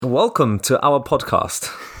Welcome to our podcast.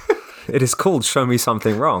 It is called Show Me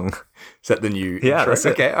Something Wrong. Is that the new Yeah, intro? that's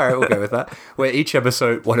it. Okay, all right, we'll go with that. Where each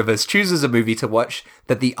episode, one of us chooses a movie to watch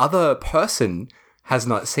that the other person has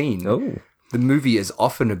not seen. Oh. The movie is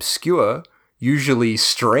often obscure, usually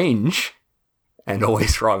strange, and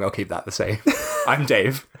always wrong. I'll keep that the same. I'm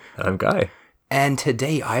Dave. I'm Guy. And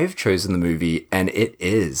today I've chosen the movie, and it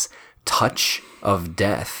is Touch of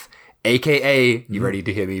Death. AKA, you ready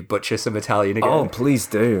to hear me butcher some Italian again? Oh, please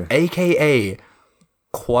do. AKA,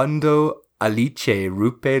 Quando Alice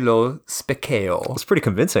ruppe lo specchio, It's pretty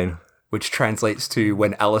convincing. which translates to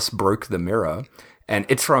When Alice Broke the Mirror. And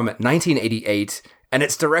it's from 1988, and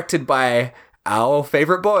it's directed by our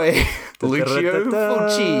favorite boy, Lucio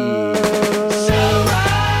Fulci.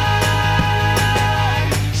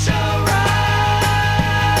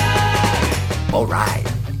 All right.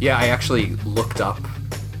 Yeah, I actually looked up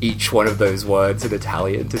each one of those words in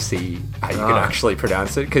Italian to see how you can actually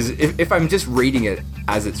pronounce it. Because if I'm just reading it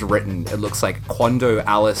as it's written, it looks like Quando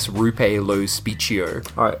Alice ruppe lo specchio.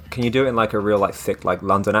 All right, can you do it in like a real, like, thick, like,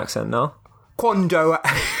 London accent now? Quando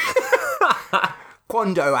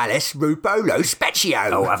Alice ruppe lo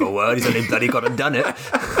specchio. Oh, have a word. He's only bloody got and done it.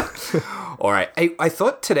 All right. I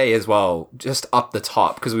thought today as well, just up the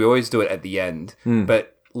top, because we always do it at the end,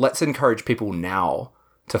 but let's encourage people now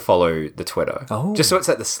to follow the Twitter. Oh. Just so it's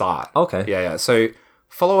at the start. Okay. Yeah. So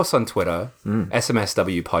follow us on Twitter,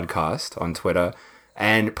 SMSW Podcast on Twitter,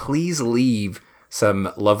 and please leave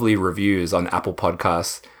some lovely reviews on Apple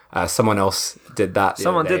Podcasts. Someone else did that. the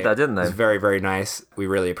Someone other did day. that, didn't they? It was very, very nice. We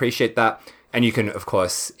really appreciate that. And you can, of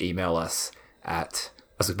course, email us at... I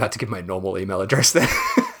was about to give my normal email address there.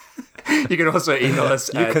 You can also email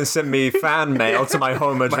us You at... can send me fan mail to my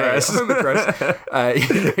home address. My home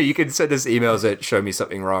address. You can send us emails at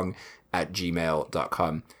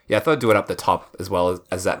showmesomethingwrong@gmail.com. Yeah, I thought I'd do it up the top as well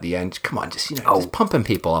as at the end. Come on, just pumping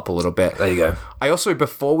people up a little bit. There you go. I also,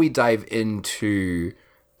 before we dive into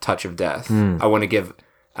Touch of Death, I want to give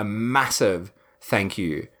a massive thank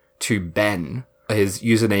you to Ben. His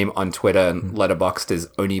username on Twitter and Letterboxd is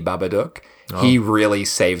Onibabadook. He really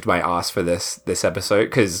saved my ass for this episode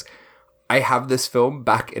because I have this film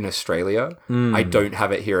back in Australia. I don't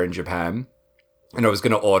have it here in Japan. And I was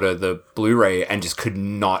going to order the Blu-ray and just could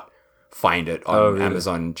not find it on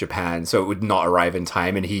Amazon Japan. So it would not arrive in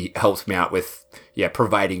time. And he helped me out with,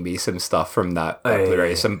 providing me some stuff from that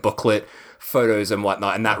Blu-ray, some booklet, photos and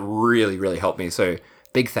whatnot. And that really, really helped me. So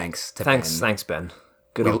big thanks to Ben. Thanks, Ben.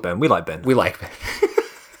 Good old Ben. We like Ben. We like Ben.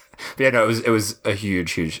 But yeah, no, it was a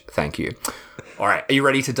huge, huge thank you. All right, are you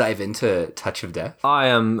ready to dive into Touch of Death? I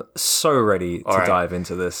am so ready to dive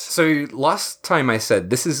into this. So last time I said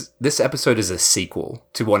this episode is a sequel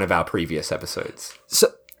to one of our previous episodes. So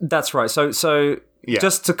that's right. So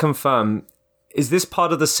just to confirm, is this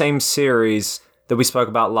part of the same series that we spoke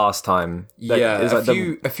about last time?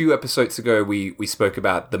 A few episodes ago we spoke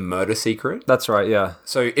about The Murder Secret. That's right, yeah.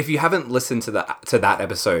 So if you haven't listened to that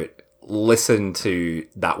episode, listen to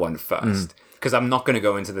that one first. Because I'm not going to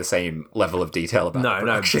go into the same level of detail about the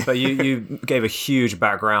production. But you gave a huge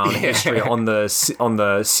background history on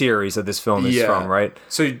the series that this film is from, right?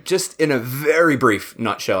 So just in a very brief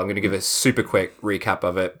nutshell, I'm going to give a super quick recap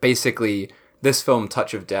of it. Basically, this film,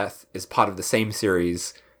 Touch of Death, is part of the same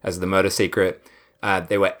series as The Murder Secret.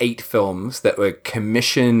 There were 8 films that were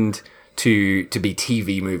commissioned to be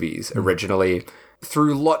TV movies originally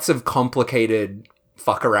through lots of complicated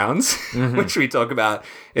fuck-arounds, which we talk about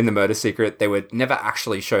in The Murder Secret. They were never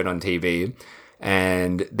actually shown on TV,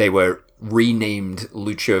 and they were renamed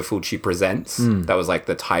Lucio Fulci Presents. That was like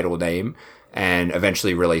the title name, and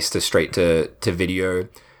eventually released straight to video.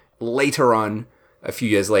 Later on, a few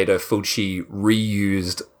years later, Fulci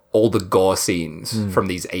reused all the gore scenes from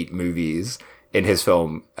these 8 movies in his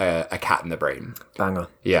film, A Cat in the Brain. Banger.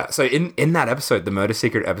 Yeah, so in that episode, the Murder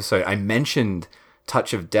Secret episode, I mentioned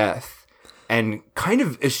Touch of Death, and kind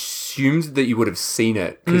of assumed that you would have seen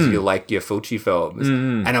it because you like your Fulci films.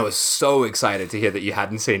 And I was so excited to hear that you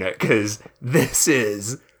hadn't seen it because this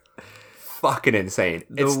is fucking insane.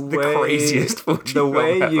 It's the craziest Fulci The film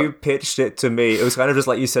way ever. you pitched it to me, it was kind of just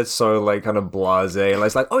like you said, so like kind of blasé. And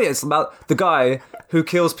it's like, oh yeah, it's about the guy who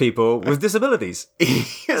kills people with disabilities.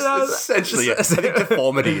 Essentially, yeah. I think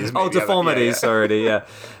deformities. Oh, maybe. deformities, sorry, yeah.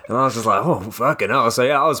 And I was just like, oh, fucking hell. So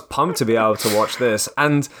yeah, I was pumped to be able to watch this.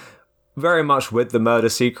 And very much with The Murder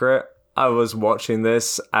Secret, I was watching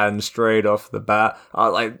this and straight off the bat, I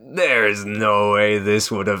was like, there is no way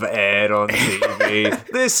this would have aired on TV.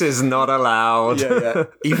 This is not allowed. Yeah.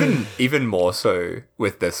 Even more so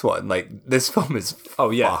with this one. Like, this film is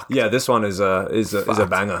fucked. Yeah, this one is a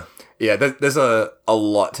banger. Yeah, there's a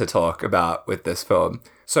lot to talk about with this film.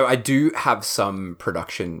 So I do have some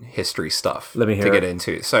production history stuff Let me hear to get it.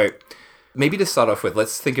 into. So maybe to start off with,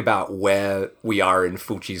 let's think about where we are in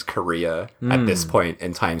Fulci's career at this point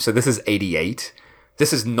in time. So this is 88.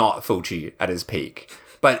 This is not Fulci at his peak.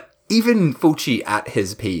 But even Fulci at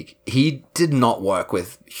his peak, he did not work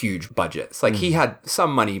with huge budgets. Like he had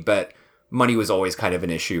some money, but money was always kind of an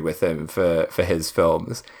issue with him for his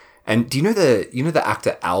films. And do you know the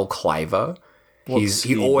actor Al Cliver?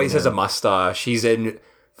 He always has a mustache. He's in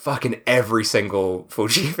fucking every single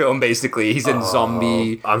Fulci film, basically. He's in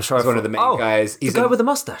Zombie. I'm sure he's one of the main guys. He's the guy with the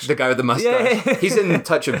mustache. the guy with the mustache. Yeah. He's in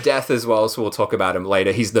Touch of Death as well, so we'll talk about him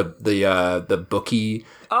later. He's the bookie.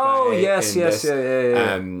 Oh, guy yes, in yes, this.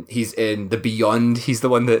 yeah. He's in The Beyond. He's the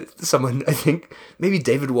one that someone, I think, maybe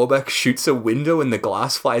David Warbeck shoots a window and the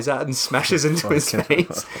glass flies out and smashes into his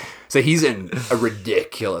face. So he's in a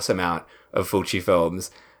ridiculous amount of Fulci films.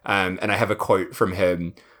 And I have a quote from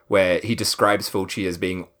him where he describes Fulci as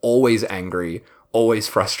being always angry, always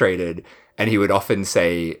frustrated, and he would often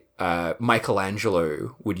say,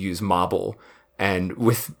 Michelangelo would use marble, and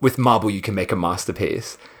with marble you can make a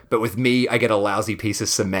masterpiece. But with me, I get a lousy piece of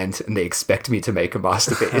cement and they expect me to make a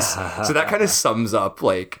masterpiece. So that kind of sums up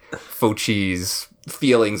like Fulci's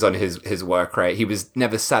feelings on his work, right? He was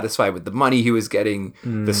never satisfied with the money he was getting,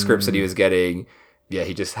 the scripts that he was getting. Yeah,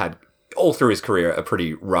 he just had all through his career a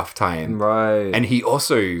pretty rough time. Right. And he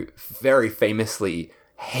also very famously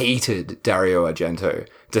hated Dario Argento,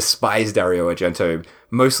 despised Dario Argento,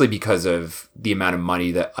 mostly because of the amount of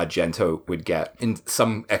money that Argento would get. In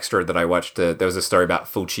some extra that I watched, there was a story about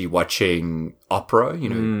Fulci watching Opera, the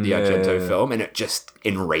Argento film, and it just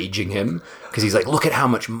enraging him because he's like, look at how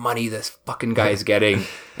much money this fucking guy is getting,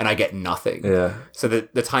 and I get nothing. Yeah. So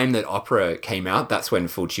the time that Opera came out, that's when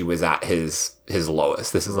Fulci was at his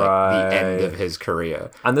lowest. This is like Right. the end of his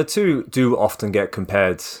career. And the two do often get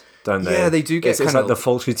compared, don't they? Yeah, they do get It's kind like of- the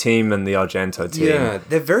Fulci team and the Argento team. Yeah,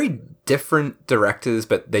 they're very different directors,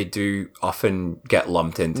 but they do often get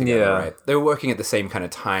lumped in together, Yeah. right? They were working at the same kind of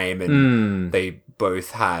time, and they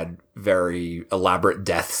both had very elaborate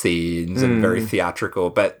death scenes and very theatrical,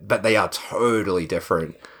 but they are totally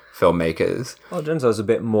different filmmakers. Argento's a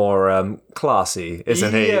bit more classy,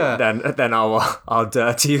 isn't Yeah. he? Than our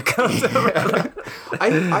dirty cousin.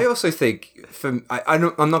 I also think I'm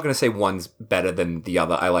not going to say one's better than the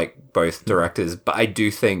other. I like both directors, but I do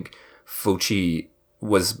think Fulci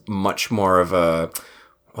was much more of a,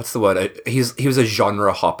 what's the word? He was a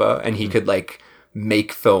genre hopper, and he could like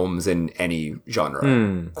make films in any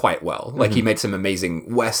genre quite well. Like he made some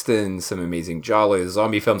amazing westerns, some amazing giallo,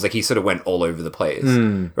 zombie films. Like he sort of went all over the place.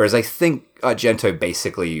 Whereas I think Argento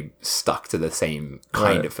basically stuck to the same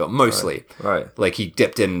kind of film mostly. Right. Like he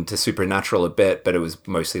dipped into supernatural a bit, but it was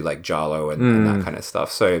mostly like giallo and that kind of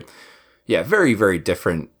stuff. So yeah, very, very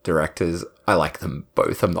different directors. I like them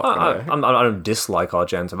both. I'm not gonna... I don't dislike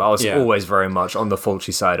Argento, but I was Yeah. always very much on the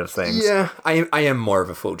Fulci side of things. Yeah, I am more of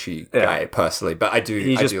a Fulci guy personally, but I do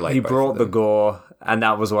like He both brought of the them. gore, and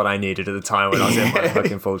that was what I needed at the time when I was in my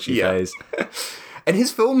fucking Fulci Yeah. phase. And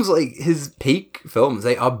his films, like his peak films,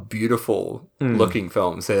 they are beautiful looking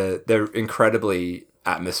films. They're incredibly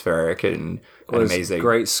atmospheric and amazing.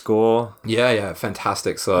 Great score. Yeah,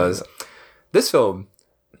 fantastic scores. This film,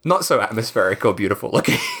 not so atmospheric or beautiful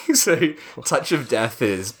looking. So Touch of Death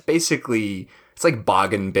is basically, it's like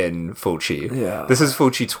bargain bin Fulci. Yeah. This is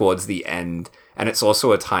Fulci towards the end, and it's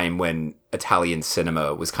also a time when Italian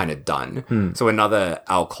cinema was kind of done. So another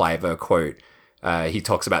Al Cliver quote, he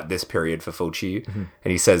talks about this period for Fulci,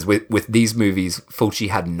 and he says, with these movies, Fulci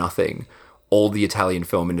had nothing. All the Italian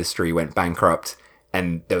film industry went bankrupt,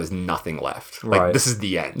 and there was nothing left. Like, Right. this is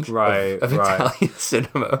the end Right, of right. Italian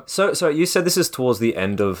cinema. So you said this is towards the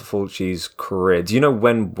end of Fulci's career. Do you know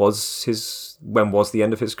when was the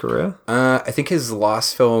end of his career? I think his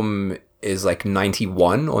last film is like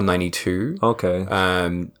 91 or 92. Okay.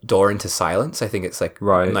 Door into Silence. I think it's like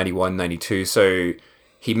Right. 91, 92. So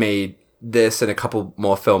he made this and a couple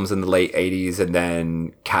more films in the late 80s, and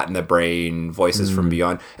then Cat in the Brain, Voices from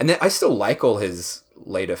Beyond. And then I still like all his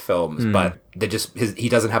later films, but they're just he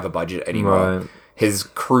doesn't have a budget anymore. Right. His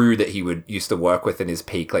crew that he used to work with in his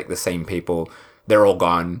peak, like the same people, they're all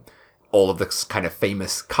gone. All of the kind of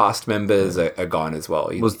famous cast members are gone as well.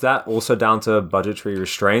 Was that also down to budgetary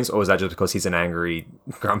restraints, or was that just because he's an angry,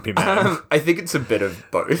 grumpy man? I think it's a bit of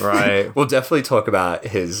both. Right. We'll definitely talk about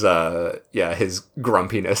his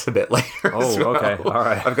grumpiness a bit later. Oh, as well. okay. All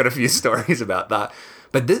right. I've got a few stories about that.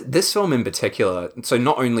 But this film in particular, so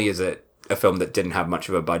not only is it a film that didn't have much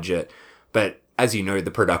of a budget, but as you know,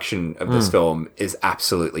 the production of this film is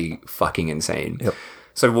absolutely fucking insane. Yep.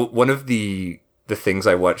 So one of the the things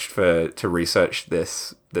I watched to research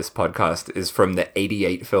this podcast is from the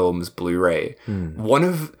 88 Films Blu-ray. One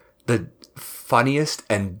of the funniest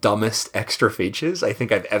and dumbest extra features I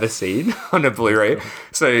think I've ever seen on a Blu-ray.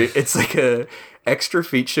 So it's like a extra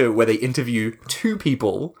feature where they interview two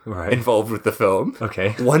people involved with the film.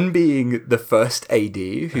 Okay. One being the first AD,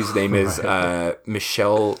 whose name is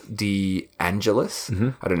Michelle De Angelis.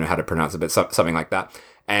 I don't know how to pronounce it, but something like that.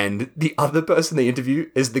 And the other person they interview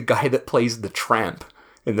is the guy that plays the tramp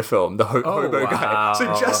in the film, the hobo guy. So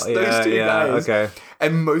just those two guys. Okay.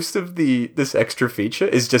 And most of this extra feature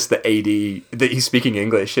is just the AD that he's speaking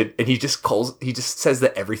English, and he just says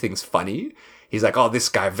that everything's funny. He's like, oh, this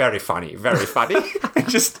guy, very funny, and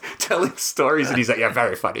just telling stories, and he's like, yeah,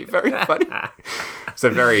 very funny, very funny. It's a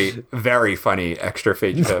very, very funny extra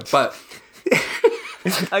feature, but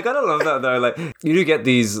I gotta love that though. Like, you do get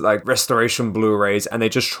these like restoration Blu-rays, and they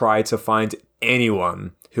just try to find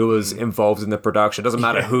anyone who was involved in the production. Doesn't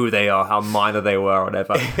matter who they are, how minor they were, or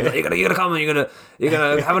whatever. Like, you're gonna come and you're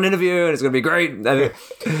gonna have an interview, and it's gonna be great. And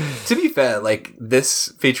to be fair, like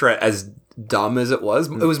this featurette, as dumb as it was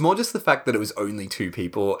more just the fact that it was only two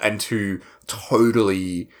people and two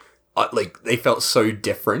totally like they felt so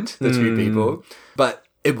different, the two people, but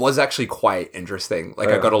it was actually quite interesting. Like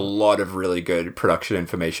I got a lot of really good production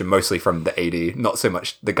information, mostly from the AD, not so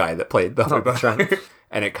much the guy that played the hobo.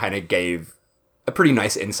 And it kind of gave a pretty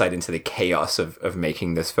nice insight into the chaos of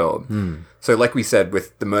making this film. So like we said,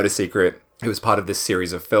 with The Murder Secret, it was part of this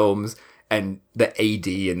series of films, and the AD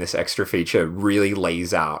in this extra feature really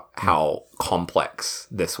lays out how complex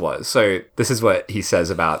this was. So this is what he says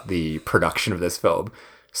about the production of this film.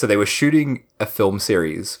 So they were shooting a film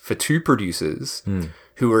series for two producers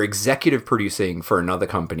who were executive producing for another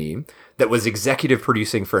company that was executive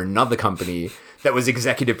producing for another company that was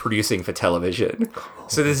executive producing for television.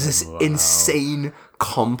 So there's this insane,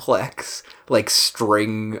 complex, like,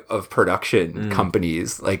 string of production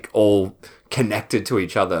companies, like, all connected to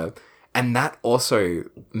each other. And that also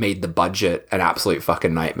made the budget an absolute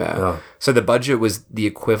fucking nightmare. Oh. So the budget was the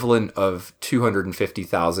equivalent of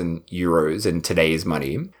 250,000 euros in today's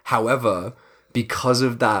money. However, because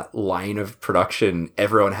of that line of production,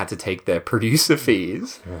 everyone had to take their producer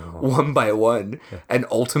fees one by one. And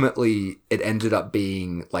ultimately, it ended up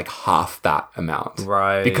being like half that amount.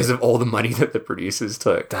 Right. Because of all the money that the producers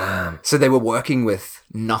took. Damn. So they were working with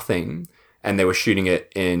nothing, and they were shooting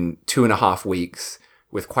it in 2.5 weeks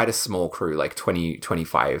with quite a small crew, like 20,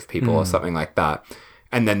 25 people or something like that.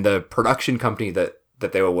 And then the production company that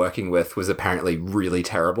they were working with was apparently really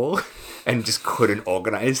terrible and just couldn't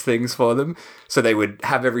organize things for them. So they would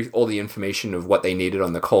have all the information of what they needed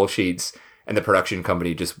on the call sheets, and the production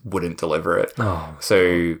company just wouldn't deliver it. Oh.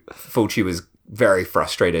 So Fulci was very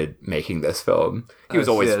frustrated making this film. He was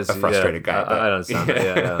always a frustrated guy. I understand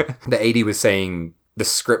that, The AD was saying the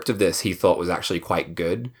script of this he thought was actually quite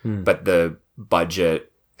good, but the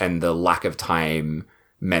budget and the lack of time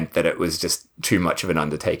meant that it was just too much of an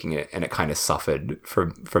undertaking, and it kind of suffered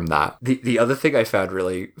from that. The other thing I found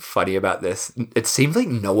really funny about this, it seemed like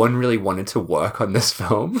no one really wanted to work on this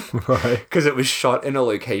film. Right. Because it was shot in a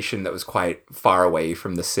location that was quite far away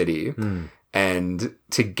from the city. And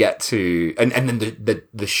to get to... And then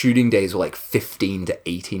the shooting days were like 15 to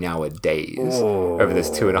 18-hour days over this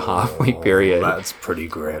 2.5 week period. That's pretty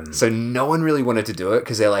grim. So no one really wanted to do it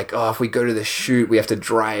because they're like, oh, if we go to the shoot, we have to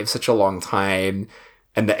drive such a long time.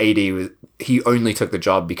 And the AD, he only took the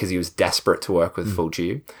job because he was desperate to work with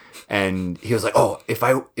Fulci. And he was like, oh, if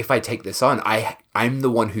I take this on, I'm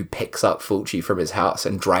the one who picks up Fulci from his house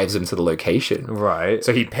and drives him to the location. Right.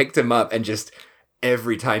 So he picked him up, and just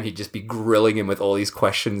every time he'd just be grilling him with all these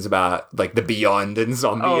questions about like the beyond and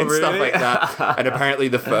zombie and stuff like that. And apparently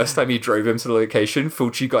the first time he drove him to the location,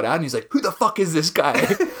 Fulci got out and he's like, who the fuck is this guy?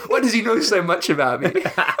 Why does he know so much about me?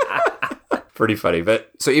 Pretty funny.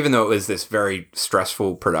 But so even though it was this very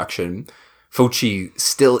stressful production, Fulci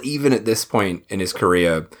still, even at this point in his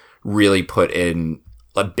career, really put in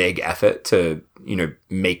a big effort to,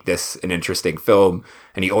 make this an interesting film.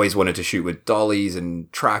 And he always wanted to shoot with dollies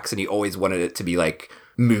and tracks, and he always wanted it to be like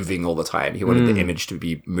moving all the time. He wanted the image to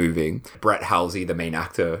be moving. Brett Halsey, the main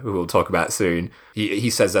actor, who we'll talk about soon, he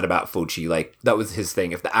says that about Fulci. Like, that was his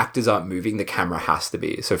thing. If the actors aren't moving, the camera has to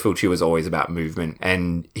be. So Fulci was always about movement,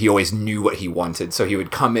 and he always knew what he wanted. So he would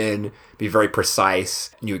come in, be very precise,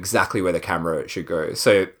 knew exactly where the camera should go.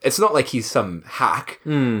 So it's not like he's some hack.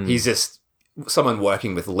 He's just someone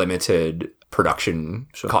working with limited production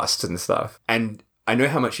costs and stuff. And I know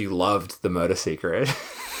how much you loved The Murder Secret.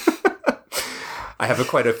 I have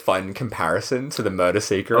quite a fun comparison to The Murder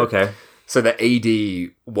Secret. Okay. So the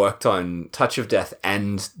AD worked on Touch of Death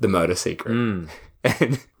and The Murder Secret.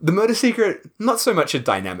 And The Murder Secret, not so much a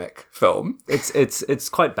dynamic film. It's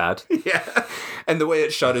quite bad. Yeah. And the way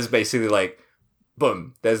it's shot is basically like,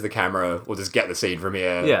 boom, there's the camera. We'll just get the scene from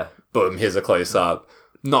here. Yeah. Boom, here's a close-up.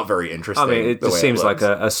 Not very interesting. I mean, it the just way seems looks.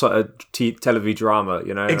 like a sort of television drama,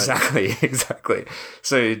 you know? Exactly, exactly.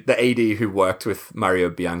 So the AD who worked with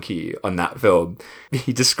Mario Bianchi on that film,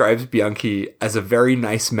 he describes Bianchi as a very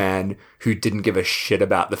nice man who didn't give a shit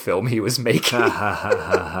about the film he was making.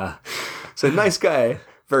 So nice guy,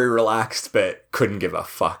 very relaxed, but couldn't give a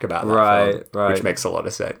fuck about that film, which makes a lot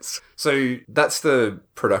of sense. So that's the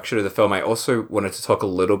production of the film. I also wanted to talk a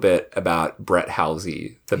little bit about Brett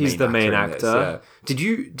Halsey, He's the main actor. Did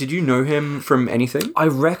you know him from anything? I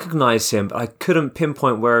recognize him, but I couldn't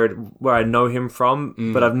pinpoint where I know him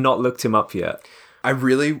from, but I've not looked him up yet. I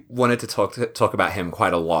really wanted to talk about him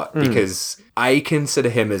quite a lot because I consider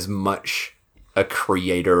him as much a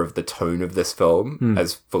creator of the tone of this film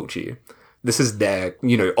as Fulci. This is their,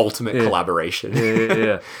 ultimate collaboration.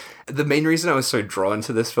 Yeah. The main reason I was so drawn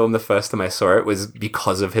to this film the first time I saw it was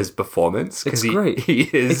because of his performance. It's great. He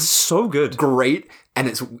is It's so good. great, and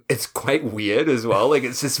it's quite weird as well. Like,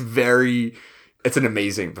 it's just it's an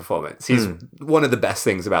amazing performance. He's one of the best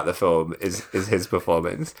things about the film is his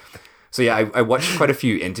performance. So yeah, I watched quite a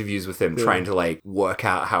few interviews with him trying to like work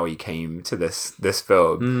out how he came to this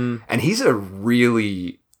film. And he's a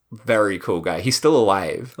really very cool guy. He's still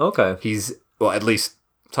alive. Okay. He's, well, at least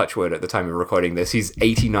touch wood at the time of recording this, he's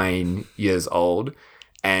 89 years old.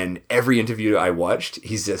 And every interview I watched,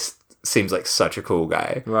 he's just seems like such a cool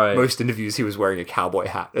guy. Right. Most interviews he was wearing a cowboy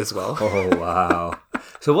hat as well. Oh, wow.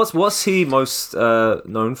 So what's he most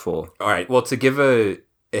known for? All right. Well, to give a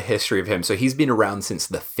history of him, so he's been around since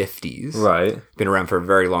the 50s. Right. Been around for a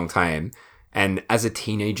very long time. And as a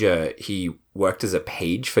teenager, he worked as a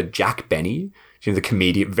page for Jack Benny. The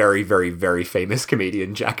comedian, very, very, very famous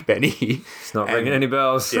comedian, Jack Benny. It's not ringing any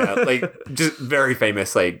bells. Yeah, like, just very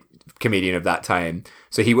famous, like, comedian of that time.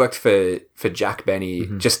 So he worked for Jack Benny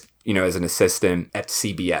just, as an assistant at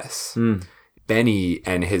CBS. Benny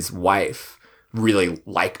and his wife really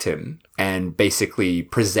liked him and basically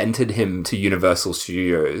presented him to Universal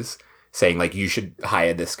Studios saying, like, you should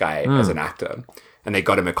hire this guy as an actor. And they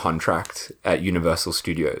got him a contract at Universal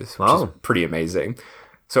Studios, which is pretty amazing.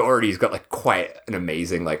 So already he's got like quite an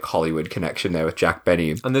amazing like Hollywood connection there with Jack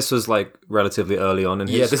Benny. And this was like relatively early on in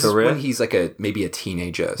his this career. is when he's like maybe a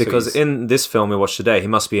teenager. Because in this film we watched today, he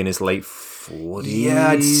must be in his late 40s. Yeah,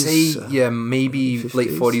 I'd say maybe 50s?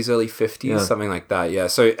 late 40s, early 50s, something like that. Yeah.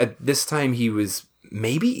 So at this time he was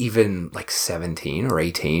maybe even like 17 or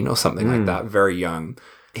 18 or something like that, very young.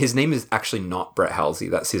 His name is actually not Brett Halsey.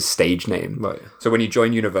 That's his stage name. Right. So when he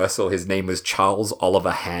joined Universal, his name was Charles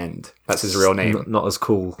Oliver Hand. That's his real name. Not as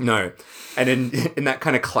cool. No. And in that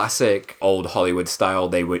kind of classic old Hollywood style,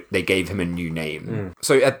 they gave him a new name.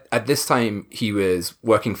 So at this time, he was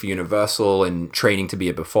working for Universal and training to be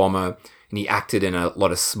a performer. And he acted in a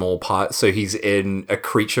lot of small parts. So he's in a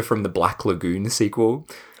Creature from the Black Lagoon sequel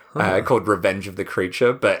called Revenge of the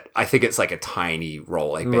Creature. But I think it's like a tiny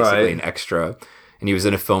role, like basically an extra. And he was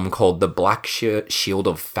in a film called The Black Shield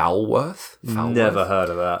of Falworth. Never heard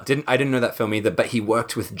of that. I didn't know that film either, but he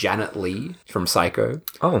worked with Janet Leigh from Psycho.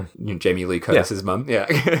 Oh. Jamie Lee Curtis's mum. Yeah.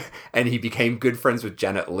 And he became good friends with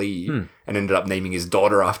Janet Leigh and ended up naming his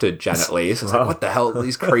daughter after Janet Leigh. So it's like, what the hell?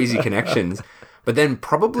 These crazy connections. But then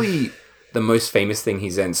probably the most famous thing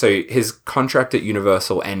he's in. So his contract at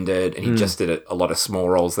Universal ended and he just did a lot of small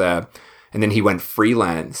roles there. And then he went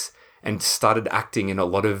freelance and started acting in a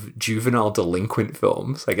lot of juvenile delinquent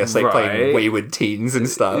films. I guess like playing wayward teens and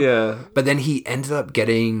stuff. Yeah. But then he ended up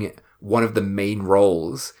getting one of the main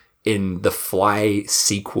roles in the Fly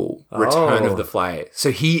sequel, Return of the Fly. So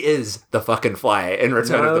he is the fucking Fly in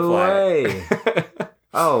Return of the Fly. Way.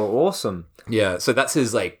 Oh, awesome. Yeah, so that's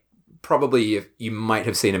his like probably you might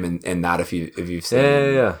have seen him in that if you've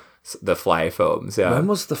seen the Fly films. Yeah. When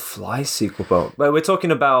was the Fly sequel? Well, we're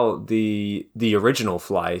talking about the original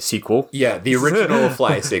Fly sequel. Yeah, the original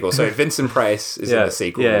Fly sequel. So Vincent Price is in the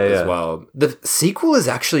sequel as well. The sequel is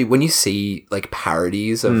actually, when you see like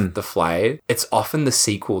parodies of The Fly, it's often the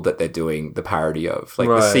sequel that they're doing the parody of. Like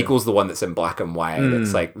the sequel's the one that's in black and white.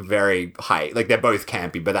 It's like very high. Like they're both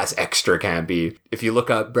campy, but that's extra campy. If you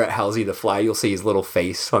look up Brett Halsey The Fly, you'll see his little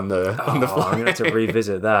face on the Fly. I'm gonna have to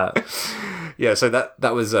revisit that. Yeah, so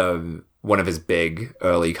that was one of his big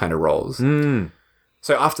early kind of roles.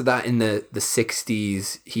 So after that, in the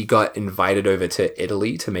 60s, he got invited over to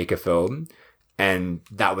Italy to make a film. And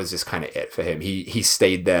that was just kind of it for him. He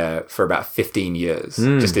stayed there for about 15 years,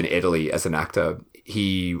 just in Italy as an actor.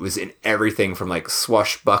 He was in everything from like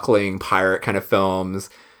swashbuckling pirate kind of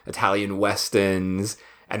films, Italian westerns,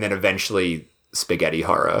 and then eventually spaghetti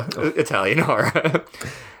horror, Italian horror.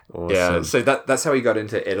 Awesome. Yeah, so that's how he got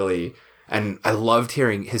into Italy. And I loved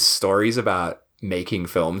hearing his stories about making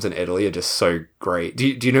films in Italy are just so great. Do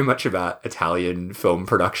you know much about Italian film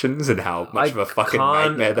productions and how much of a fucking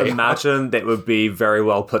nightmare they are? I imagine they would be very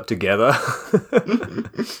well put together.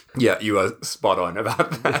 Yeah, you are spot on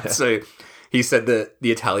about that. Yeah. So he said that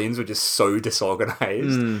the Italians were just so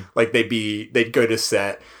disorganized. Like they'd go to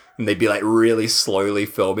set and they'd be like really slowly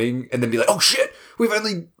filming and then be like, oh shit, we've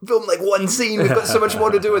only filmed like one scene. We've got so much more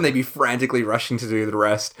to do. And they'd be frantically rushing to do the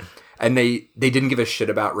rest. And they didn't give a shit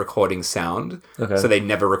about recording sound. Okay. So they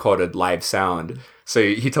never recorded live sound. So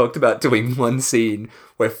he talked about doing one scene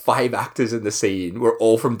where 5 actors in the scene were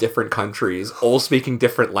all from different countries, all speaking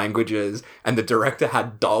different languages, and the director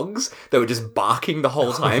had dogs that were just barking the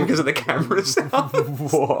whole time because of the camera sound.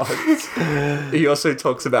 What? He also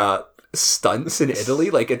talks about stunts in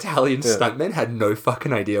Italy. Like Italian stuntmen had no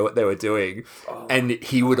fucking idea what they were doing. And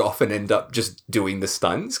he would often end up just doing the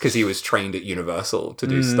stunts because he was trained at Universal to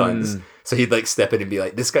do stunts. So he'd like step in and be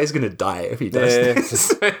like, this guy's going to die if he does this.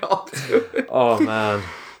 So I'll do it. Oh man.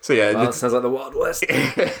 So yeah. Well, that sounds like the Wild West.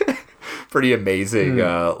 Pretty amazing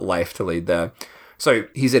life to lead there. So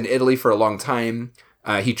he's in Italy for a long time.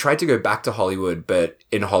 He tried to go back to Hollywood, but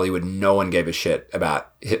in Hollywood, no one gave a shit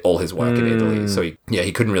about all his work in Italy. So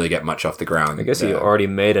he couldn't really get much off the ground. I guess he already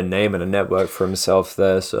made a name and a network for himself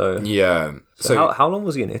there. So yeah. So how long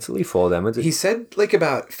was he in Italy for then? He said like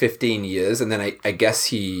about 15 years, and then I guess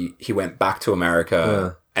he went back to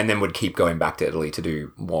America and then would keep going back to Italy to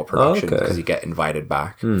do more productions because he'd get invited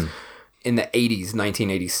back. In the 80s,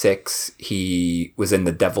 1986, he was in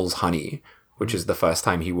The Devil's Honey, which is the first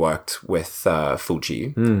time he worked with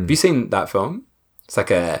Fulci. Have you seen that film? It's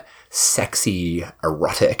like a sexy,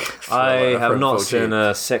 erotic thriller. I have not Fulci. seen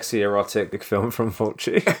a sexy, erotic film from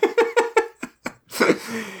Fulci.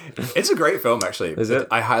 It's a great film, actually. Is it?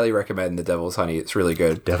 I highly recommend The Devil's Honey. It's really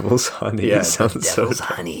good. Devil's Honey? Yeah, sounds so Devil's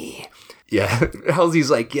Honey. Yeah, Halsey's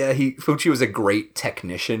like, Fulci was a great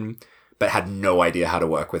technician, but had no idea how to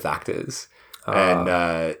work with actors.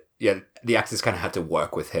 And the actors kind of had to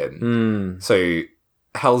work with him. So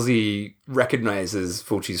Halsey recognizes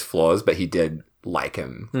Fulci's flaws, but he did like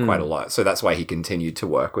him quite a lot. So that's why he continued to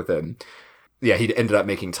work with him. Yeah, he ended up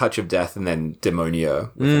making Touch of Death and then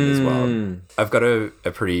Demonia with him as well. I've got a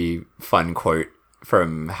pretty fun quote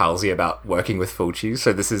from Halsey about working with Fulci.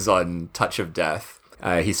 So this is on Touch of Death.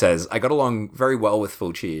 He says, I got along very well with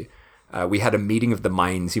Fulci. We had a meeting of the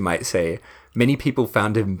minds, you might say. Many people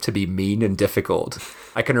found him to be mean and difficult.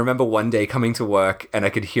 I can remember one day coming to work and I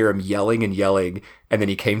could hear him yelling and yelling. And then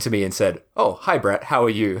he came to me and said, oh, hi, Brett, how are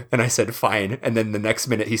you? And I said, fine. And then the next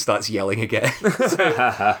minute he starts yelling again.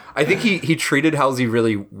 So I think he treated Halsey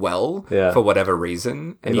really well for whatever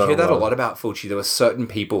reason. And you hear that a lot about Fulci. There were certain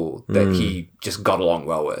people that he just got along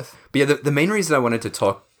well with. But yeah, the main reason I wanted to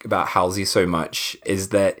talk about Halsey so much is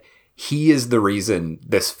that he is the reason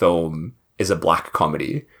this film is a black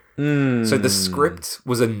comedy. So the script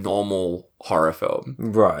was a normal horror film.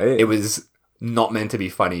 Right. It was not meant to be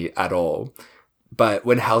funny at all. But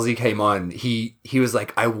when Halsey came on, he was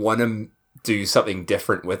like, I want to do something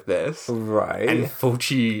different with this. Right. And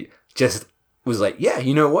Fulci just was like, yeah,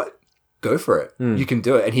 you know what? Go for it. You can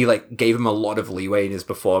do it. And he like gave him a lot of leeway in his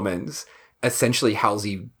performance. Essentially,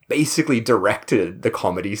 Halsey basically directed the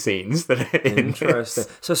comedy scenes that are in Interesting.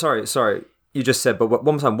 this. So sorry. You just said, but one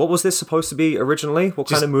more time, what was this supposed to be originally? What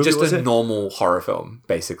kind of movie was it? Just a normal horror film,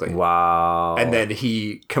 basically. Wow. And then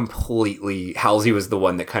Halsey was the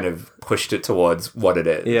one that kind of pushed it towards what it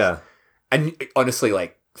is. Yeah. And honestly,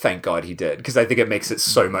 like, thank God he did, because I think it makes it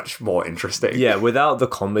so much more interesting. Yeah, without the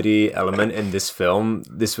comedy element in this film,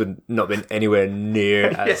 this would not have been anweer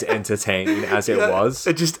near as entertaining as it was.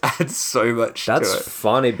 It just adds so much to it. That's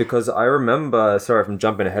funny, because I remember, sorry if I'm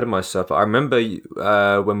jumping ahead of myself, but I remember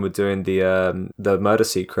when we're doing the Murder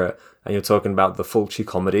Secret, and you're talking about the Fulci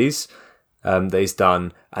comedies that he's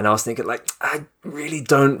done, and I was thinking, like, I really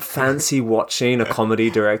don't fancy watching a comedy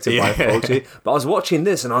directed by Fulci, but I was watching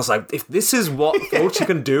this and I was like, if this is what Fulci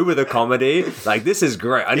can do with a comedy, like, this is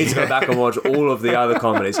great. I need to go back and watch all of the other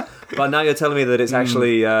comedies. But now you're telling me that it's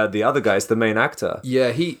actually the other guy, it's the main actor.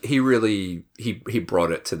 Yeah, he really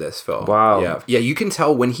brought it to this film. Wow. Yeah, you can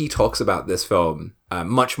tell when he talks about this film,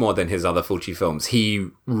 much more than his other Fulci films, he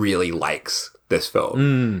really likes this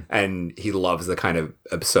film and he loves the kind of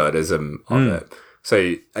absurdism of it.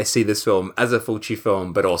 So I see this film as a Fulci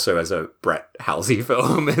film, but also as a Brett Halsey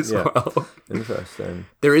film as well. Interesting.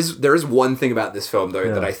 There is one thing about this film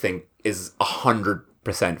though that I think is 100%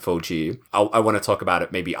 Fulci. I want to talk about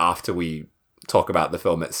it maybe after we talk about the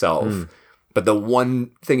film itself. But the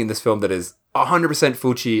one thing in this film that is 100%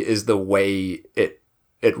 Fulci is the way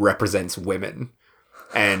it represents women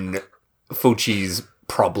and Fulci's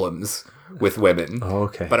problems with women. Oh,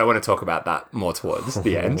 okay. But I want to talk about that more towards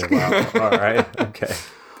the end. Wow. All right. Okay.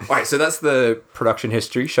 All right, so that's the production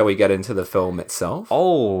history. Shall we get into the film itself?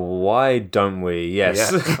 Oh, why don't we?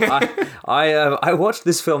 Yes. Yeah. I watched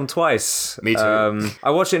this film twice. Me too. I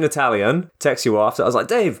watched it in Italian. Text you after. I was like,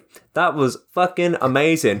 Dave, that was fucking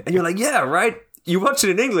amazing. And you're like, yeah, right? You watched it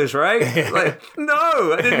in English, right? Like,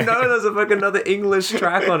 no, I didn't know there was a fucking another English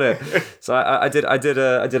track on it. So I did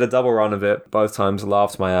a double run of it. Both times,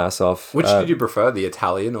 laughed my ass off. Which did you prefer, the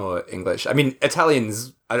Italian or English? I mean,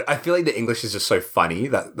 Italian's... I feel like the English is just so funny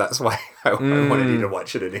that's why I wanted you to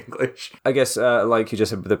watch it in English. I guess, like you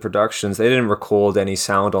just said, with the productions, they didn't record any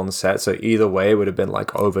sound on set, so either way it would have been like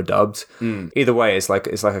overdubbed. Either way, it's like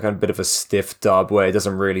a kind of bit of a stiff dub where it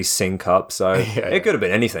doesn't really sync up. So it could have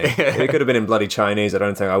been anything. It could have been in bloody Chinese. I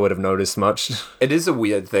don't think I would have noticed much. It is a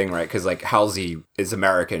weird thing, right? Because like Halsey is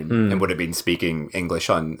American and would have been speaking English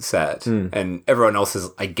on set, and everyone else is,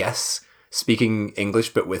 I guess, speaking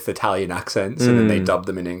English but with Italian accents, and then they dub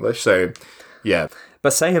them in English. So, yeah.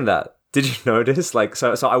 But saying that, did you notice? Like,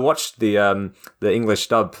 so I watched the English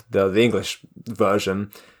dub, the English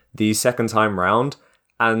version, the second time round,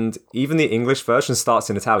 and even the English version starts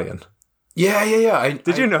in Italian. Yeah.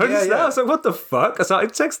 Did you notice that? Yeah. I was like, what the fuck? So I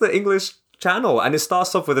checked the English channel, and it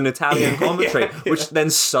starts off with an Italian commentary, which then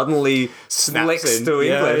suddenly flicks to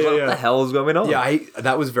English. What the hell's going on? Yeah,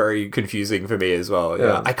 that was very confusing for me as well.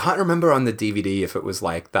 Yeah, I can't remember on the DVD if it was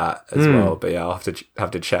like that as well, but yeah, I'll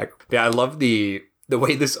have to check. But yeah, I love the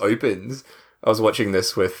way this opens. I was watching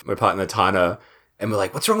this with my partner Tana, and we're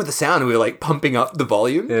like, what's wrong with the sound? And we were like pumping up the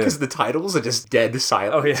volume because the titles are just dead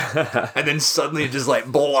silent. Oh yeah. And then suddenly it just like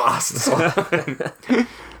blasts on.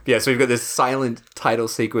 Yeah, so we've got this silent title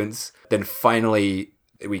sequence. Then finally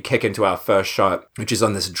we kick into our first shot, which is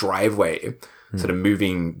on this driveway, sort of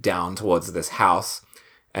moving down towards this house.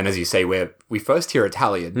 And as you say, we first hear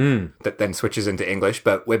Italian, that then switches into English,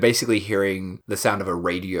 but we're basically hearing the sound of a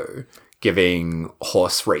radio giving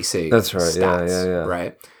horse racing That's right, stats, yeah.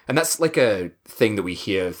 right? And that's like a thing that we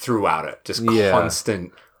hear throughout it, just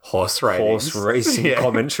constant horse racing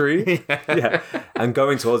commentary. Yeah. And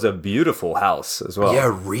going towards a beautiful house as well.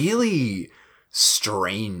 Yeah, really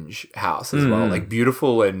strange house as well. Like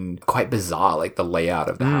beautiful and quite bizarre, like the layout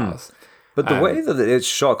of the house. But the way that it's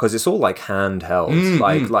shot, because it's all like handheld,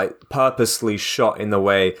 like purposely shot in the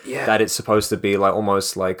way that it's supposed to be, like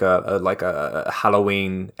almost like a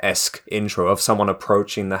Halloween-esque intro of someone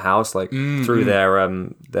approaching the house, like through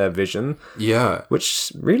their vision. Yeah,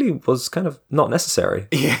 which really was kind of not necessary.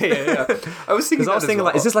 Yeah. I was thinking,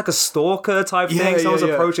 like, is this like a stalker type thing? Someone's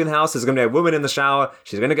approaching the house. There's going to be a woman in the shower.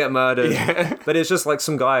 She's going to get murdered. Yeah. But it's just like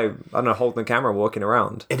some guy, I don't know, holding the camera, walking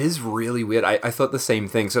around. It is really weird. I thought the same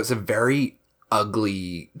thing. So it's a very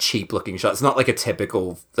ugly, cheap looking shot. It's not like a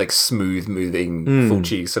typical like smooth moving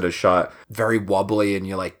Fulci sort of shot. Very wobbly, and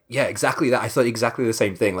you're like, yeah, exactly that. I thought exactly the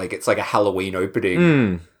same thing. Like it's like a Halloween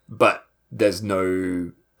opening, but there's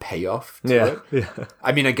no payoff to it. Yeah.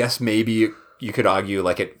 I mean, I guess maybe you could argue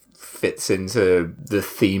like it fits into the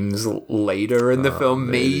themes later in the film,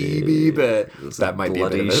 maybe, but that might be a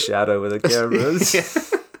bit of a shadow with the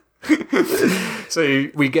cameras. So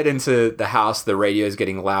we get into the house, the radio's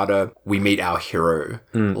getting louder. We meet our hero,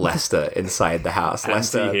 Lester, inside the house.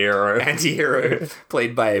 Anti-hero,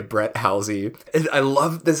 played by Brett Halsey. And I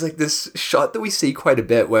love, there's like this shot that we see quite a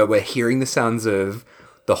bit where we're hearing the sounds of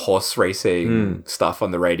the horse racing stuff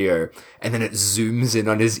on the radio, and then it zooms in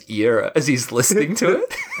on his ear as he's listening to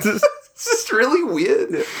it. It's just really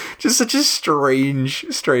weird. Just such a strange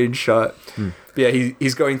shot. But yeah,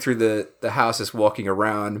 he's going through the house, just walking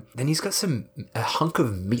around. Then he's got a hunk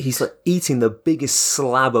of meat. He's like eating the biggest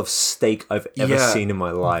slab of steak I've ever seen in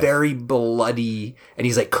my life. Very bloody. And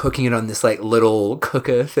he's like cooking it on this like little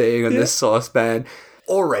cooker thing on this saucepan.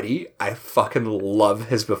 Already, I fucking love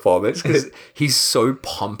his performance because he's so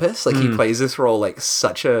pompous. Like, he plays this role like he's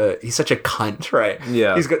such a cunt, right?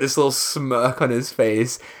 Yeah. He's got this little smirk on his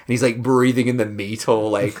face, and he's like breathing in the meat, all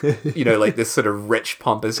like, you know, like this sort of rich,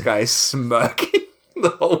 pompous guy smirking the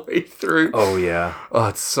whole way through. Oh, yeah. Oh,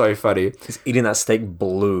 it's so funny. He's eating that steak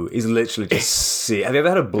blue. He's literally just Have you ever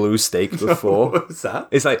had a blue steak before? What's that?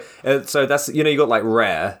 It's like, so that's, you know, you got like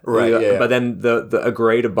rare. Right, yeah. But then a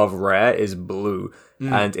grade above rare is blue.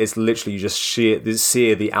 And it's literally you just sear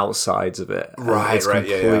the outsides of it. Right, it's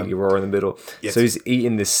completely raw in the middle. Yes. So he's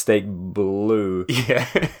eating this steak blue. Yeah.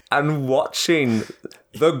 And watching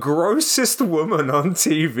the grossest woman on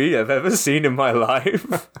TV I've ever seen in my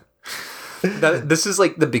life. This is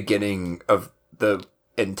like the beginning of the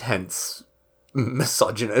intense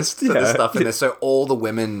misogynist for the stuff in this. So all the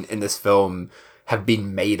women in this film have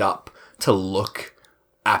been made up to look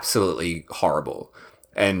absolutely horrible.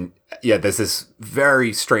 And yeah, there's this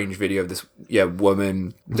very strange video of this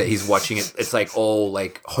woman that he's watching. It's like all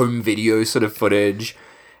like home video sort of footage,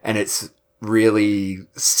 and it's really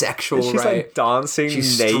sexual. She's right? like dancing,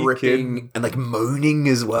 she's naked, stripping and like moaning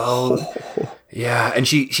as well. Yeah, and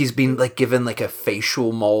she's been like given like a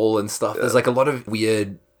facial mole and stuff. There's like a lot of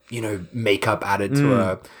weird, makeup added to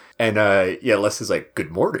her. And Les is like,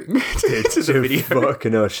 "Good morning." to the video.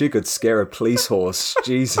 Fucking hell, she could scare a police horse.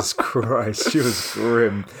 Jesus Christ, she was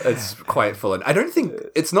grim. It's quite full on. I don't think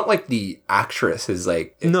it's not like the actress is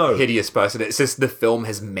like a No. hideous person. It's just the film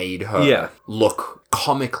has made her look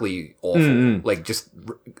comically awful, like just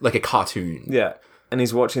like a cartoon. Yeah. And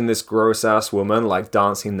he's watching this gross ass woman like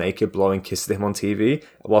dancing naked, blowing kisses at him on TV,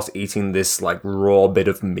 whilst eating this like raw bit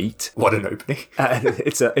of meat. What an opening!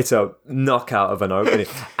 It's a knockout of an opening,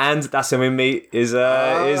 and that's him. We meet is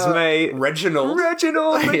mate Reginald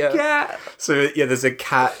the cat. So there's a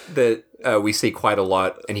cat that we see quite a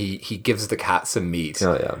lot, and he gives the cat some meat.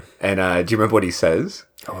 Oh yeah. And do you remember what he says?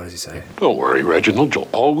 Oh, what does he say? Don't worry, Reginald. You'll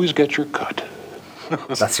always get your cut.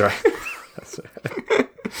 That's right. That's right.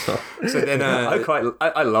 So then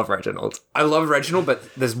I love Reginald. I love Reginald, but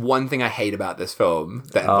there's one thing I hate about this film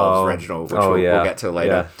that involves Reginald, which we'll get to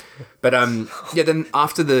later. Yeah. But then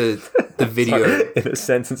after the video, In a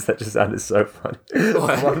sentence that just sounded so funny.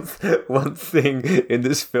 One thing in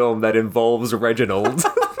this film that involves Reginald.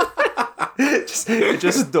 It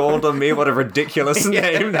just dawned on me what a ridiculous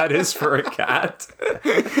name that is for a cat.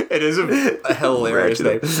 it is a hilarious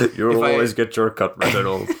name. You'll always get your cut,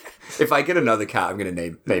 Reginald. If I get another cat, I'm going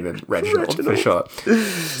to name him Reginald for sure.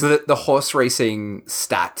 So the horse racing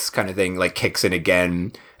stats kind of thing like kicks in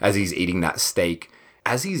again as he's eating that steak.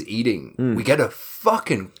 As he's eating, we get a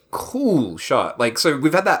fucking cool shot. Like, so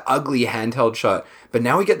we've had that ugly handheld shot, but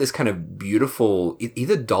now we get this kind of beautiful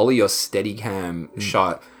either dolly or Steadicam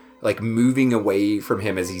shot, like moving away from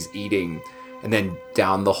him as he's eating. And then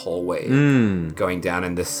down the hallway, going down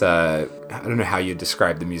in this, I don't know how you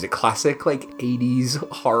describe the music, classic, like 80s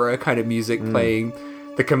horror kind of music playing.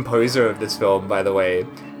 The composer of this film, by the way,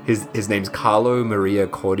 his name's Carlo Maria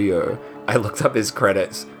Cordio. I looked up his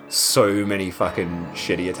credits. So many fucking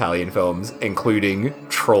shitty Italian films, including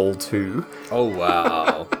Troll 2. Oh,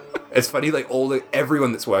 wow. It's funny, like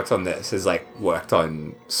everyone that's worked on this has like worked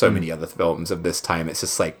on so many other films of this time. It's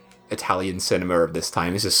just like, Italian cinema of this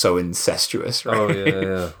time is just so incestuous, right? Oh,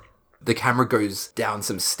 yeah. The camera goes down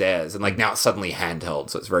some stairs, and like now it's suddenly handheld,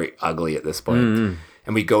 so it's very ugly at this point.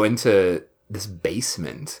 And we go into this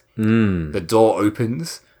basement. The door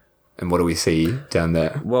opens, and what do we see down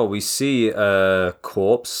there? Well, we see a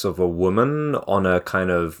corpse of a woman on a kind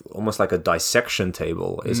of almost like a dissection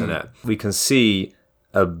table, isn't it? We can see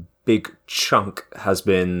a big chunk has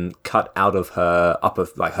been cut out of her upper,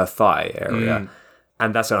 like her thigh area.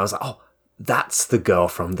 And that's when I was like, oh, that's the girl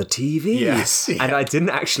from the TV. Yes. Yeah. And I didn't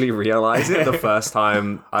actually realize it the first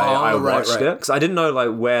time I watched it. Because I didn't know like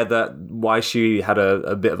why she had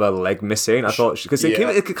a bit of a leg missing. I thought, because it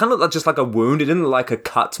kind of looked like just like a wound. It didn't look like a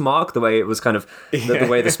cut mark, the way it was kind of, the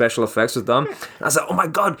way the special effects was done. And I was like, oh my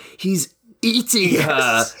God, he's eating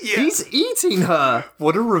her. He's eating her.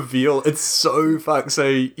 What a reveal. It's so fucked. So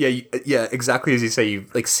yeah, exactly as you say, you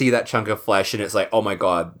like see that chunk of flesh and it's like, oh my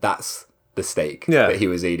God, that's the steak that he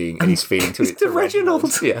was eating and he's feeding to it. To Reginald.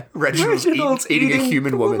 Yeah, Reginald's eating a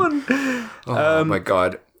human woman. Oh my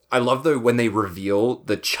God. I love though when they reveal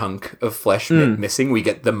the chunk of flesh missing, we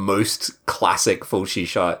get the most classic Fulci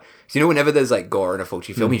shot. So, you know, whenever there's like gore in a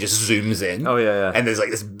Fulci film, he just zooms in. Oh yeah. And there's like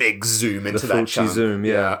this big zoom into The that Fulci chunk. zoom,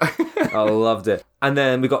 yeah. I loved it. And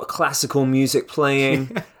then we got classical music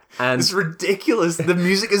playing. And it's ridiculous. The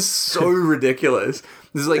music is so ridiculous.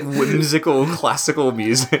 This is like whimsical classical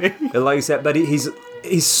music. like you said, but he's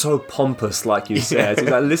so pompous, like you said. He's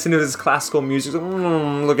like listening to this classical music, like,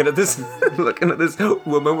 looking at this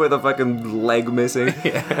woman with a fucking leg missing,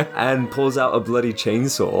 and pulls out a bloody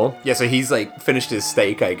chainsaw. Yeah, so he's like finished his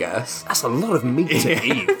steak, I guess. That's a lot of meat to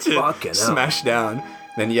eat. Fucking hell. Smash down.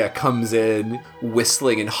 Then comes in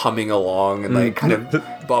whistling and humming along and like kind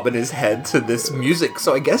of bobbing his head to this music.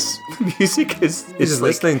 So I guess the music is just like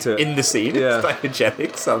listening to it. in the scene. Yeah. It's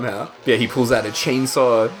diegetic somehow. Yeah, he pulls out a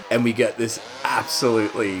chainsaw and we get this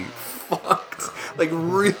absolutely fucked, like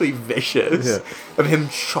really vicious of him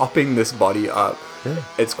chopping this body up. Yeah.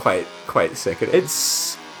 It's quite sickening.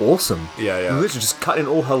 It's awesome. Yeah, yeah. Literally just cutting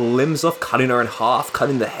all her limbs off, cutting her in half,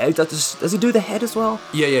 cutting the head. Does he do the head as well?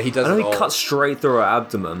 Yeah, he does. I know it he all. cuts straight through her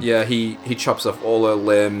abdomen. Yeah, he chops off all her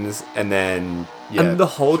limbs, and then And the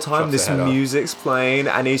whole time chops this her head off. music's playing,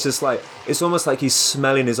 and he's just like, it's almost like he's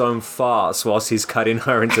smelling his own farts whilst he's cutting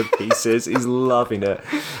her into pieces. He's loving it.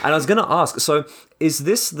 And I was going to ask, so is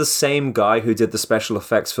this the same guy who did the special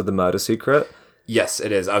effects for The Murder Secret? Yes,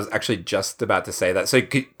 it is. I was actually just about to say that. So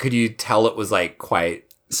could you tell it was like quite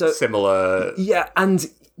similar? Yeah, and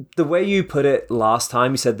the way you put it last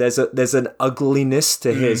time, you said there's an ugliness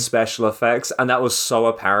to his special effects, and that was so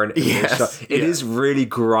apparent in this show. It is really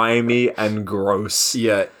grimy and gross.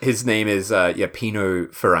 Yeah, his name is Pino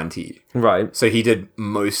Ferranti. Right. So he did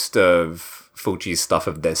most of Fulci's stuff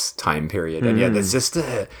of this time period, and there's just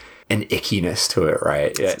an ickiness to it,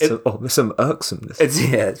 right? Yeah, There's some irksomeness.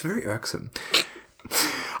 it's very irksome.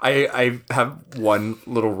 I have one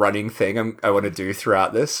little running thing I want to do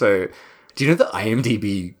throughout this. So, do you know the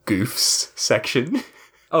IMDb goofs section?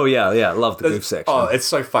 Oh yeah, love the goof section. Oh, it's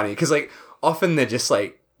so funny because like often they're just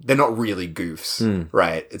like they're not really goofs,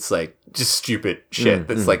 right? It's like just stupid shit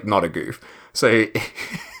that's like not a goof. So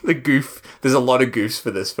there's a lot of goofs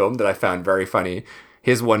for this film that I found very funny.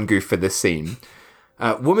 Here's one goof for this scene.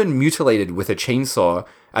 Woman mutilated with a chainsaw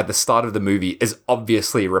at the start of the movie is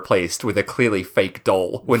obviously replaced with a clearly fake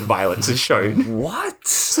doll when violence is shown. What?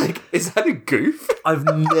 It's like, is that a goof? I've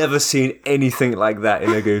never seen anything like that in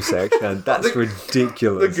a goof section. That's The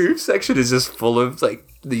ridiculous. goof section is just full of like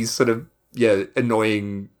these sort of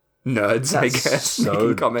annoying nerds, I That's guess, so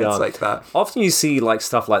making comments dumb. like that. Often you see like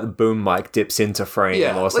stuff like the boom mic dips into frame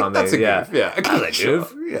Yeah, or like, something. that's a goof. Yeah, okay, That's a sure.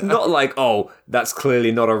 goof. Yeah. Not like, oh, that's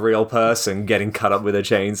clearly not a real person getting cut up with a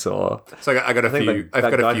chainsaw. So I got a I few. think I've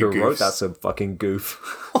that got guy a few who wrote goofs. that's a fucking goof.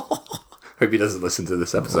 Hope he doesn't listen to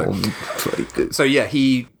this episode. Bloody goof. So yeah,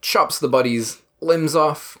 he chops the body's limbs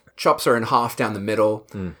off, chops her in half down the middle.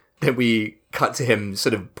 Then we cut to him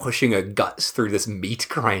sort of pushing her guts through this meat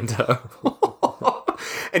grinder.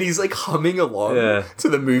 And he's like humming along to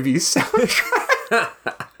the movie's soundtrack.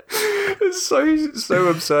 It's so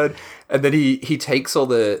absurd. And then he takes all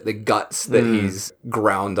the guts that he's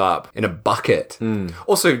ground up in a bucket.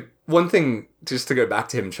 Also, one thing just to go back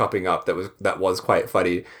to him chopping up that was quite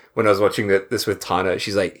funny when I was watching this with Tana.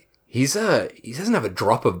 She's like, he doesn't have a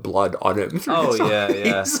drop of blood on him. Oh, yeah.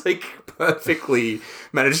 He's like perfectly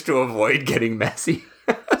managed to avoid getting messy.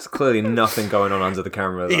 There's clearly nothing going on under the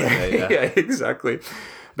camera. Like that, Yeah, exactly.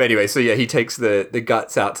 But anyway, so yeah, he takes the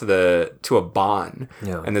guts out to a barn,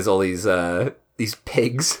 and there's all these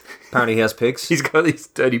pigs. Apparently he has pigs. He's got these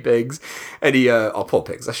dirty pigs, and poor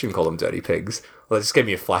pigs. I shouldn't call them dirty pigs. Well, it just gave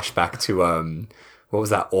me a flashback to what was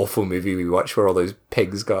that awful movie we watched where all those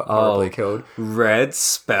pigs got horribly killed? Red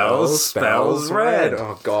spells red.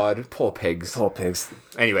 Oh God, poor pigs. Poor pigs.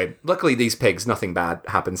 Anyway, luckily these pigs, nothing bad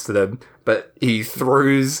happens to them. But he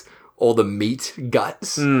throws all the meat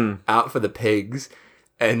guts out for the pigs.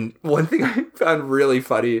 And one thing I found really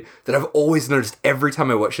funny that I've always noticed every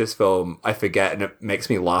time I watch this film, I forget, and it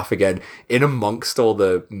makes me laugh again. In amongst all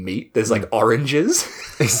the meat, there's like oranges.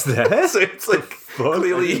 Is there? So it's like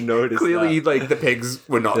clearly like the pigs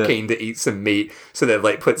were not keen to eat some meat, so they've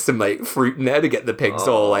like put some like fruit in there to get the pigs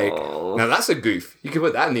all like. Now that's a goof. You can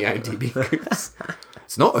put that in the IMDb goofs.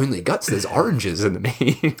 It's not only guts. There's oranges in the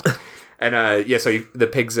meat. And so the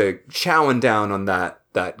pigs are chowing down on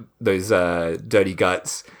those dirty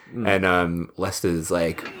guts, and Lester's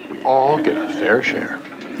like, We all get a fair share.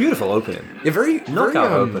 Beautiful opening. yeah, very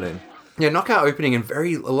Knockout opening. Yeah, knockout opening, and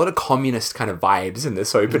a lot of communist kind of vibes in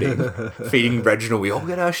this opening. Feeding Reginald, we all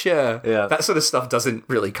get our share. Yeah. That sort of stuff doesn't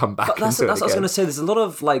really come back. That's into what I was going to say. There's a lot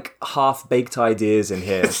of like half-baked ideas in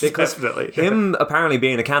here. Because Definitely. him apparently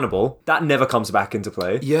being a cannibal, that never comes back into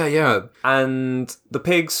play. Yeah. And the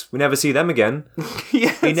pigs, we never see them again.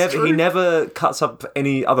 Yeah, He never cuts up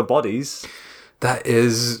any other bodies. That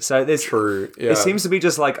is So there's true. Yeah. It seems to be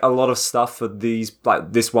just like a lot of stuff for these,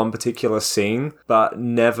 like this one particular scene, but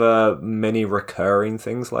never many recurring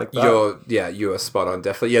things like that. You are spot on,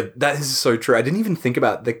 definitely. Yeah, that is so true. I didn't even think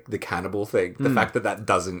about the cannibal thing. The fact that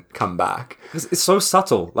doesn't come back. It's so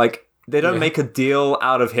subtle. Like they don't make a deal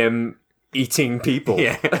out of him eating people.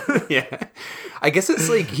 Yeah. I guess it's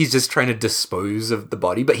like he's just trying to dispose of the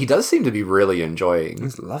body, but he does seem to be really enjoying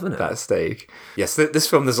He's loving it. that steak. Yes, this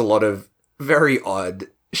film, there's a lot of very odd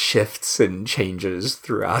shifts and changes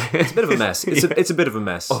throughout it. It's a bit of a mess. It's a bit of a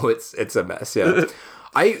mess. Oh, it's a mess, yeah.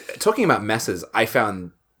 Talking about messes, I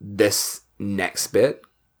found this next bit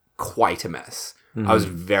quite a mess. I was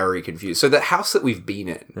very confused. So the house that we've been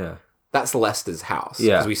in, that's Lester's house.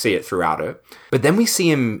 Yeah. Because we see it throughout it. But then we see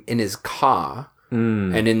him in his car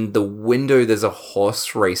and in the window there's a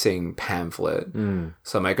horse racing pamphlet.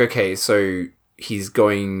 So I'm like, okay, so he's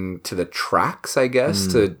going to the tracks, I guess,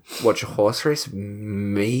 to watch a horse race,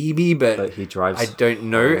 maybe, but he drives I don't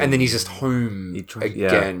know. And then he's just home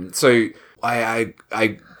again. So I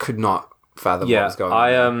could not fathom what was going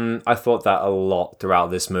on. I thought that a lot throughout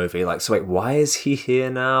this movie. Like, so wait, why is he here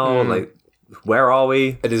now? Like, where are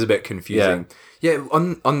we? It is a bit confusing. Yeah,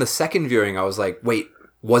 on the second viewing, I was like, wait,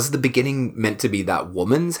 was the beginning meant to be that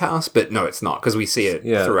woman's house? But no, it's not, because we see it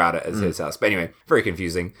throughout it as his house. But anyway, very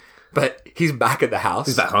confusing. But he's back at the house.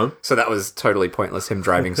 He's back home. So that was totally pointless, him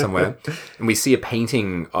driving somewhere. And we see a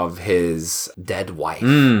painting of his dead wife,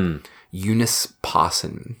 Eunice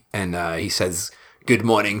Parson. And he says, "Good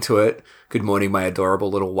morning" to it. "Good morning, my adorable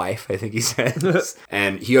little wife," I think he says.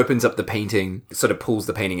 And he opens up the painting, sort of pulls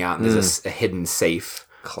the painting out, and there's a hidden safe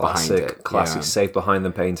behind it. Classic safe behind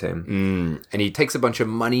the painting. And he takes a bunch of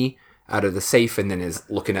money out of the safe and then is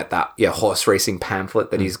looking at that horse racing pamphlet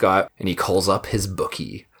that he's got. And he calls up his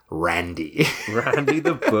bookie, Randy. Randy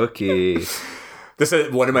the bookie. This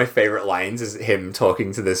is one of my favorite lines, is him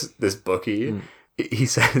talking to this bookie. He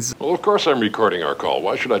says, Well, of course I'm recording our call.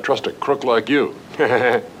 Why should I trust a crook like you?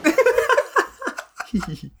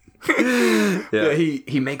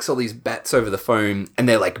 he makes all these bets over the phone, and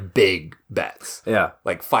they're like big bets. Yeah.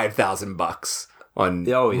 Like $5,000 on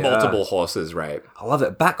Oh, yeah. multiple horses, right? I love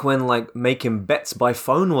it. Back when, like, making bets by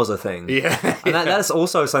phone was a thing. Yeah. And that's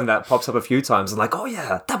also something that pops up a few times. And like, oh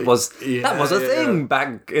yeah, that was a thing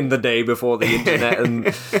back in the day before the internet.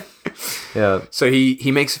 And yeah. So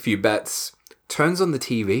he makes a few bets, turns on the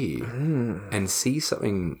TV, and sees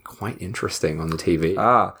something quite interesting on the TV.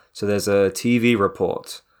 So there's a TV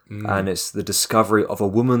report, and it's the discovery of a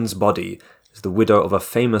woman's body. It's the widow of a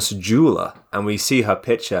famous jeweler, and we see her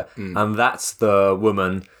picture, and that's the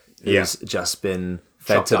woman who's just been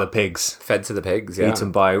fed Chopped to the up. pigs, Fed to the pigs, yeah.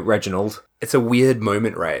 eaten by Reginald. It's a weird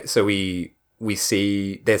moment, right? So we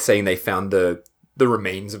see they're saying they found the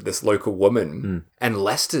remains of this local woman, and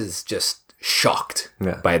Lester's just shocked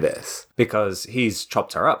by this. Because he's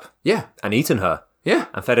chopped her up Yeah. and eaten her Yeah.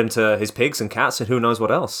 and fed him to his pigs and cats and who knows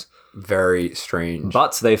what else. Very strange.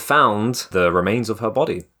 But they found the remains of her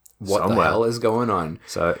body What somewhere. the hell is going on?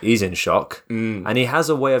 So he's in shock. And he has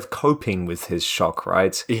a way of coping with his shock,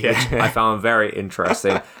 right? Yeah. Which I found very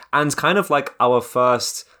interesting. And kind of like our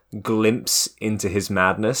first glimpse into his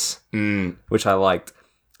madness, which I liked.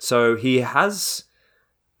 So he has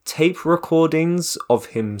tape recordings of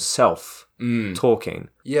himself talking.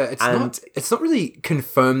 Yeah, it's not really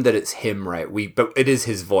confirmed that it's him, right? But it is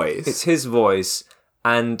his voice. It's his voice,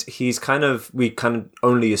 and we kind of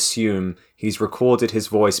only assume he's recorded his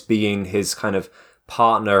voice being his kind of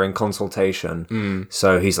partner in consultation.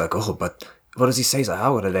 So he's like, oh, but what does he say? He's like,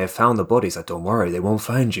 how would they have found the body? He's like, don't worry, they won't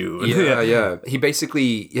find you. Yeah. He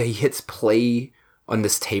basically, he hits play on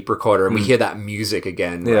this tape recorder, and we hear that music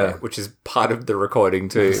again, right? Which is part of the recording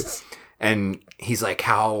too. And he's like,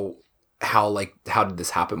 how did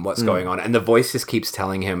this happen? What's going on? And the voice just keeps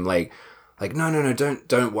telling him like, no,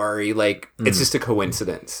 don't worry. Like, it's just a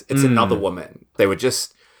coincidence. It's another woman. They were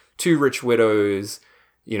just two rich widows.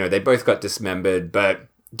 You know, they both got dismembered, but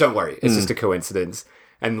don't worry. It's just a coincidence.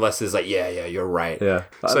 And Lester's like, yeah, you're right. Yeah.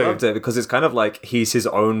 I loved it because it's kind of like he's his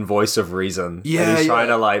own voice of reason. Yeah, and he's trying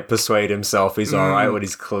to like persuade himself he's all right when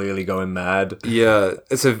he's clearly going mad. Yeah,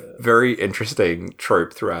 it's a very interesting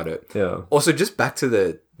trope throughout it. Yeah. Also, just back to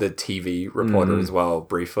the TV reporter as well,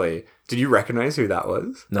 briefly. Did you recognize who that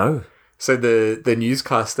was? No. So the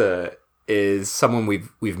newscaster is someone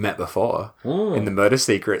we've met before in The Murder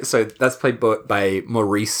Secret. So that's played by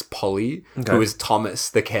Maurice Polly, who is Thomas,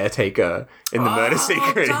 the caretaker in The Murder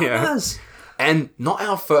Secret. Thomas! Yeah. And not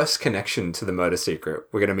our first connection to The Murder Secret.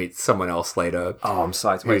 We're going to meet someone else later. Oh, I'm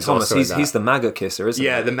psyched. Wait, Who's Thomas, also in that. he's the maggot kisser, isn't he?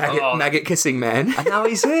 Yeah, the maggot kissing man. And now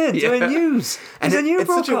he's here doing news. He's a news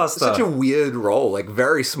broadcaster. Such a weird role, like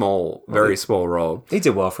very small role. He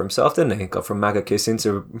did well for himself, didn't he? Got from maggot kissing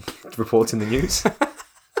to reporting the news.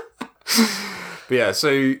 But yeah,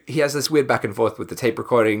 so he has this weird back and forth with the tape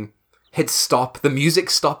recording. Hits stop. The music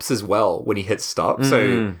stops as well when he hits stop.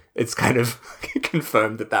 So it's kind of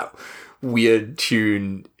confirmed that weird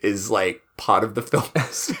tune is like part of the film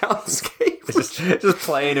soundscape. It's just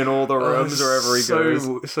playing in all the rooms wherever he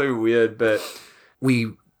goes. So weird, but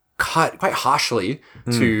we cut quite harshly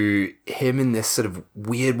to him in this sort of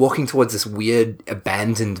weird, walking towards this weird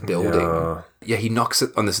abandoned building. Yeah, he knocks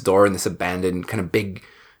on this door in this abandoned kind of big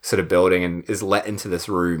sort of building and is let into this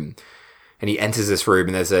room. And he enters this room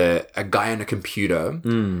and there's a guy on a computer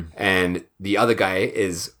and the other guy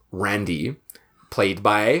is Randy, played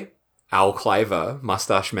by Al Cliver,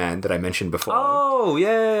 Mustache Man, that I mentioned before. Oh, Oh,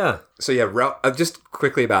 yeah. So yeah, just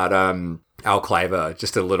quickly about Al Cliver,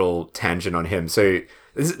 just a little tangent on him. So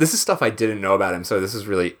this is stuff I didn't know about him, so this is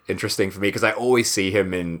really interesting for me because I always see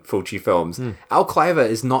him in Fulci films. Al Cliver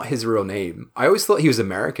is not his real name. I always thought he was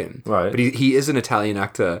American, Right. but he is an Italian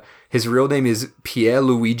actor. His real name is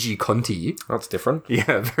Pierluigi Conti. That's different.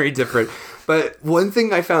 Yeah, very different. But one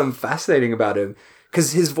thing I found fascinating about him,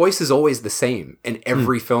 because his voice is always the same in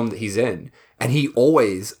every film that he's in, and he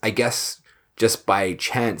always, I guess, just by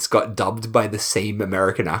chance, got dubbed by the same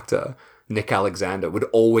American actor. Nick Alexander would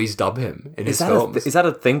always dub him in his films. Is that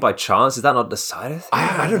a thing by chance? Is that not decided?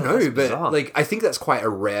 I don't know, but bizarre. like I think that's quite a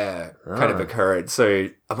rare kind of occurrence. So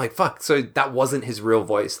I'm like, fuck. So that wasn't his real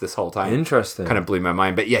voice this whole time. Interesting. Kind of blew my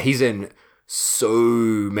mind. But yeah, he's in so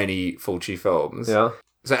many Fulci films. Yeah.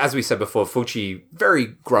 So as we said before, Fulci very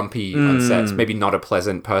grumpy on sets, maybe not a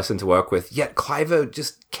pleasant person to work with. Yet Cliver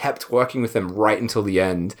just kept working with him right until the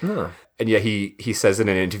end. And yeah, he says in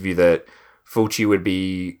an interview that Fulci would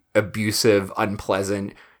be abusive,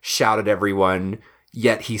 unpleasant, shout at everyone,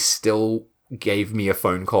 yet he still gave me a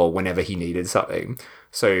phone call whenever he needed something.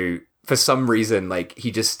 So for some reason, like,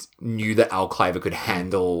 he just knew that Al Cliver could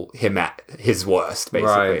handle him at his worst,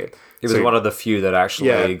 basically. Right. He was one of the few that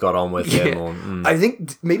actually got on with him. Or, I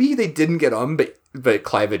think maybe they didn't get on, but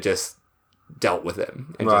Cliver just dealt with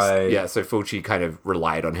him. And so Fulci kind of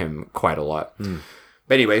relied on him quite a lot.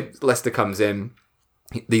 But anyway, Lester comes in.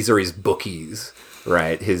 These are his bookies,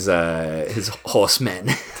 right? His horsemen.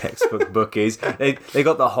 textbook bookies. They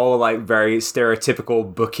got the whole like very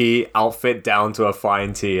stereotypical bookie outfit down to a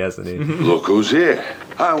fine tee, hasn't he? Look who's here.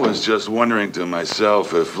 I was just wondering to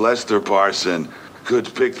myself if Lester Parson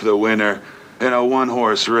could pick the winner in a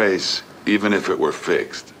one-horse race, even if it were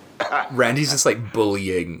fixed. Randy's just like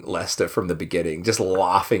bullying Lester from the beginning, just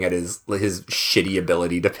laughing at his shitty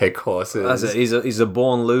ability to pick horses. That's it. He's a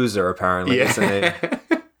born loser, apparently, isn't he?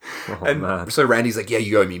 Oh, man. So Randy's like, yeah,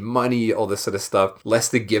 you owe me money, all this sort of stuff.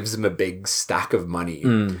 Lester gives him a big stack of money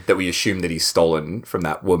that we assume that he's stolen from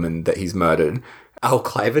that woman that he's murdered. Al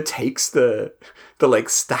Cliver takes the like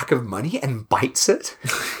stack of money and bites it.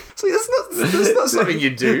 So that's not something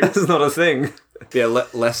you do. That's not a thing. Yeah,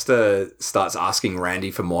 Lester starts asking Randy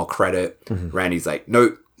for more credit. Randy's like,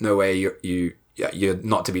 no way, you're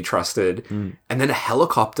not to be trusted. And then a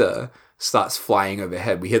helicopter starts flying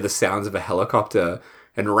overhead. We hear the sounds of a helicopter,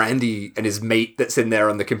 and Randy and his mate that's in there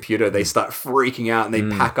on the computer, they start freaking out and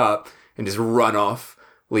they pack up and just run off,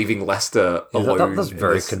 leaving Lester alone. That was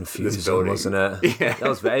very this confusing, building. wasn't it? Yeah. That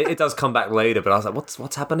was it does come back later, but I was like,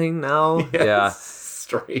 what's happening now? Yeah.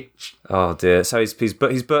 Strange. Oh dear. So he's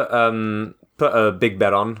put a big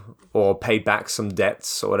bet on or paid back some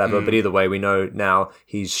debts or whatever. But either way, we know now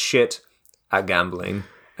he's shit at gambling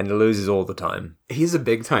and he loses all the time. He's a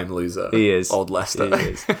big time loser. He is. Old Lester. He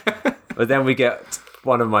is. But then we get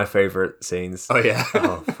one of my favorite scenes. Oh yeah.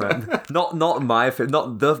 Not my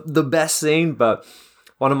not the best scene, but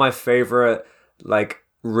one of my favorite like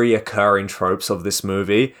reoccurring tropes of this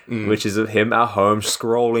movie, which is of him at home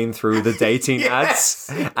scrolling through the dating ads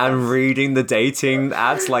and reading the dating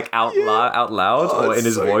ads like out loud or in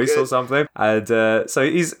his so voice good. or something. And so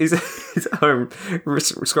he's at home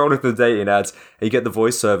scrolling through the dating ads. And you get the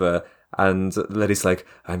voiceover. And the lady's like,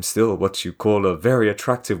 I'm still what you call a very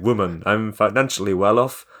attractive woman. I'm financially well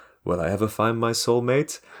off. Will I ever find my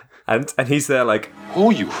soulmate? And he's there like,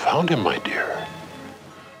 Oh, you found him, my dear.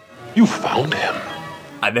 You found him.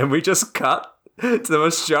 and then we just cut to the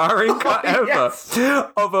most jarring cut ever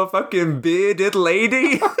of a fucking bearded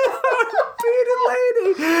lady.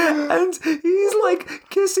 And he's like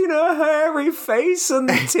kissing her hairy face and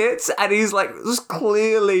tits, and he's like just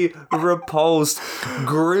clearly repulsed,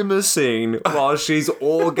 grimacing while she's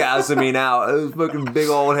orgasming out a fucking big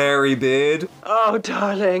old hairy beard. Oh,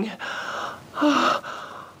 darling.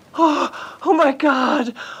 Oh my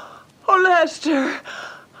God. Oh, Lester.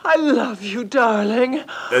 I love you, darling.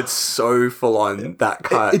 It's so full on, that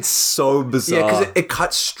cut. It's so bizarre. Yeah, because it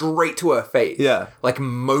cuts straight to her face. Yeah. Like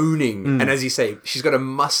moaning. And as you say, she's got a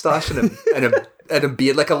mustache and a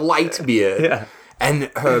beard, like a light beard. Yeah. And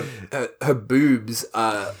her boobs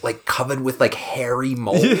are like covered with like hairy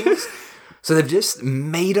moles. Yeah. So they've just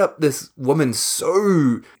made up this woman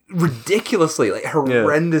so ridiculously, like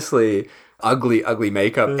horrendously ugly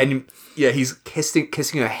makeup. And yeah, he's kissing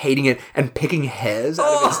her, hating it, and picking hairs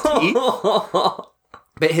out of his teeth.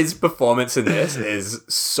 But his performance in this is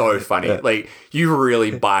so funny. Like, you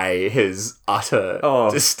really buy his utter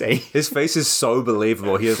disdain. His face is so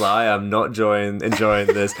believable. He is like, I am not enjoying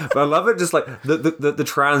this. But I love it, just like the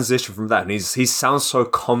transition from that. And he sounds so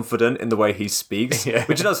confident in the way he speaks,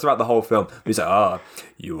 which he does throughout the whole film. He's like,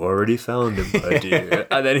 you already found him, my dear.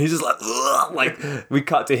 And then he's just like, ugh, like, we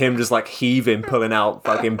cut to him just like heaving, pulling out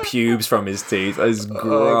fucking pubes from his teeth. It's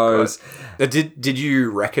gross. Did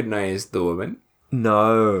you recognize the woman?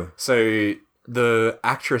 No. So the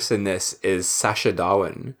actress in this is Sacha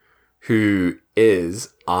Darwin, who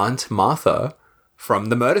is Aunt Martha from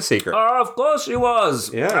The Murder Secret. Oh, of course she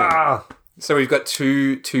was. Yeah. So we've got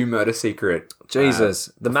two Murder Secret.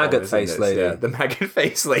 Jesus, the maggot face lady. Yeah, the maggot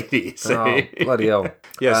face lady. So, Oh, bloody hell.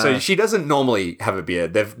 yeah, so she doesn't normally have a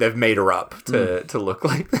beard. They've made her up to look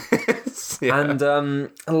like this. Yeah. And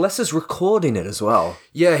Lester's recording it as well.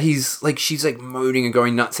 Yeah, she's like moaning and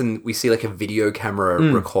going nuts, and we see like a video camera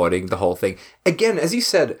recording the whole thing. Again, as you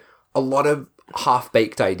said, a lot of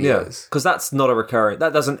half-baked ideas. Because that's not a recurring...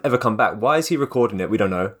 That doesn't ever come back. Why is he recording it? We don't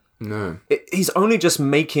know. No. He's only just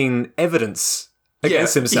making evidence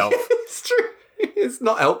against himself. It's true. It's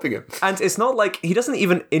not helping him. And it's not like... He doesn't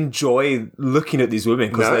even enjoy looking at these women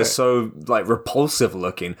because they're so, like, repulsive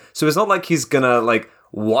looking. So it's not like he's gonna, like,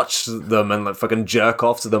 watch them and, like, fucking jerk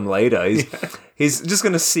off to them later. He's just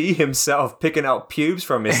gonna see himself picking out pubes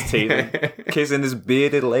from his teeth and kissing this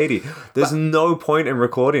bearded lady. There's no point in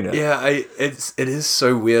recording it. Yeah, it is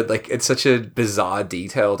so weird. Like, it's such a bizarre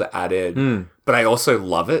detail to add in. But I also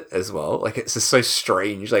love it as well. Like, it's just so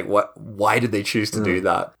strange. Like, why did they choose to do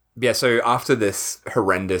that? Yeah, so after this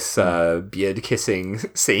horrendous beard kissing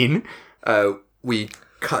scene, we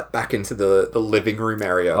cut back into the living room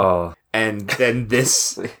area. Oh. And then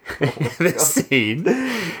this scene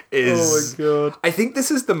is... Oh my God. I think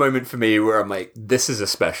this is the moment for me where I'm like, this is a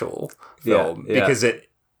special film. Yeah. Because it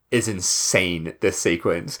is insane, this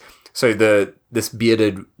sequence. So this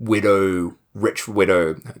bearded widow, rich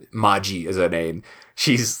widow, Margie is her name,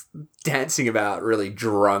 she's dancing about really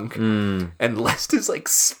drunk, and Lester's like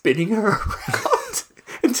spinning her around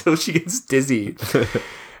until she gets dizzy.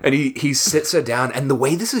 And he sits her down, and the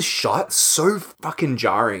way this is shot, so fucking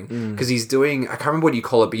jarring, because he's doing, I can't remember what you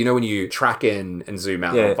call it, but you know when you track in and zoom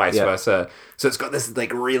out, or vice versa. So it's got this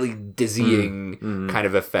like really dizzying kind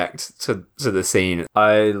of effect to the scene.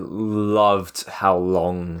 I loved how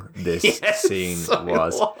long this scene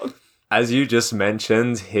was. Long. As you just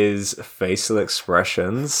mentioned, his facial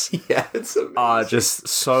expressions It's amazing. are just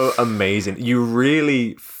so amazing. You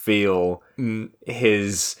really feel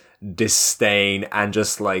his disdain and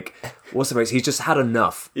just like, what's the phrase? He's just had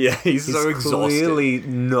enough. Yeah, he's so exhausted. Clearly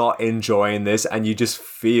not enjoying this, and you just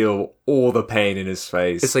feel all the pain in his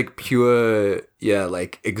face. It's like pure,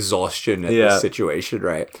 like exhaustion at this situation,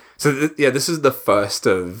 right? So, this is the first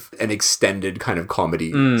of an extended kind of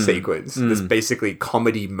comedy sequence. This basically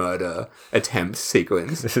comedy murder attempt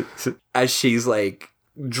sequence. As she's like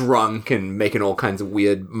drunk and making all kinds of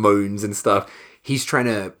weird moans and stuff, he's trying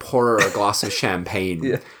to pour her a glass of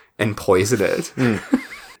champagne and poison it.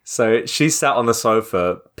 So she sat on the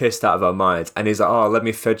sofa, pissed out of her mind, and he's like, oh, let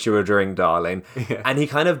me fetch you a drink, darling. Yeah. And he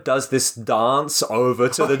kind of does this dance over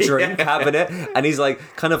to the drink cabinet, and he's like,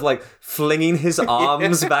 kind of like flinging his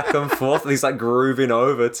arms back and forth, and he's like grooving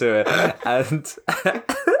over to it.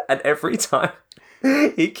 And every time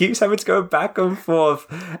he keeps having to go back and forth,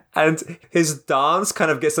 and his dance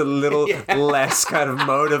kind of gets a little less kind of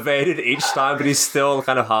motivated each time, but he's still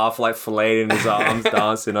kind of half like flailing his arms,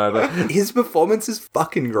 dancing over. His performance is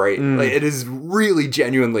fucking great. Like, it is really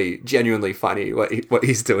genuinely funny what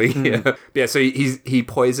he's doing here. Yeah, so he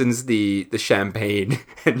poisons the champagne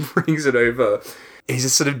and brings it over. He's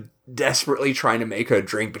just sort of desperately trying to make her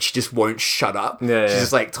drink, but she just won't shut up. She's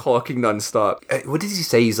just like talking nonstop. What does he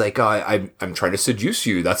say? He's like, I'm trying to seduce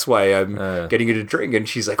you. That's why I'm getting you to drink. And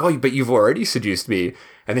she's like, oh, but you've already seduced me.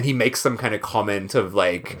 And then he makes some kind of comment of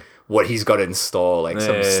like what he's got in store, like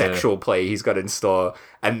some sexual play he's got in store.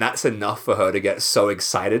 And that's enough for her to get so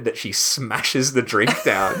excited that she smashes the drink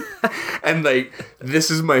down. And like, this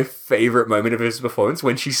is my favorite moment of his performance.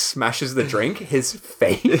 When she smashes the drink, his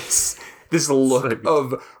face... This look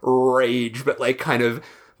of rage, but like kind of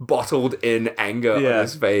bottled in anger on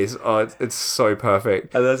his face. Oh, it's so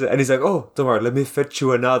perfect. And that's it. And he's like, oh, don't worry, let me fetch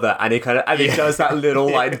you another. And he kind of he does that little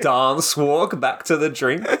like dance walk back to the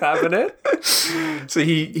drink cabinet. So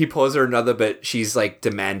he pours her another, but she's like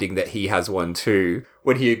demanding that he has one too.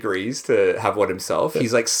 When he agrees to have one himself,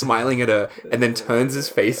 he's like smiling at her and then turns his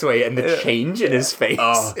face away, and the change in his face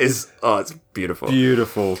is it's beautiful.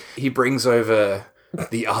 Beautiful. He brings over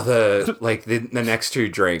the other, like the next two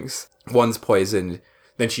drinks. One's poisoned.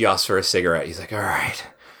 Then she asks for a cigarette. He's like, all right,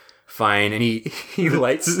 fine. And he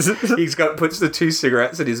puts the 2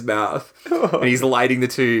 cigarettes in his mouth, and he's lighting the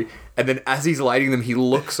 2. And then as he's lighting them, he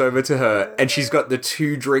looks over to her, and she's got the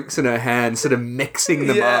 2 drinks in her hand, sort of mixing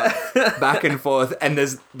them up back and forth. And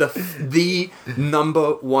there's the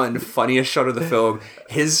number one funniest shot of the film.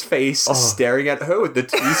 His face staring at her with the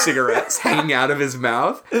 2 cigarettes hanging out of his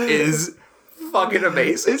mouth is fucking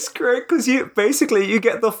amazing. It's great because you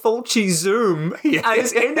get the Fulci zoom, and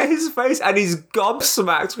it's in his face, and he's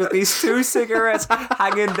gobsmacked with these 2 cigarettes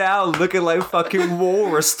hanging down, looking like fucking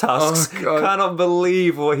walrus tusks. Oh, God. Cannot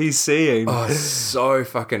believe what he's seeing. Oh, it's so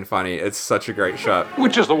fucking funny. It's such a great shot.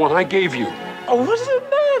 Which is the one I gave you? Oh, what's the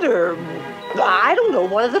matter? I don't know,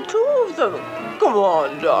 one of the 2 of them. Come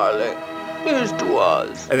on, darling. Here's to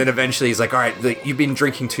us. And then eventually he's like, all right, you've been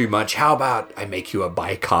drinking too much. How about I make you a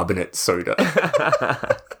bicarbonate soda?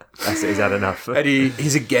 Is that enough? And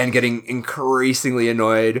he's again getting increasingly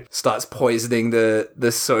annoyed, starts poisoning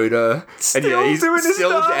the soda. Still doing his still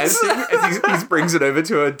dance. dancing. As he brings it over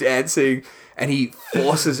to her dancing. And he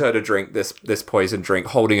forces her to drink this poison drink,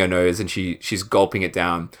 holding her nose, and she's gulping it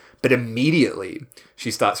down. But immediately she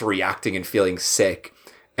starts reacting and feeling sick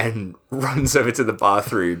and runs over to the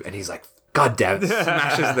bathroom, and he's like, God damn it,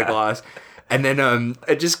 smashes the glass. And then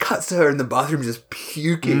it just cuts to her in the bathroom just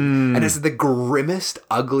puking. And it's the grimmest,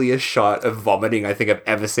 ugliest shot of vomiting I think I've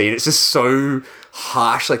ever seen. It's just so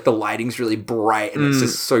harsh, like the lighting's really bright, and it's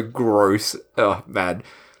just so gross. Oh, man.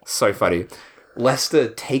 So funny. Lester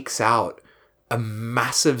takes out a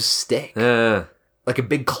massive stick. Like a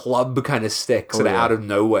big club kind of stick, sort of out of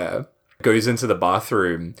nowhere. Goes into the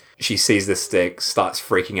bathroom. She sees the stick, starts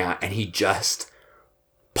freaking out, and he just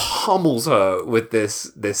pummels her with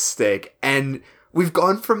this stick. And we've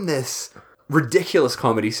gone from this ridiculous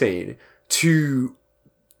comedy scene to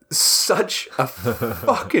such a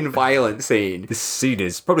fucking violent scene. This scene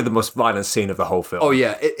is probably the most violent scene of the whole film. Oh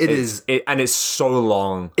yeah, it is. And it's so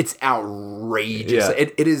long. It's outrageous. Yeah.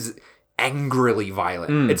 It is angrily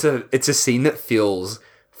violent. It's a scene that feels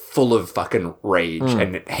full of fucking rage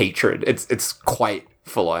and hatred. It's quite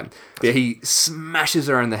full on. Yeah, he smashes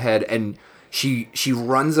her in the head, and she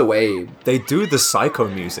runs away. They do the Psycho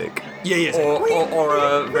music. Yeah. Or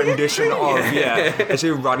a rendition of, and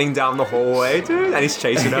she's running down the hallway, dude, and he's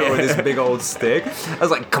chasing her with this big old stick. I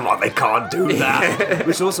was like, come on, they can't do that.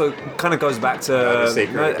 Which also kind of goes back to,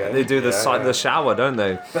 Secret, they do the shower, don't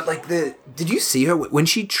they? But like did you see her when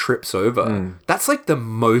she trips over? That's like the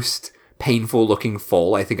most painful looking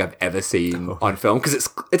fall I think I've ever seen on film, because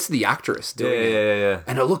it's the actress doing it. Yeah.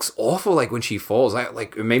 And it looks awful, like when she falls.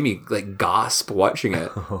 It made me like gasp watching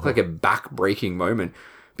it. Like a back-breaking moment.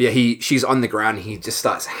 But yeah, she's on the ground, and he just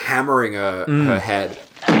starts hammering her head.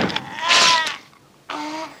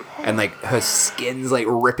 And like her skin's like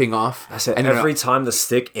ripping off. So and every time the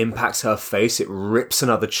stick impacts her face, it rips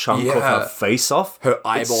another chunk of her face off. Her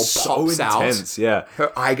eyeball It's pops so out. intense, yeah.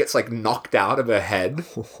 Her eye gets like knocked out of her head.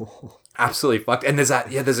 Absolutely fucked. And there's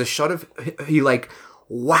a shot of he like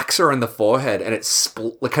whacks her on the forehead, and it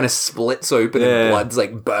kind of splits open, and blood's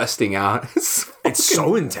like bursting out. It's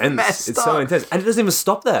so intense. It's so intense. And it doesn't even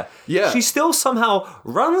stop there. Yeah. She still somehow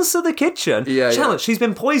runs to the kitchen. Challenge, she's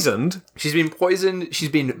been poisoned. She's been poisoned. She's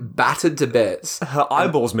been battered to bits. Her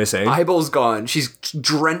eyeball's missing. Eyeball's gone. She's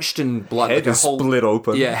drenched in blood. Head is split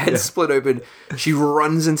open. Yeah, head split open. She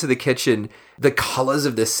runs into the kitchen. The colors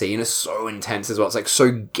of this scene are so intense as well. It's like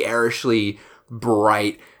so garishly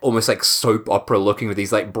bright, almost like soap opera looking, with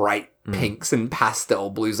these like bright pinks and pastel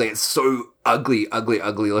blues. Like it's so ugly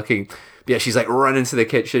looking. But yeah, she's like run into the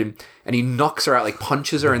kitchen, and he knocks her out, like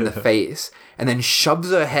punches her in the face, and then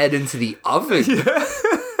shoves her head into the oven,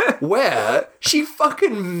 where she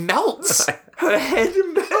fucking melts. Her head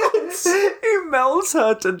melts. He melts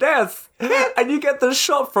her to death. And you get the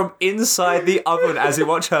shot from inside the oven as you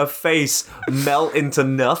watch her face melt into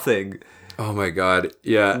nothing. Oh my god,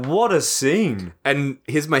 yeah. What a scene. And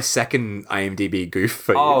here's my second IMDb goof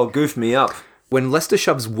for you. Oh, goof me up. When Lester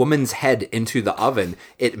shoves woman's head into the oven,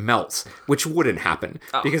 it melts, which wouldn't happen,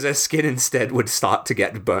 because her skin instead would start to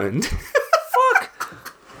get burned.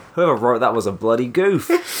 Whoever wrote that was a bloody goof.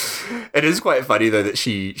 It is quite funny, though, that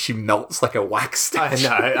she melts like a wax statue.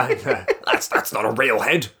 I know. That's not a real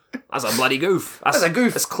head. That's a bloody goof. That's a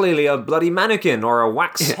goof. It's clearly a bloody mannequin or a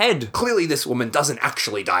wax head. Clearly this woman doesn't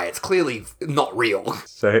actually die. It's clearly not real.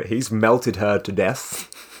 So he's melted her to death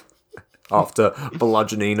after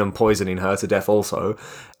bludgeoning and poisoning her to death also.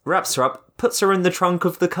 Wraps her up, puts her in the trunk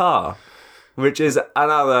of the car, which is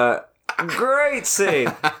another Great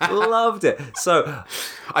scene. Loved it. So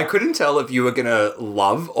I couldn't tell if you were gonna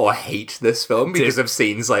love or hate this film because of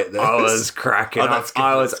scenes like this. I was cracking Oh, up. that's good,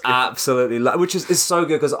 I was that's good. absolutely which is so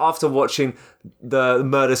good because after watching the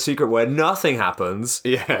Murder Secret where nothing happens,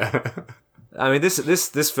 Yeah. I mean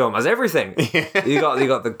this film has everything. You got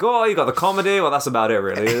the gore, you got the comedy. Well, that's about it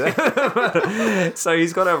really. So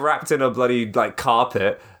he's got her wrapped in a bloody like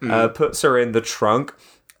carpet, puts her in the trunk,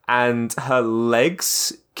 and her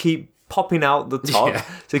legs keep popping out the top. Yeah.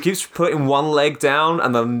 So he keeps putting one leg down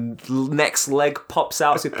and the next leg pops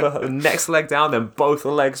out. So he put her next leg down, then both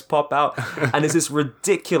legs pop out. And it's this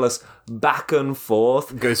ridiculous back and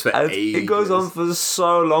forth. Goes for And ages. It goes on for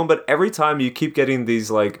so long, but every time you keep getting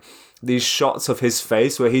these shots of his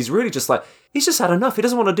face where he's really just like, he's just had enough. He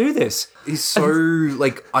doesn't want to do this. He's so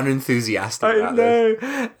like unenthusiastic I about this.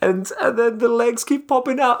 know. And then the legs keep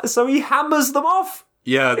popping out. So he hammers them off.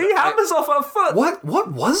 Yeah. He hammers off her foot.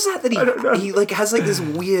 What was that don't know. he like has like this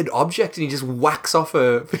weird object and he just whacks off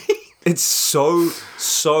her? It's so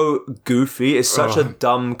goofy. It's such a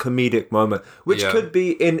dumb comedic moment, which Yeah. could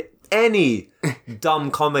be in any dumb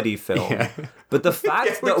comedy film. But the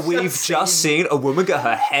fact that we've just seen a woman get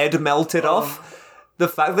her head melted off, the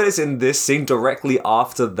fact that it's in this scene directly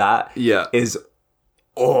after that Yeah. is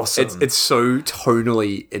awesome. It's so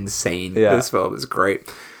tonally insane. Yeah. This film is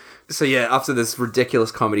great. So yeah, after this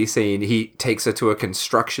ridiculous comedy scene, he takes her to a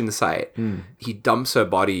construction site. He dumps her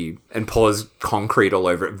body and pours concrete all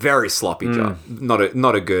over it. Very sloppy job. Not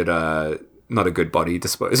a good body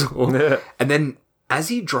disposal. And then as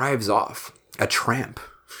he drives off, a tramp,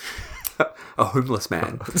 a homeless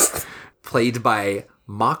man, played by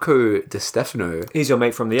Marco Di Stefano. He's your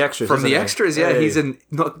mate from The Extras, From isn't the he? extras, yeah, Hey. he's in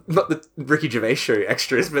not the Ricky Gervais show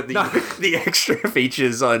extras, but the extra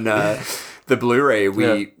features on the Blu-ray.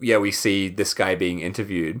 We see this guy being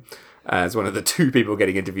interviewed as one of the two people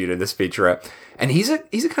getting interviewed in this featurette, and he's a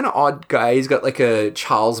kind of odd guy. He's got like a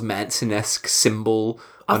Charles Manson-esque symbol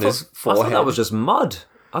on his I forehead. thought that was just mud.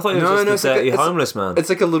 I thought he was just a dirty homeless man. It's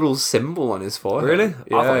like a little symbol on his forehead. Really?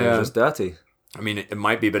 Yeah, I thought he yeah. was just dirty. I mean, it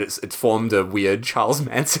might be, but it's formed a weird Charles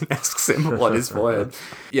Manson-esque symbol on his forehead.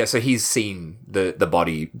 Yeah, so he's seen the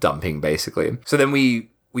body dumping, basically. So then we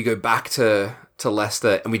go back to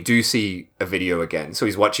Lester, and we do see a video again. So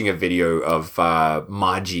he's watching a video of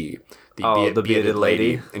Margie, the bearded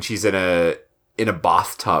lady, and she's in a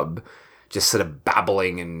bathtub, just sort of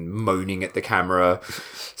babbling and moaning at the camera.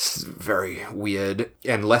 It's very weird.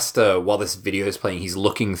 And Lester, while this video is playing, he's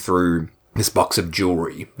looking through this box of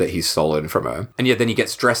jewelry that he's stolen from her. And yeah, then he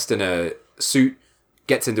gets dressed in a suit,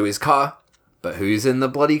 gets into his car. But who's in the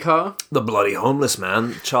bloody car? The bloody homeless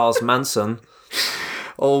man, Charles Manson.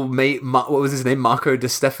 Old mate, what was his name? Marco Di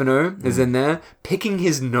Stefano is in there, picking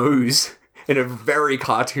his nose in a very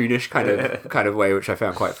cartoonish kind of way, which I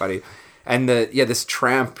found quite funny. And this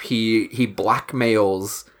tramp, he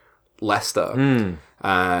blackmails Lester,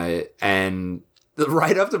 and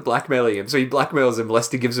right after blackmailing him, so he blackmails him.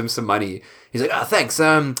 Lester gives him some money. He's like, "Oh, thanks.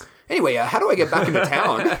 Anyway, how do I get back into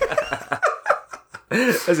town?"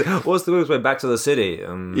 What's the way back to the city?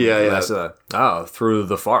 Yeah. Lester, through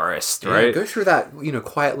the forest, right? Yeah, go through that,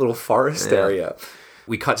 quiet little forest area.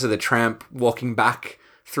 We cut to the tramp walking back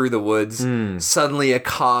through the woods. Suddenly a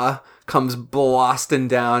car comes blasting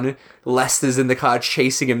down. Lester's in the car,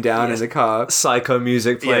 chasing him down in the car. Psycho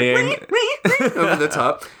music playing. Over the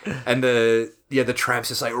top. And the tramp's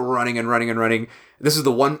just like running and running and running. This is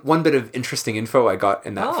the one bit of interesting info I got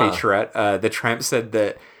in that featurette. The tramp said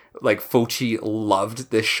that like Fulci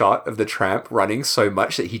loved this shot of the tramp running so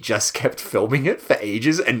much that he just kept filming it for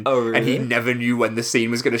ages, and and he never knew when the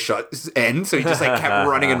scene was going to end, so he just like kept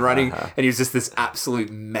running and running, and he was just this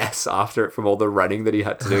absolute mess after it from all the running that he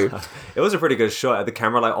had to do. It was a pretty good shot. At the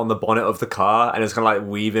camera like on the bonnet of the car, and it's kind of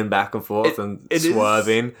like weaving back and forth and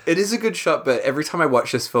swerving. It is a good shot, but every time I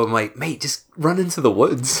watch this film, I'm like, mate, just run into the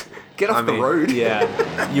woods, get off the road.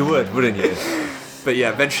 Yeah, you would, wouldn't you? But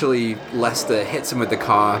yeah, eventually Lester hits him with the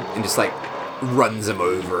car and just like runs him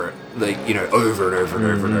over, like, over and over and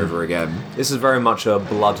over and over again. This is very much a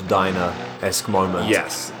Blood Diner-esque moment.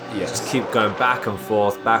 Yes. Just keep going back and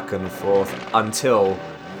forth until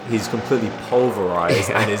he's completely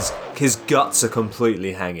pulverized and his guts are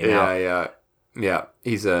completely hanging out. Yeah.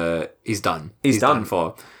 He's done. He's done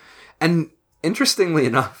for. And interestingly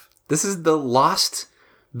enough, this is the last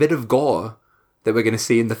bit of gore that we're going to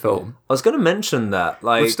see in the film. I was going to mention that.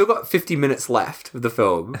 Like, We've still got 50 minutes left of the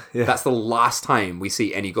film. Yeah. That's the last time we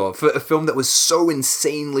see any gore. For a film that was so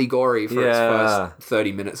insanely gory for its first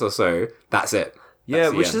 30 minutes or so, that's it. yeah,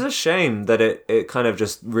 That's the which end. is a shame that it kind of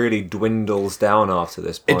just really dwindles down after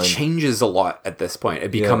this It point. changes a lot at this point. It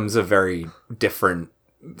becomes a very different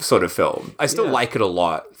sort of film. I still like it a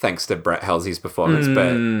lot, thanks to Brett Halsey's performance,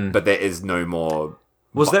 but there is no more.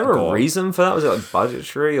 Was there a gore. reason for that? Was it like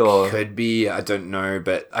budgetary or? Could be, I don't know,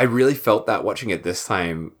 but I really felt that watching it this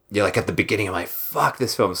time. Yeah, like at the beginning, I'm like, fuck,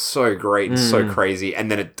 this film's so great and so crazy.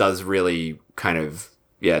 And then it does really kind of,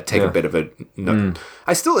 take a bit of a... No,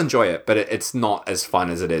 I still enjoy it, but it's not as fun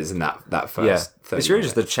as it is in that first 30 It's really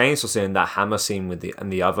minutes. just the chainsaw scene, that hammer scene with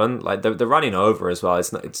the oven. Like, they're running over as well.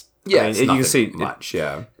 It's not... It's, Yeah, I mean, it's you nothing can see... much,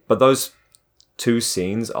 yeah. But those two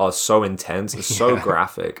scenes are so intense and so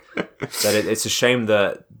graphic that it's a shame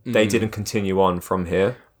that they didn't continue on from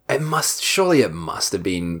here. Surely it must have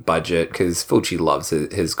been budget, because Fulci loves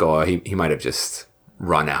his gore. He might have just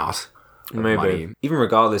run out of Maybe. money. Even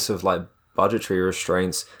regardless of like budgetary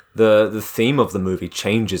restraints, the theme of the movie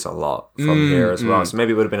changes a lot from here as well. So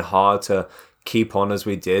maybe it would have been hard to keep on as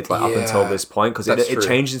we did like up until this point, because that's it true.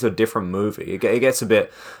 changes into a different movie. It gets a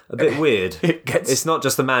bit weird. It's not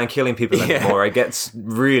just the man killing people anymore. It gets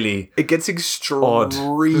really... It gets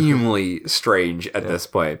extremely strange at this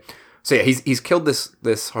point. So yeah, he's killed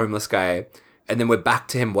this homeless guy, and then we're back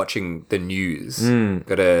to him watching the news.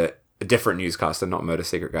 Got a different newscaster, not Murder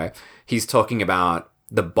Secret guy. He's talking about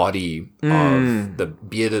the body of the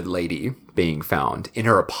bearded lady being found in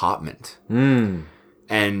her apartment.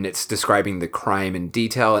 And it's describing the crime in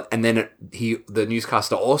detail. And then the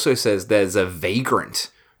newscaster also says there's a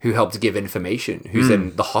vagrant who helped give information, who's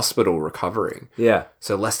in the hospital recovering. Yeah.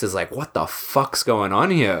 So Lester's like, what the fuck's going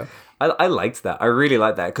on here? I liked that. I really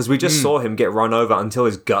liked that because we just saw him get run over until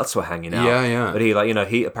his guts were hanging out. Yeah. But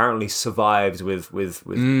he apparently survived with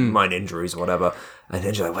minor injuries or whatever. And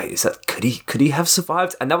then you're like, wait, is that could he have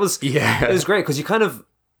survived? And that was it was great because you kind of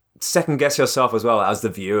second guess yourself as well as the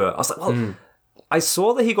viewer. I was like, well, I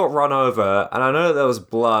saw that he got run over, and I know that there was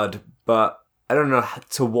blood, but I don't know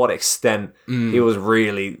to what extent he was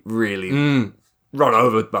really, really run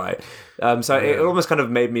over by. So it almost kind of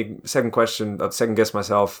made me second guess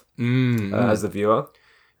myself as the viewer.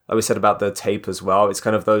 Like we said about the tape as well, it's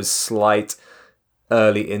kind of those slight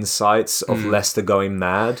early insights of Lester going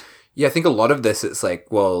mad. Yeah, I think a lot of this, it's like,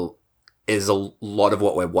 well, is a lot of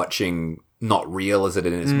what we're watching not real as it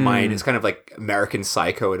in his mind? It's kind of like American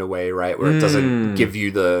Psycho in a way, right? Where it doesn't give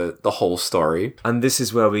you the whole story. And this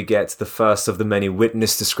is where we get the first of the many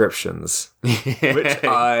witness descriptions, which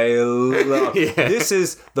I love. This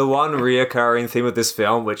is the one reoccurring theme of this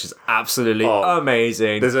film, which is absolutely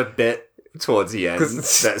amazing. There's a bit towards the end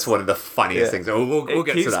that's one of the funniest things. We'll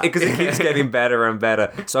get to that. Because it keeps getting better and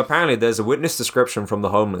better. So apparently there's a witness description from the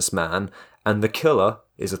homeless man, and the killer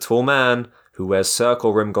is a tall man who wears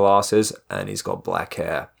circle rim glasses, and he's got black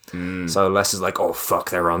hair. So Les is like, oh,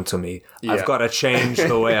 fuck, they're onto me. I've got to change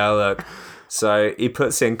the way I look. So he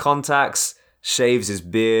puts in contacts, shaves his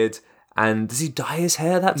beard, and does he dye his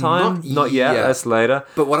hair that time? Not yet. That's later.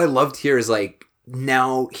 But what I loved here is, like,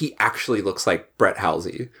 now he actually looks like Brett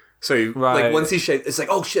Halsey. So, like, once he shaved, it's like,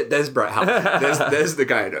 oh, shit, there's Brett Halsey. There's the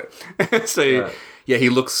guy I know. So... Yeah, he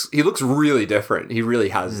looks really different. He really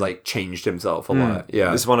has like changed himself a lot.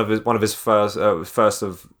 Yeah, This is one of his first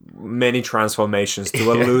of many transformations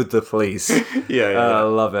to elude the police. I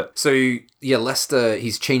love it. So yeah, Lester,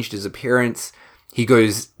 he's changed his appearance. He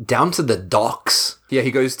goes down to the docks. Yeah,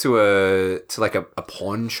 he goes to like a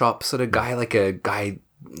pawn shop sort of guy, like a guy.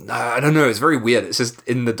 I don't know. It's very weird. It's just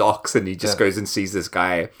in the docks, and he just goes and sees this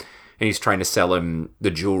guy, and he's trying to sell him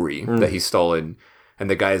the jewelry that he's stolen,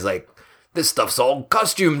 and the guy's like, this stuff's all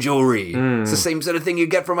costume jewelry. It's the same sort of thing you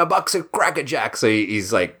get from a box of Cracker Jack. So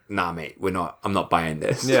he's like, nah, mate, I'm not buying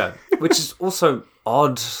this. Yeah. Which is also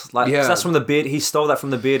odd. Like, 'cause that's from the beard. He stole that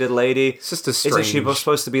from the bearded lady. It's just a strange... Isn't she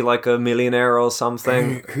supposed to be like a millionaire or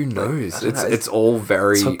something? Who knows? It's all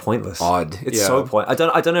very so pointless. Odd. It's so pointless.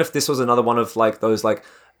 I don't know if this was another one of like those like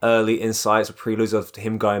early insights or preludes of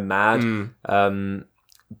him going mad.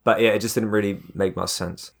 But yeah, it just didn't really make much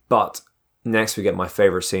sense. But next, we get my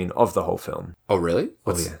favorite scene of the whole film. Oh, really?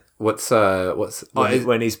 What's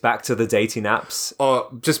when he's back to the dating apps.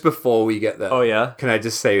 Oh, just before we get there. Oh, yeah? Can I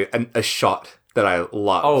just say a shot that I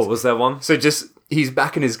loved? Oh, was there one? So he's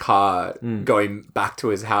back in his car, going back to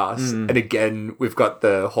his house, and again, we've got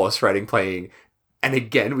the horse riding playing, and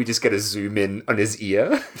again, we just get a zoom in on his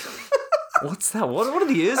ear. What's that? What are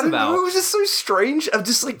the ears I don't about? know, it was just so strange. I'm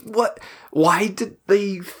just like, what? Why did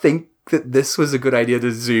they think that this was a good idea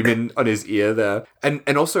to zoom in on his ear there? And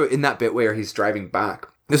also in that bit where he's driving back,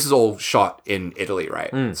 this is all shot in Italy,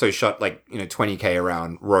 right? So shot like, 20K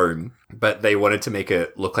around Rome, but they wanted to make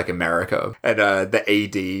it look like America. And the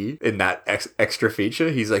AD in that extra feature,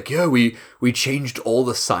 he's like, yeah, we changed all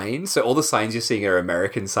the signs. So all the signs you're seeing are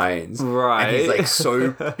American signs. Right. And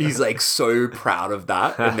he's like so proud of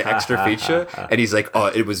that in the extra feature. And he's like, oh,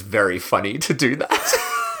 it was very funny to do that.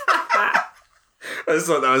 I just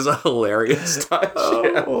thought that was a hilarious touch.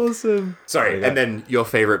 Yeah. Awesome. Sorry, and then your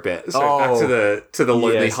favorite bit. So back to the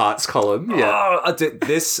Lonely yes. Hearts column. Yeah.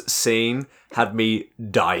 This scene had me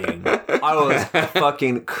dying. I was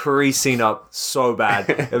fucking creasing up so bad.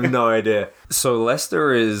 I have no idea. So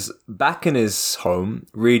Lester is back in his home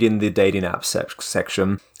reading the dating app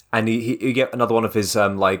section. And he get another one of his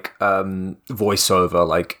voiceover,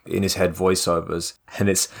 like in his head voiceovers. And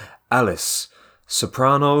it's Alice,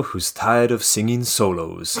 soprano who's tired of singing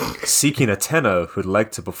solos, seeking a tenor who'd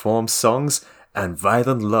like to perform songs and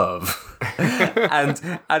violent love.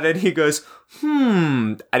 and then he goes,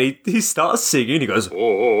 and he starts singing. He goes,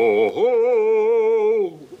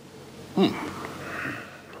 Oh.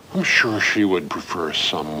 I'm sure she would prefer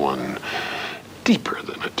someone deeper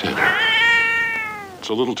than a tenor. It's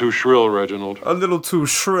a little too shrill, Reginald. a little too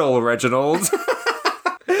shrill, Reginald.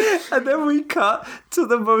 And then we cut to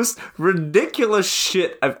the most ridiculous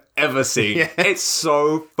shit I've ever seen. Yeah. It's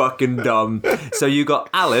so fucking dumb. So you got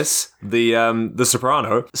Alice, the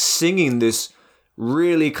soprano, singing this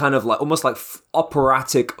really kind of like almost like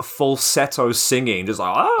operatic falsetto singing, just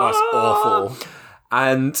like That's awful.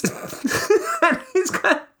 and he's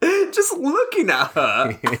kind of just looking at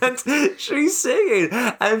her, and she's singing,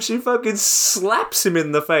 and she fucking slaps him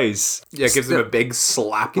in the face. Yeah, gives him a big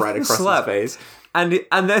slap right him a across slap. his face. And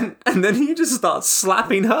then he just starts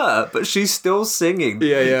slapping her, but she's still singing.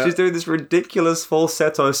 Yeah. She's doing this ridiculous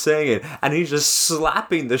falsetto singing, and he's just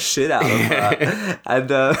slapping the shit out of her,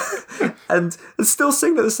 and still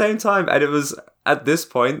singing at the same time. And it was at this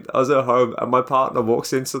point I was at home, and my partner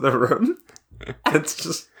walks into the room, and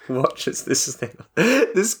just watches this thing.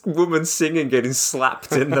 This woman singing, getting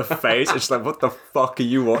slapped in the face, and she's like, "What the fuck are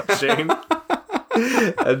you watching?"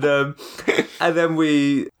 And then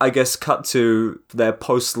we, I guess, cut to their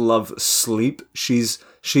post-love sleep. She's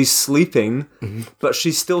sleeping, but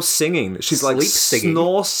she's still singing. She's like Sleep singing.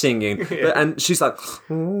 snore singing, and she's like,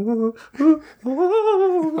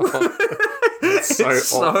 So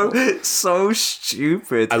awful. so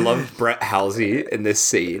stupid. I love Brett Halsey in this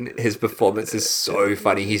scene. His performance is so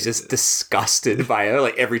funny. He's just disgusted by her.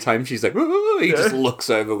 Like every time she's like, "Ooh," he just looks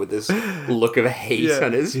over with this look of hate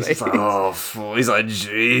on his He's face. just like, oh, he's like,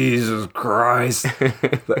 Jesus Christ.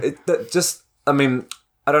 But I mean,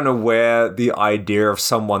 I don't know where the idea of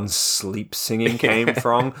someone sleep singing came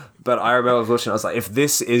from, but I remember I was watching, I was like, if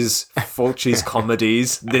this is Fulci's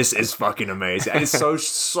comedies, this is fucking amazing. And it's so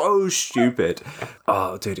stupid.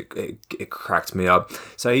 Oh, dude, it cracked me up.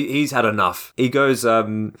 So he's had enough. He goes,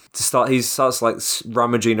 he starts like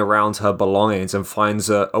rummaging around her belongings and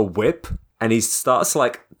finds a whip, and he starts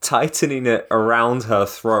like tightening it around her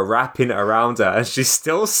throat, wrapping it around her, and she's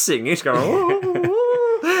still singing. She's going, "Ooh."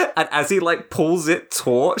 And as he like pulls it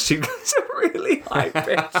taut, she goes really high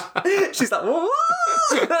pitch. She's like, "Whoa!"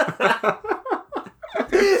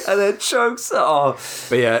 And then chokes her off.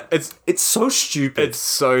 But yeah, It's so stupid. it's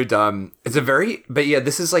so dumb. But yeah,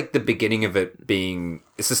 this is like the beginning of it being,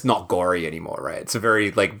 it's just not gory anymore, right? It's a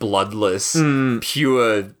very like bloodless,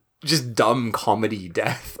 pure, just dumb comedy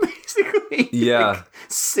death, basically. Yeah. Like,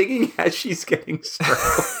 singing as she's getting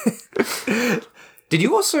strangled. Did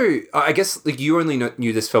you also? I guess like you only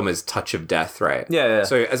knew this film as Touch of Death, right? Yeah.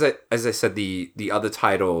 So as I said, the other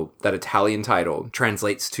title, that Italian title,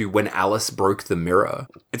 translates to When Alice Broke the Mirror.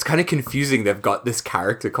 It's kind of confusing. They've got this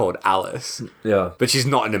character called Alice, Yeah. but she's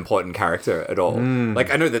not an important character at all. Like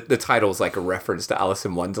I know that the title's like a reference to Alice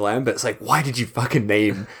in Wonderland, but it's like, why did you fucking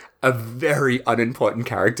name a very unimportant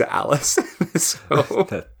character Alice? So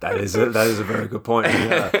That is a very good point.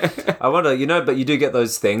 Yeah. I wonder, but you do get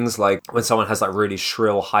those things like when someone has like really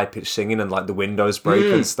shrill, high pitched singing and like the windows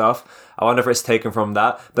break and stuff. I wonder if it's taken from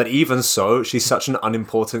that. But even so, she's such an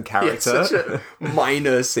unimportant character. it's such a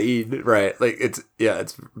minor scene, right? Like it's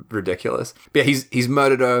ridiculous. But yeah, he's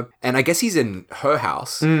murdered her, and I guess he's in her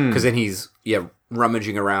house because then he's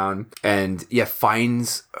rummaging around and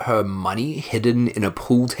finds her money hidden in a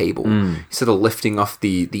pool table. He's sort of lifting off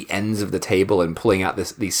the ends of the table and pulling out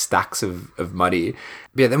these stacks of money.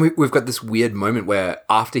 But yeah, then we've got this weird moment where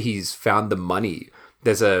after he's found the money,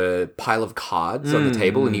 there's a pile of cards on the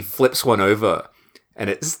table and he flips one over and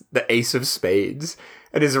it's the ace of spades.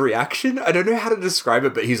 And his reaction, I don't know how to describe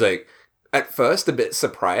it, but he's like, at first a bit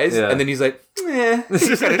surprised, Yeah. and then he's like, "Eh,"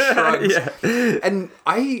 he kind of shrugs. Yeah. And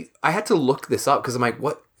I had to look this up because I'm like,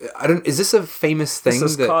 what? I don't. Is this a famous thing?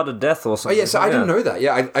 This is card of death or Oh something. yeah, so I didn't know that.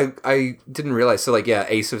 Yeah, I didn't realize. So like, yeah,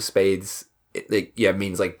 Ace of Spades,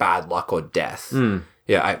 means like bad luck or death.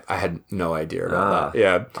 Yeah, I had no idea about that.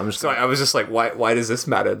 Yeah, I was just like, why does this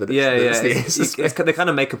matter? That it's the Ace of Spades? They kind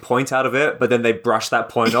of make a point out of it, but then they brush that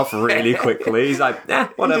point off really quickly. He's like,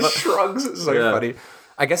 whatever. He just shrugs. It's so funny.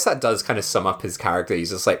 I guess that does kind of sum up his character. He's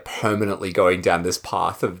just like permanently going down this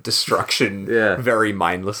path of destruction very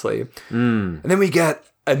mindlessly. And then we get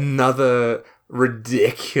another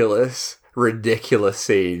ridiculous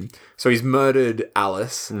scene. So he's murdered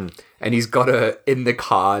Alice and he's got her in the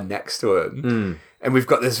car next to him. And we've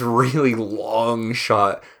got this really long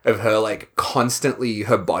shot of her like constantly,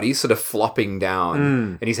 her body sort of flopping down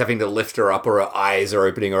and he's having to lift her up or her eyes are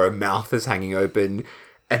opening or her mouth is hanging open.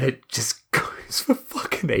 And it just goes for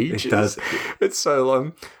fucking ages. It does. It's so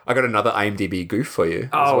long. I got another IMDb goof for you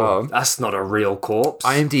as well. That's not a real corpse.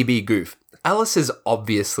 IMDb goof. Alice is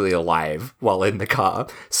obviously alive while in the car,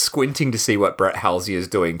 squinting to see what Brett Halsey is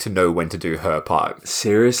doing to know when to do her part.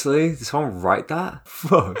 Seriously? Did someone write that?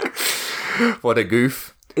 Fuck. What a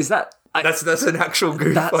goof. Is that... That's an actual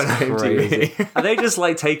goof That's on IMDb. crazy. Are they just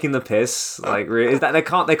like taking the piss? Like, really? Is that they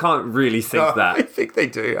can't really think No, that? I think they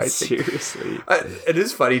do. I think. Seriously. It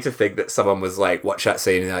is funny to think that someone was like, watch that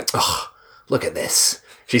scene and they're like, oh, look at this.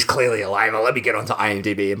 She's clearly alive. Well, let me get onto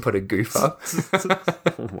IMDb and put a goof up.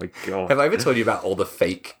 Oh my god. Have I ever told you about all the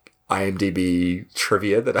fake IMDb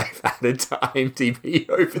trivia that I've added to IMDb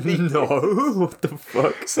over the years? No, what the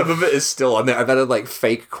fuck? Some of it is still on there. I've added like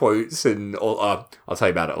fake quotes and all. I'll tell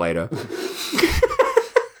you about it later.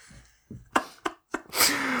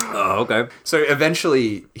 Oh, okay. So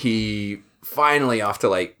eventually, he finally, after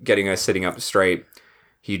like getting her sitting up straight,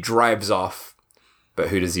 he drives off. But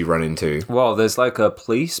who does he run into? Well, there's like a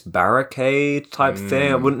police barricade type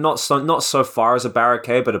thing. Well, not so far as a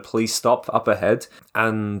barricade, but a police stop up ahead.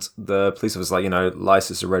 And the police officer's like,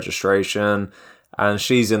 license and registration. And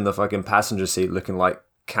she's in the fucking passenger seat looking like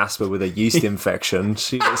Casper with a yeast infection.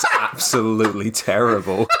 She looks absolutely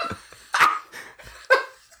terrible.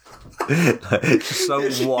 She's so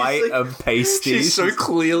white like- and pasty. She's so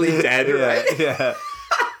clearly dead, right? Yeah.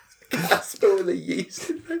 Casper with a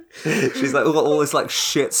yeast. She's like got all this like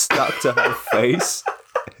shit stuck to her face.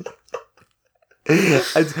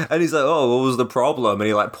 And he's like, oh, what was the problem? And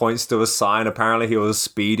he like points to a sign. Apparently he was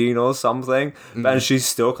speeding or something. And she's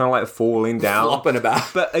still kind of like falling down. Flopping about.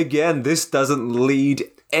 But again, this doesn't lead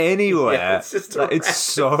anywhere. Yeah, it's just like, it's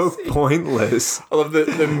so pointless. I love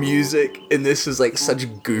the music in this is like such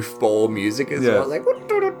goofball music as well. Like,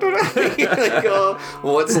 like, oh,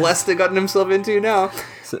 what's Lester gotten himself into now?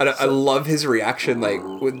 And I love his reaction, like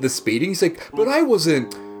with the speeding. He's like, but I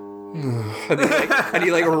wasn't. and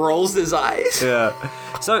he like rolls his eyes. Yeah.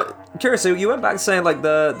 So curious. So you went back saying like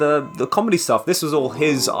the comedy stuff. This was all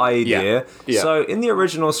his idea. Yeah. So in the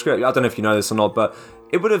original script, I don't know if you know this or not, but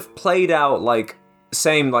it would have played out like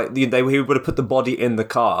same like he would have put the body in the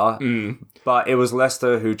car. But it was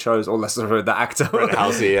Lester who chose, or Lester, the actor,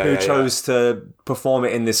 Halsey, who chose to perform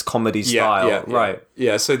it in this comedy style. Right.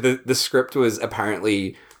 Yeah, so the script was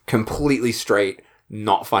apparently completely straight,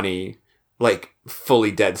 not funny, like fully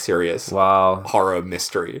dead serious. Wow. Horror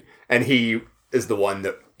mystery. And he is the one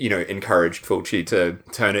that, encouraged Fulci to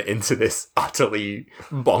turn it into this utterly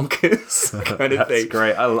bonkers kind of thing. That's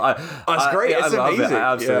great. It's great. It's love amazing. It.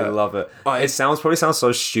 I absolutely love it. It probably sounds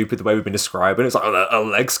so stupid the way we've been describing it. It's like her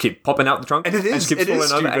legs keep popping out the trunk, and it is. keeps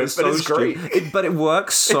falling over, and it's so great. But it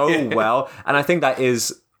works so well, and I think that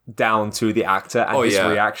is down to the actor and his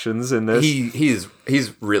reactions in this. He's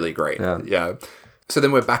really great. Yeah. So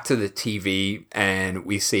then we're back to the TV, and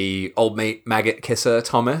we see old mate maggot kisser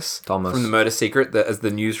Thomas from the Murder Secret as the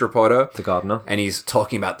news reporter, the gardener, and he's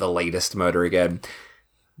talking about the latest murder again.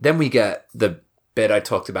 Then we get the bit I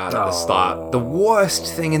talked about at the start. The worst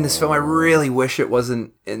thing in this film. I really wish it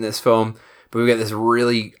wasn't in this film, but we get this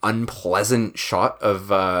really unpleasant shot of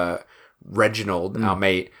Reginald, our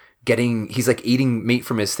mate. He's like eating meat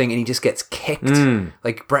from his thing and he just gets kicked.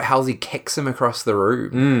 Like Brett Halsey kicks him across the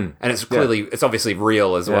room. And it's clearly, it's obviously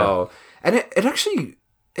real as well. And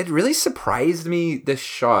it really surprised me, this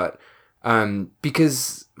shot,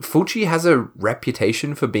 because Fulci has a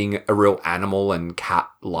reputation for being a real animal and cat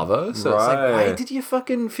lover. So it's like, why did you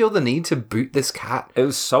fucking feel the need to boot this cat? It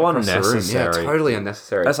was so unnecessary. Yeah, totally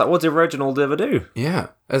unnecessary. It's like, what did Reginald ever do? Yeah.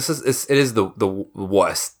 It is the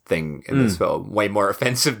worst thing in this film. Way more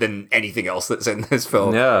offensive than anything else that's in this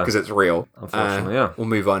film. Yeah. Because it's real. Unfortunately, yeah. We'll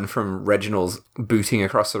move on from Reginald's booting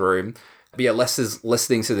across the room. But yeah, Lester's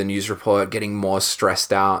listening to the news report, getting more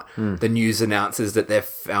stressed out. The news announces that they've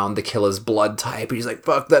found the killer's blood type. And he's like,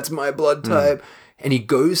 fuck, that's my blood type. And he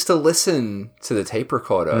goes to listen to the tape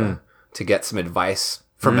recorder to get some advice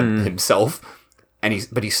from himself.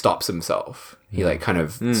 But he stops himself. He like kind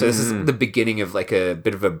of... So this is the beginning of like a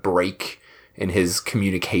bit of a break in his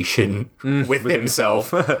communication with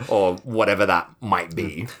himself or whatever that might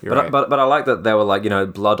be. But I like that there were like,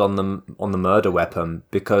 blood on the murder weapon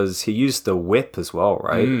because he used the whip as well,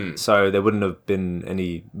 right? So there wouldn't have been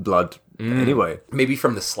any blood anyway. Maybe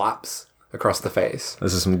from the slaps across the face.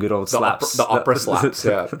 Those are some good old slaps. The opera slaps,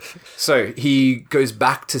 yeah. So he goes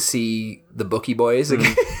back to see the Bookie boys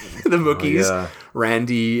again. The Bookies,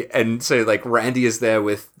 Randy, and so like Randy is there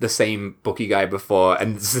with the same Bookie guy before,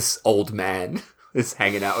 and this old man is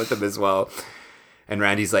hanging out with them as well. And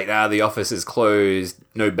Randy's like, the office is closed,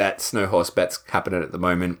 no bets, no horse bets happening at the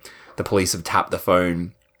moment. The police have tapped the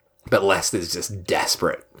phone, but Lester's just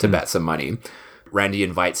desperate to bet some money. Randy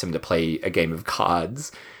invites him to play a game of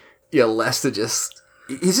cards. Yeah, Lester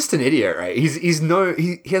he's just an idiot, right? He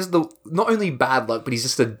has the not only bad luck, but he's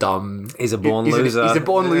just a dumb. He's a born loser. He's a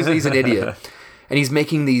born loser. He's an idiot, and he's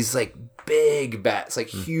making these like big bets, like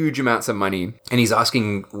huge amounts of money, and he's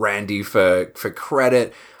asking Randy for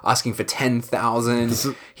credit, asking for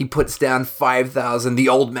 10,000. He puts down 5,000. The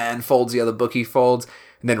old man folds, the other bookie folds,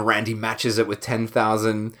 and then Randy matches it with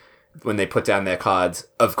 10,000. When they put down their cards,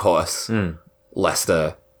 of course,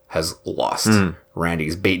 Lester has lost.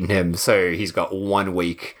 Randy's beaten him, so he's got 1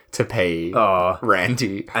 week to pay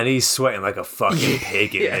Randy. And he's sweating like a fucking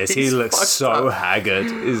pig in this. He looks so haggard.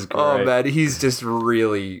 It's great. Oh, man, he's just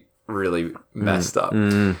really, really messed up.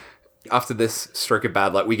 After this stroke of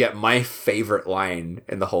bad luck, we get my favorite line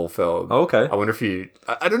in the whole film. Oh, okay. I wonder if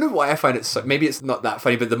I don't know why I find it so... Maybe it's not that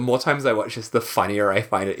funny, but the more times I watch this, the funnier I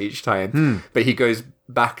find it each time. But he goes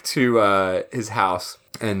back to his house,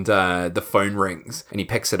 and the phone rings, and he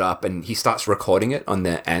picks it up, and he starts recording it on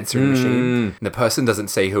the answering machine. And the person doesn't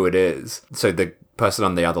say who it is. So the person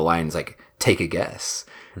on the other line is like, take a guess.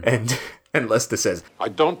 And Lester says, I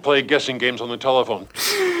don't play guessing games on the telephone.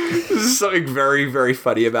 There's something very, very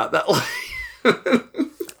funny about that line.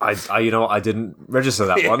 I didn't register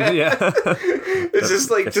that one. Yeah.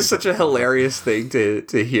 It's just such a hilarious thing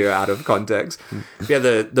to hear out of context. Yeah,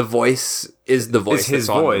 the voice is the voice. It's his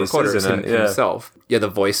that's on voice, the recorder, isn't it? Yeah. Himself. Yeah, the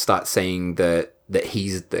voice starts saying that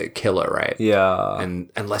he's the killer, right? Yeah. And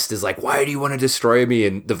Lester's like, why do you want to destroy me?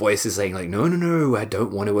 And the voice is saying like, no, I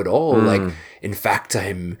don't want to at all. Like, in fact,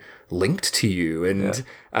 I'm linked to you,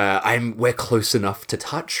 and we're close enough to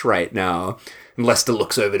touch right now. And Lester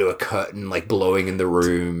looks over to a curtain, like blowing in the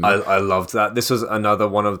room. I loved that. This was another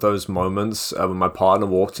one of those moments when my partner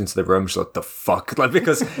walked into the room. She's like, "The fuck!" Like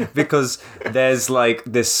because there's like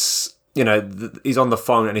this. He's on the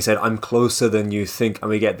phone and he said, "I'm closer than you think," and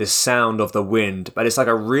we get this sound of the wind, but it's like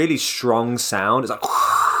a really strong sound. It's like.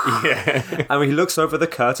 Yeah. And when he looks over the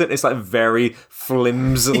curtain, it's like very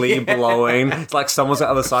flimsily blowing. It's like someone's at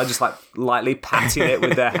the other side just like lightly patting it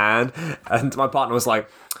with their hand. And my partner was like,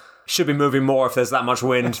 should be moving more if there's that much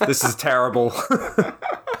wind. This is terrible.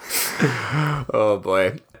 Oh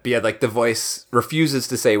boy. But yeah, like the voice refuses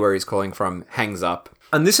to say where he's calling from, hangs up.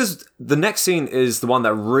 And the next scene is the one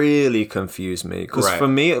that really confused me. Because for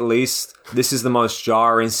me, at least, this is the most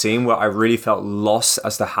jarring scene where I really felt lost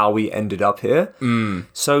as to how we ended up here.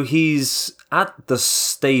 So he's at the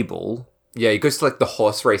stable. Yeah, he goes to like the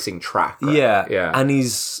horse racing track. Right? Yeah. And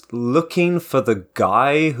he's looking for the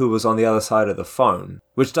guy who was on the other side of the phone,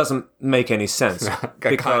 which doesn't make any sense.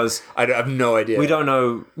 Because I have no idea. We don't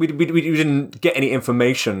know. We didn't get any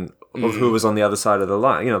information of who was on the other side of the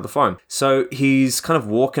line, the phone. So he's kind of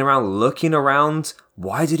walking around, looking around.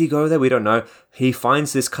 Why did he go there? We don't know. He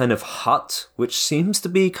finds this kind of hut, which seems to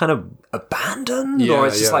be kind of abandoned, or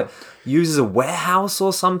it's just like used as a warehouse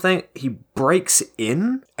or something. He breaks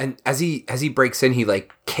in, and as he breaks in, he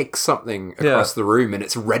like kicks something across the room, and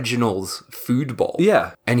it's Reginald's food bowl.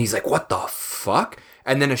 Yeah, and he's like, "What the fuck?"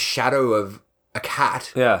 And then a shadow of a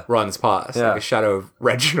cat runs past, like a shadow of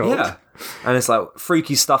Reginald. Yeah. And it's like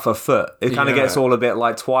freaky stuff afoot. It kind of gets all a bit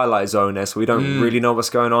like Twilight Zone-esque. We don't really know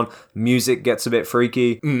what's going on. Music gets a bit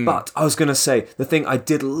freaky. But I was going to say, the thing I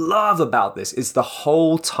did love about this is the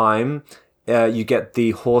whole time you get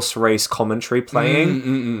the horse race commentary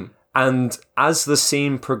playing. And as the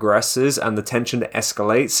scene progresses and the tension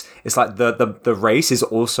escalates, it's like the race is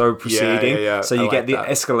also proceeding. Yeah. So you get the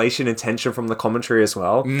escalation in tension from the commentary as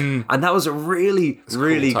well. And that was a really,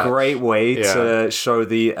 really great way to show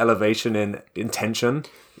the elevation in tension.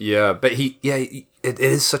 Yeah, but it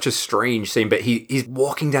is such a strange scene, but he's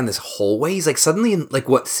walking down this hallway. He's like suddenly in like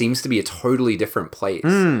what seems to be a totally different place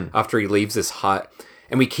after he leaves this hut.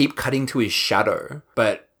 And we keep cutting to his shadow,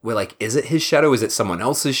 but we're like, is it his shadow? Is it someone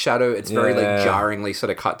else's shadow? It's very like jarringly sort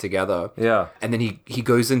of cut together. Yeah. And then he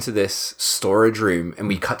goes into this storage room and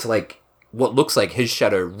we cut to like what looks like his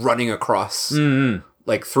shadow running across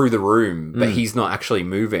like through the room, but he's not actually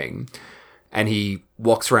moving. And he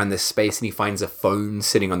walks around this space and he finds a phone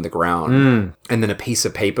sitting on the ground. And then a piece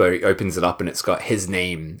of paper, he opens it up and it's got his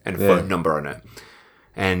name and phone number on it.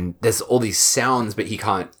 And there's all these sounds, but he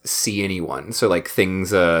can't see anyone. So like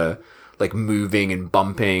things are like moving and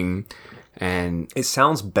bumping. And it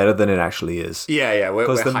sounds better than it actually is. Yeah.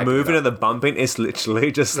 Because the moving and the bumping is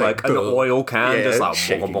literally just like an oil can, just like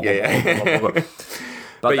shaking.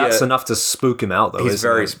 But that's enough to spook him out, though. He's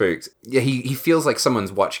very spooked. Yeah, he feels like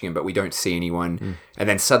someone's watching him, but we don't see anyone. And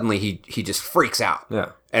then suddenly he just freaks out.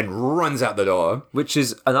 Yeah. And runs out the door. Which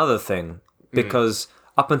is another thing, because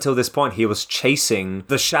up until this point, he was chasing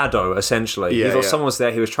the shadow, essentially. He thought someone was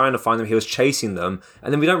there, he was trying to find them, he was chasing them,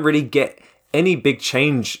 and then we don't really get any big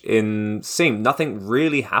change in scene. Nothing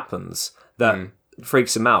really happens that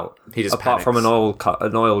freaks him out. He just apart panics. from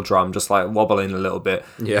an oil drum just like wobbling a little bit.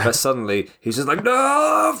 Yeah. But suddenly he's just like,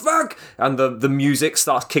 no, fuck! And the music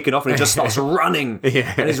starts kicking off and he just starts running.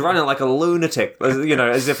 And he's running like a lunatic, you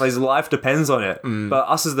know, as if his life depends on it. But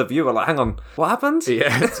us as the viewer, like, hang on, what happened?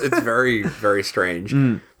 Yeah, it's very, very strange.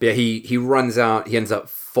 But yeah, he runs out, he ends up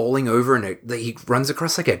falling over and he runs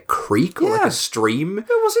across like a creek or like a stream.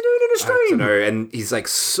 What's he doing in a stream? I don't know, and he's like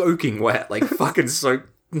soaking wet, like fucking soaked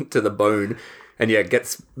to the bone. And yeah,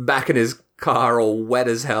 gets back in his car all wet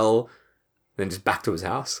as hell, then just back to his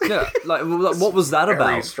house. Yeah, like what was that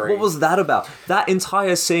about? strange. What was that about? That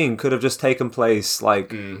entire scene could have just taken place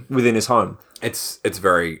like within his home. It's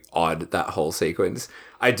very odd, that whole sequence.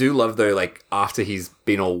 I do love though, like after he's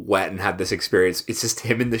been all wet and had this experience, it's just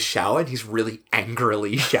him in the shower and he's really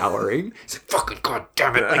angrily showering. He's like, fucking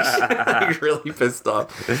goddamn it. Like, he's really pissed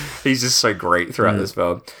off. He's just so great throughout this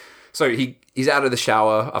film. So he's out of the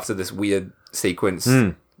shower after this weird sequence.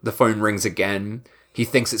 The phone rings again. He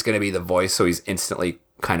thinks it's going to be the voice, so he's instantly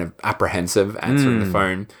kind of apprehensive answering the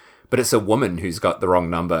phone. But it's a woman who's got the wrong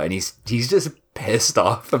number, and he's just pissed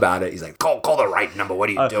off about it. He's like, call the right number. What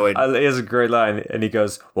are you doing? Here's a great line, and he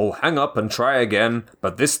goes, well, hang up and try again,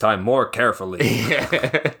 but this time more carefully.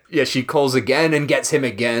 Yeah, she calls again and gets him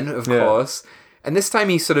again, of course. And this time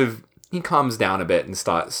he calms down a bit and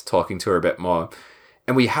starts talking to her a bit more.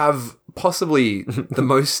 And we have possibly the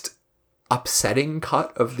most upsetting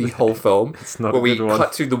cut of the whole film. It's not where a good we one.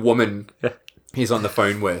 cut to the woman he's on the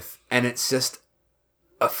phone with. And it's just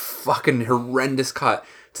a fucking horrendous cut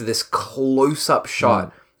to this close-up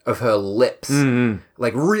shot of her lips.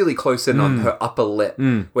 Like really close in on her upper lip,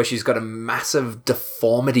 where she's got a massive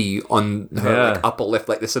deformity on her like, upper lip,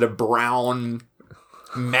 like this sort of brown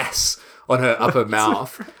mess on her upper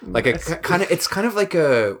mouth. Like it's kind of like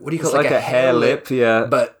a, what do you call it? Like a hair lip, yeah.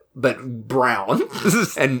 But brown.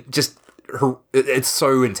 And just, it's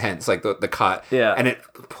so intense, like the cut. Yeah. And it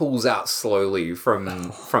pulls out slowly from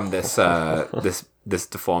this this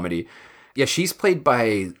deformity. Yeah, she's played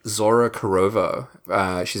by Zora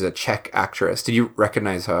Kurova. She's a Czech actress. Did you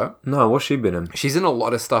recognize her? No, what's she been in? She's in a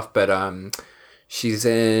lot of stuff, but she's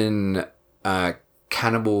in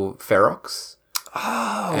Cannibal Ferox.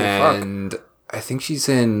 Oh, and I think she's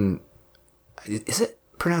in. Is it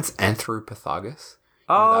pronounced Anthropophagus?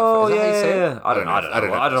 Oh, Is that how you say it? yeah. I don't know. I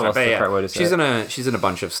don't know what's the correct way to say it. She's in a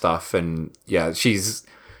bunch of stuff, and yeah, she's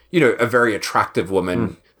a very attractive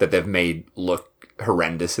woman that they've made look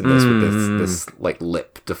horrendous in this with this like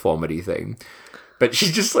lip deformity thing. But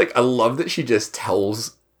she just like, I love that she just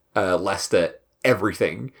tells Lester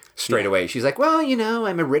everything straight away. She's like, well,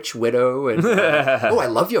 I'm a rich widow, and oh, I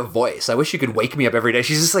love your voice. I wish you could wake me up every day.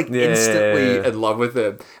 She's just like instantly in love with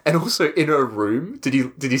him. And also in her room, did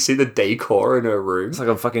you see the decor in her room? It's like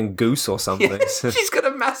a fucking goose or something. She's got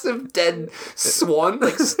a massive dead swan,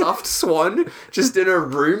 like stuffed swan, just in her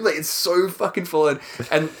room. Like it's so fucking full on.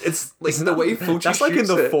 And it's like the way Fulci That's like in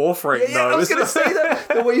the forefront, yeah, I was gonna say that.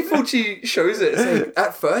 The way Fulci shows it, it's like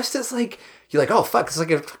at first it's like you're like, oh fuck, it's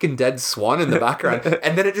like a fucking dead swan in the background,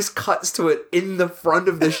 and then it just cuts to it in the front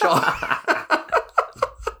of the shot.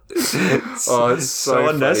 Oh, it's so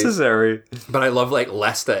unnecessary. But I love like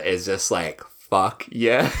Lester is just like, fuck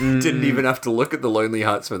yeah. Didn't even have to look at the Lonely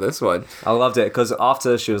Hearts for this one. I loved it because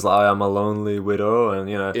after she was like, I'm a lonely widow, and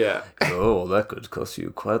Yeah. oh, that could cost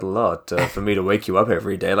you quite a lot for me to wake you up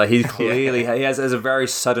every day. Like he clearly he has a very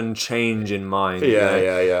sudden change in mind.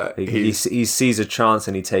 Yeah. He sees a chance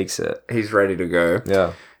and he takes it. He's ready to go.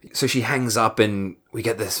 Yeah. So she hangs up and we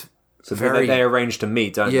get this So very... they arrange to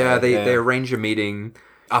meet, don't Yeah, they? they arrange a meeting.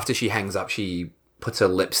 After she hangs up, she puts her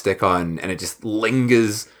lipstick on, and it just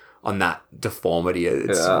lingers on that deformity.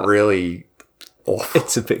 It's really awful.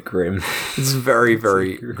 It's a bit grim. It's very,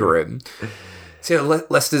 very grim. So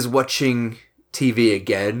Lester's watching TV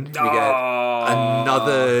again. We get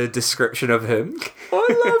another description of him.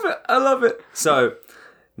 I love it. So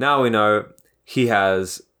now we know he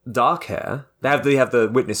has dark hair. They have the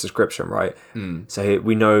witness description, right? So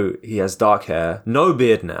we know he has dark hair, no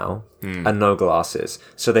beard now, and no glasses.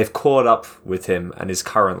 So they've caught up with him and his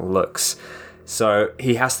current looks. So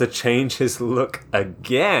he has to change his look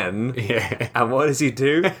again. Yeah. And what does he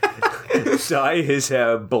do? Dye his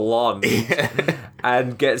hair blonde.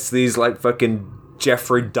 And gets these like fucking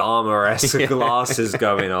Jeffrey Dahmer-esque glasses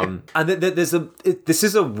going on. And this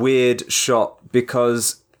is a weird shot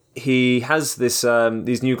because he has this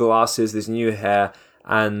these new glasses, this new hair,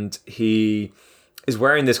 and he is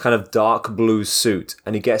wearing this kind of dark blue suit,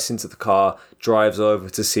 and he gets into the car, drives over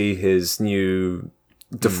to see his new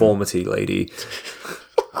deformity lady.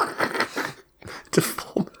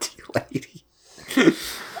 Deformity lady.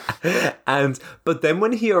 But then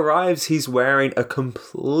when he arrives, he's wearing a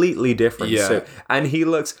completely different suit, and he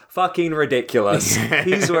looks fucking ridiculous.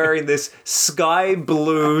 He's wearing this sky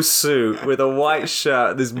blue suit with a white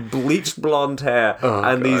shirt, this bleached blonde hair,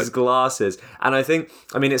 and these glasses. And I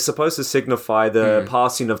mean, it's supposed to signify the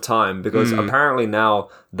passing of time, because apparently now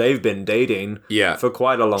they've been dating for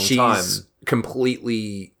quite a long time.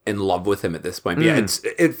 Completely in love with him at this point. But yeah,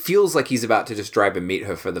 it feels like he's about to just drive and meet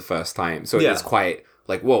her for the first time. So it's quite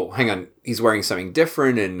like, whoa, hang on, he's wearing something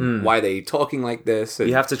different, and why are they talking like this? And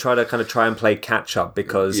you have to try and play catch up,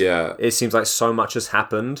 because it seems like so much has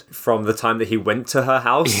happened from the time that he went to her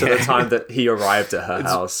house to the time that he arrived at her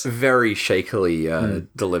house. Very shakily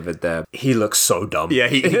delivered there. He looks so dumb. Yeah,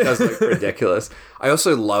 he does look ridiculous. I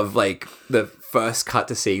also love like the first cut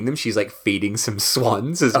to seeing them. She's like feeding some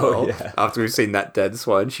swans as well. Yeah. After we've seen that dead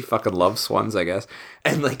swan, she fucking loves swans, I guess.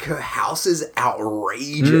 And like her house is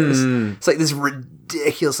outrageous. It's like this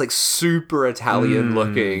ridiculous, like super Italian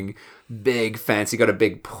looking, big, fancy, got a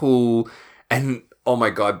big pool. And oh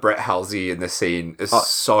my God, Brett Halsey in this scene is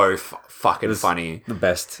so fucking funny. The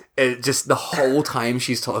best. It just the whole time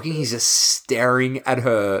she's talking, he's just staring at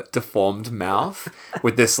her deformed mouth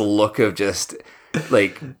with this look of just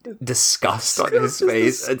like disgust on his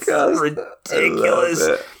face. It's ridiculous.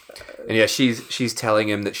 And yeah, she's telling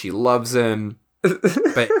him that she loves him,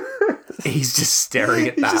 but he's just staring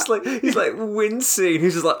at that. He's like wincing.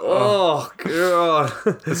 He's just like, oh God.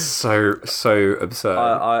 It's so absurd.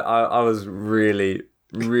 I was really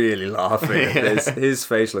laughing at this. His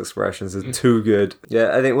facial expressions are too good.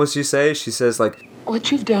 Yeah, I think what she says? She says like,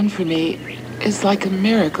 what you've done for me is like a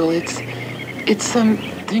miracle. It's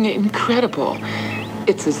something incredible.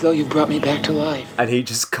 It's as though you brought me back to life. And he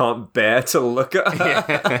just can't bear to look at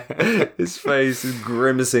her. His face is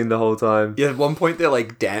grimacing the whole time. Yeah, at one point they're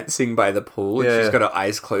like dancing by the pool, and she's got her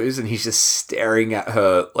eyes closed, and he's just staring at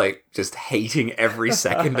her, like just hating every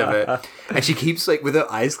second of it. And she keeps like, with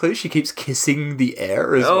her eyes closed, she keeps kissing the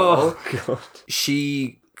air as well. God.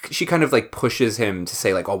 She kind of like pushes him to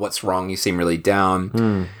say like, oh, what's wrong? You seem really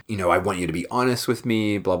down. You know, I want you to be honest with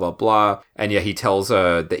me, blah, blah, blah. And yeah, he tells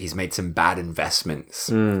her that he's made some bad investments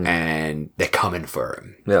and they're coming for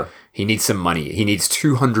him. Yeah. He needs some money. He needs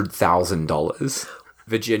 $200,000.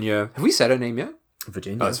 Virginia. Have we said her name yet?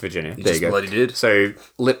 Virginia. Oh, it's Virginia. You there just you go. bloody did. So,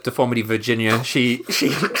 lip deformity Virginia. She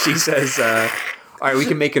says, all right, we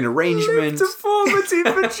can make an arrangement. Deformity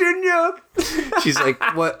Virginia. She's like,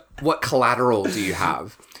 what collateral do you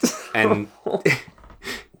have? And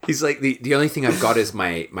he's like, the only thing I've got is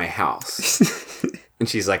my house. And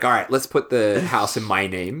she's like, all right, let's put the house in my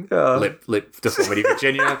name, lip deformity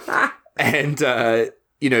Virginia. And,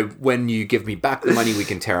 you know, when you give me back the money, we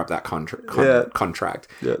can tear up that contract.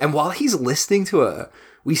 Yeah. And while he's listening to her,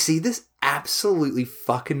 we see this absolutely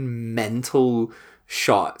fucking mental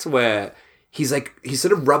shot where he's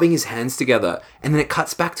sort of rubbing his hands together, and then it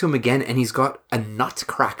cuts back to him again, and he's got a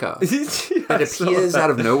nutcracker that appears out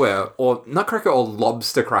of nowhere, or nutcracker or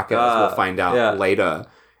lobster cracker, as we'll find out later.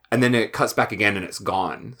 And then it cuts back again, and it's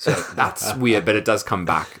gone. So that's weird, but it does come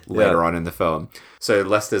back later on in the film. So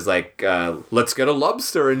Lester's like, let's get a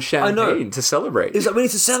lobster and champagne to celebrate. He's like, we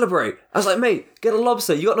need to celebrate. I was like, mate, get a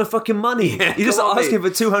lobster. You got no fucking money. You're just asking for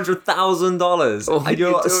 $200,000. And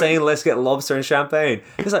you're saying, let's get lobster and champagne.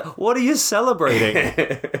 He's like, what are you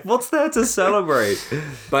celebrating? What's there to celebrate?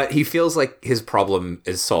 But he feels like his problem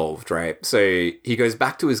is solved, right? So he goes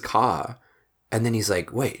back to his car, and then he's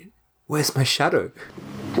like, wait, where's my shadow?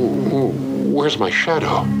 Where's my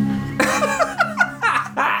shadow?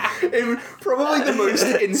 in probably the most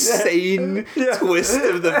insane twist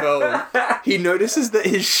of the film, he notices that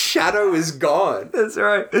his shadow is gone. That's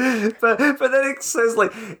right. But then it says,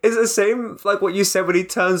 like, it's the same, like, what you said when he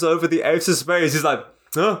turns over the edge of space. He's like,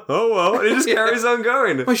 oh well. And he just carries on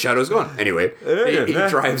going. My shadow's gone. Anyway, he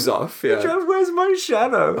drives off. Yeah. Where's my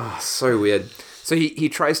shadow? Oh, so weird. So he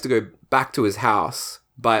tries to go back to his house,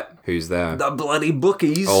 but who's there? The bloody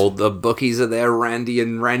bookies. All the bookies are there. Randy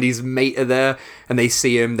and Randy's mate are there, and they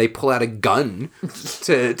see him. They pull out a gun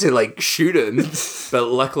to like shoot him. But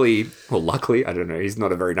luckily, I don't know. He's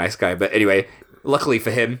not a very nice guy. But anyway, luckily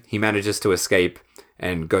for him, he manages to escape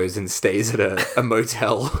and goes and stays at a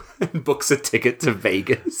motel and books a ticket to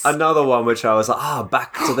Vegas. Another one which I was like,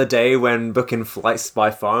 back to the day when booking flights by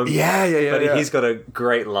phone. Yeah. But he's got a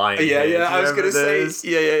great line. Yeah. I was going to say,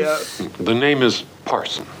 yeah. The name is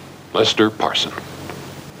Parson. Lester Parson.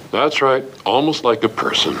 That's right. Almost like a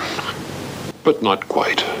person. But not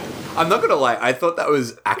quite. I'm not gonna lie, I thought that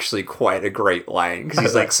was actually quite a great line, because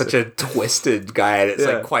he's like such a twisted guy, and it's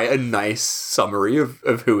like quite a nice summary of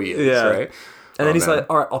who he is, right? And then he's like,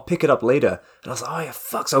 all right, I'll pick it up later. And I was like, oh yeah,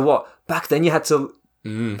 fuck, so what? Back then you had to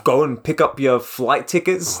go and pick up your flight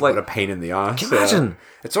tickets? What a pain in the ass. Can you imagine?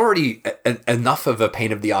 It's already enough of a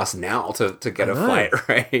pain of the ass now to get a flight,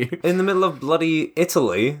 right? In the middle of bloody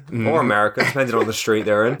Italy, or America, depending on the street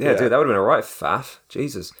they're in. Yeah, dude, that would have been a right faff.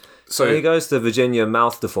 Jesus. So he goes to Virginia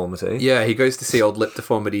Mouth Deformity. Yeah, he goes to see old lip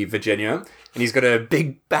deformity Virginia, and he's got a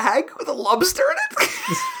big bag with a lobster in it.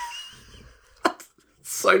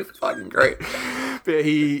 So fucking great. But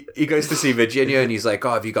he goes to see Virginia, and he's like,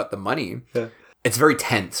 oh, have you got the money? Yeah. It's very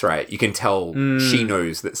tense, right? You can tell she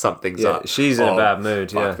knows that something's up. She's in a bad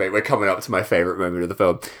mood, fuck, mate, we're coming up to my favourite moment of the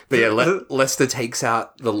film. But yeah, Lester takes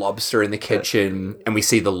out the lobster in the kitchen, and we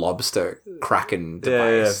see the lobster Kraken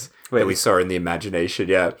device that we saw in the imagination,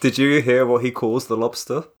 Did you hear what he calls the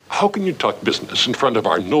lobster? How can you talk business in front of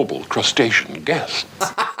our noble crustacean guests?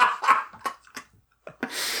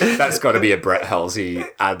 That's got to be a Brett Halsey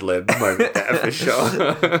ad-lib moment there for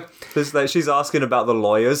sure. There's like, she's asking about the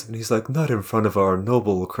lawyers, and he's like, not in front of our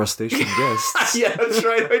noble crustacean guests. Yeah, that's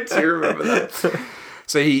right. I do remember that.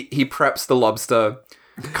 So he preps the lobster,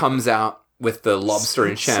 comes out with the lobster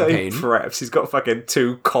and champagne. So preps. He's got fucking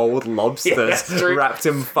 2 cold lobsters wrapped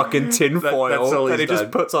in fucking tinfoil that he just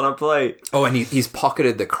puts on a plate. Oh, and he's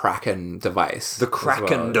pocketed the Kraken device. The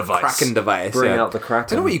Kraken device. Kraken device. Bring out the Kraken. I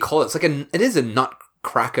don't know what you call it. It is a nut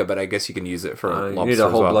cracker, but I guess you can use it for lobster. You need a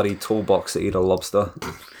whole bloody toolbox to eat a lobster.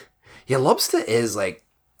 Yeah, lobster is like,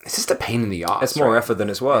 it's just a pain in the ass. It's more effort than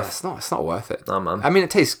it's worth. Yeah, it's not worth it. No, man. I mean, it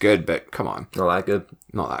tastes good, but come on. Not that good.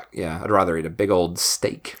 Not that, yeah. I'd rather eat a big old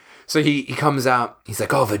steak. So he comes out, he's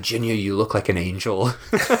like, oh, Virginia, you look like an angel.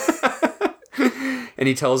 And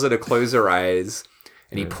he tells her to close her eyes,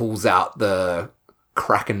 and he pulls out the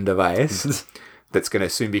Kraken device that's going to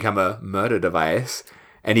soon become a murder device.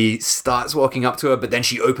 And he starts walking up to her, but then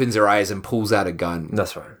she opens her eyes and pulls out a gun.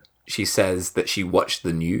 That's right. She says that she watched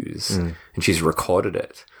the news and she's recorded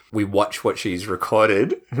it. We watch what she's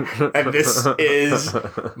recorded. And this is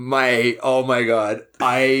oh my God.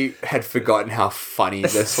 I had forgotten how funny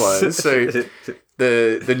this was. So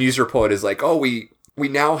the news report is like, oh, we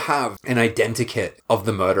now have an identikit of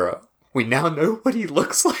the murderer. We now know what he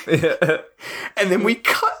looks like. Yeah. And then we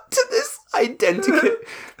cut to this identikit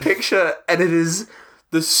picture, and it is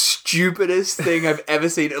the stupidest thing I've ever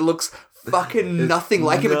seen. It looks fucking nothing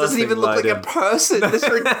like him. It doesn't even look like a person. This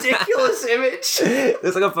ridiculous image.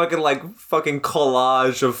 It's like a fucking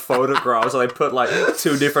collage of photographs. They put like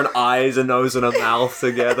 2 different eyes, a nose, and a mouth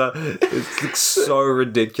together. It's like so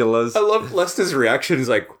ridiculous. I love Lester's reaction. He's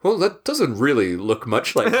like, well, that doesn't really look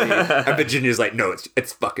much like me. And Virginia's like, no,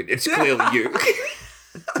 it's clearly you.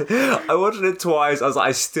 I watched it twice. I was like,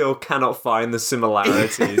 I still cannot find the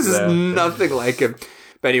similarities. There's nothing like him.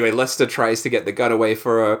 But anyway, Lester tries to get the gun away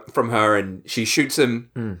from her, and she shoots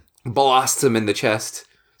him, blasts him in the chest,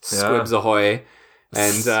 squibs ahoy,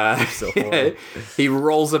 and he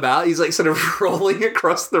rolls about. He's like sort of rolling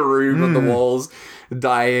across the room on the walls,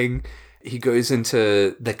 dying. He goes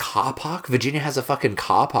into the car park. Virginia has a fucking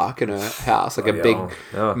car park in her house, like a big,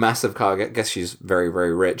 massive car. I guess she's very,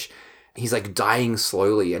 very rich. He's like dying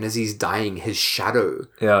slowly, and as he's dying, his shadow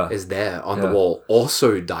is there on the wall,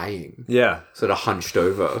 also dying. Yeah. Sort of hunched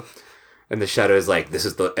over. And the shadow is like, this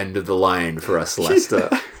is the end of the line for us, Lester.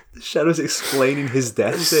 Shadow's explaining his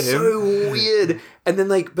death to him. So weird. And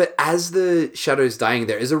then but as the Shadow's dying,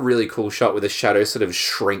 there is a really cool shot where the Shadow sort of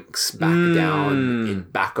shrinks back down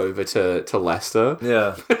and back over to Lester.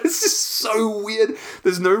 Yeah. It's just so weird.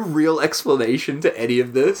 There's no real explanation to any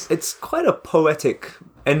of this. It's quite a poetic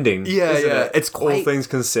ending. Yeah, isn't yeah. it? It's all quite things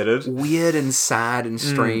considered. Weird and sad and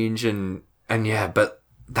strange and yeah, but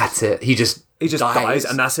that's it. He just dies,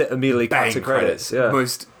 and that's it. Immediately cut bang, to credits. Yeah.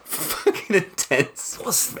 Most fucking intense.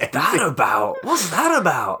 What's that about? What's that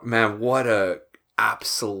about? Man, what a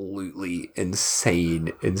absolutely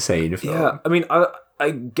insane film. Yeah, I mean, I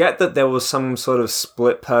get that there was some sort of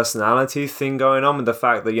split personality thing going on with the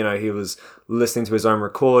fact that, you know, he was listening to his own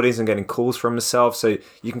recordings and getting calls from himself. So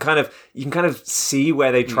you can kind of see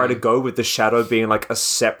where they try to go with the Shadow being like a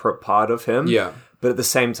separate part of him. Yeah. But at the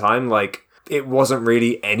same time, like, it wasn't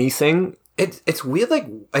really anything. It's weird, like,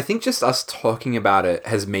 I think just us talking about it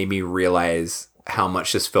has made me realize how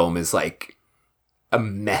much this film is like a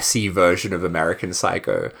messy version of American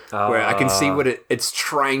Psycho, where I can see what it's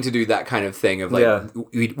trying to do, that kind of thing of like,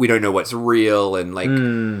 we don't know what's real and like,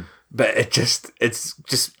 but it just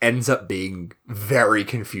ends up being very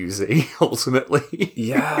confusing ultimately.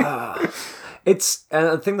 Yeah. And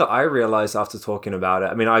the thing that I realized after talking about it,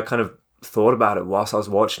 I mean, I kind of thought about it whilst I was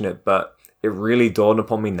watching it, but it really dawned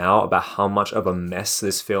upon me now about how much of a mess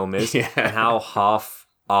this film is and how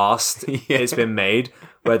half-assed it's been made,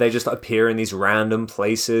 where they just appear in these random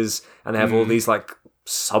places and they have all these like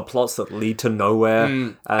subplots that lead to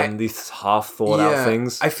nowhere and these half-thought-out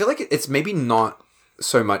things. I feel like it's maybe not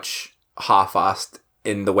so much half-assed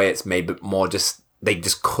in the way it's made, but more just they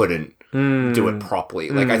just couldn't do it properly.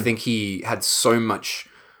 Like, I think he had so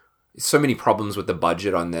many problems with the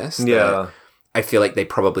budget on this. Yeah. I feel like they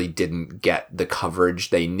probably didn't get the coverage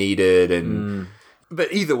they needed. And but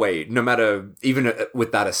either way, no matter, even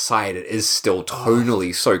with that aside, it is still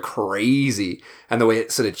tonally so crazy. And the way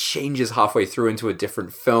it sort of changes halfway through into a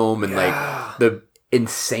different film, and like the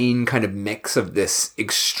insane kind of mix of this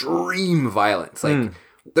extreme violence. Like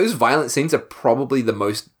those violent scenes are probably the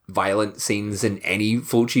most violent scenes in any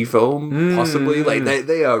Fulci film, possibly. Like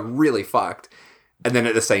they are really fucked. And then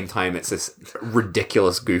at the same time, it's this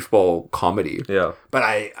ridiculous goofball comedy. Yeah. But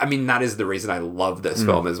I mean, that is the reason I love this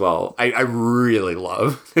film as well. I really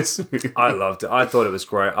love this movie. I loved it. I thought it was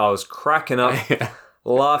great. I was cracking up,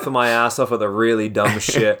 laughing my ass off at the really dumb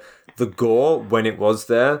shit. The gore, when it was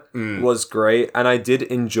there, was great. And I did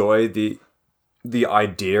enjoy the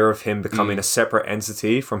idea of him becoming a separate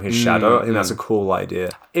entity from his shadow. I think that's a cool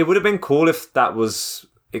idea. It would have been cool if that was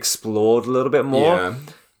explored a little bit more. Yeah.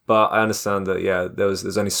 But I understand that,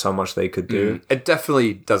 there's only so much they could do. It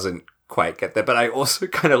definitely doesn't quite get there, but I also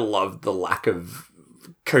kind of love the lack of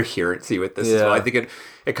coherency with this as well. I think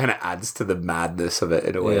it kind of adds to the madness of it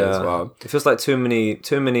in a way as well. It feels like too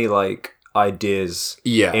many like ideas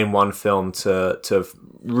in one film to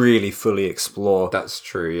really fully explore. That's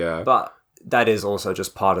true, yeah. But that is also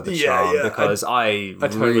just part of the charm because I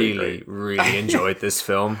totally really enjoyed this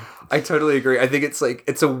film. I totally agree. I think it's like,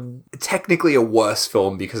 it's technically a worse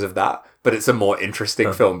film because of that, but it's a more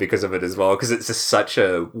interesting film because of it as well, because it's just such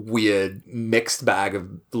a weird mixed bag of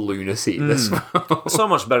lunacy, this film. So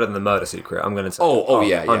much better than The Murder Secret, I'm going to say.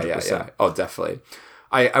 Yeah. Oh, definitely.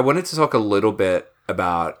 I wanted to talk a little bit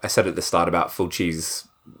about, I said at the start about Fulci's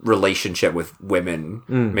relationship with women,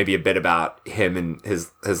 maybe a bit about him and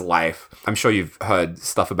his life. I'm sure you've heard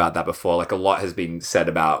stuff about that before. Like, a lot has been said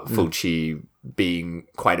about Fulci being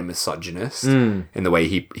quite a misogynist in the way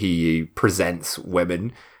he presents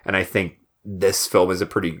women, and I think this film is a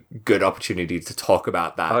pretty good opportunity to talk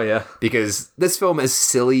about that. Oh yeah, because this film, as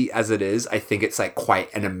silly as it is, I think it's like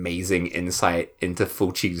quite an amazing insight into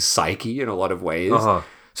Fulci's psyche in a lot of ways.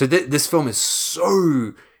 So this film is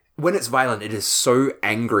so, when it's violent, it is so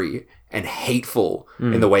angry and hateful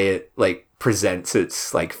in the way it like presents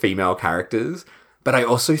its like female characters. But I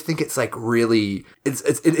also think it's like really, it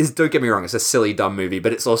is, don't get me wrong, it's a silly, dumb movie,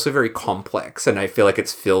 but it's also very complex. And I feel like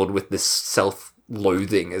it's filled with this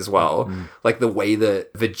self-loathing as well. Like the way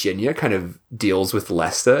that Virginia kind of deals with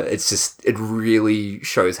Lester, it's just, it really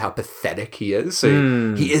shows how pathetic he is.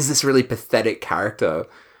 So he is this really pathetic character.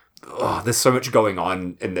 Oh, there's so much going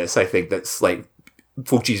on in this, I think, that's like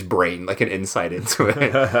Fulci's brain, like an insight into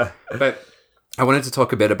it. But I wanted to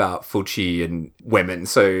talk a bit about Fulci and women.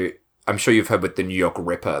 So I'm sure you've heard with the New York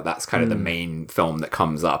Ripper, that's kind of the main film that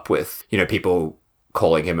comes up with, you know, people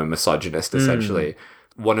calling him a misogynist, essentially.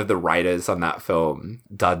 One of the writers on that film,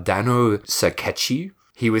 Dardano Cerquetti,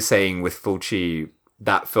 he was saying with Fulci,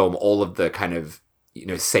 that film, all of the kind of, you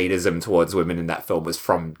know, sadism towards women in that film was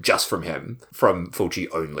from him, from Fulci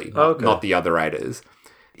only, not the other writers.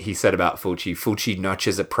 he said about Fulci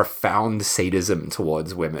nurtures a profound sadism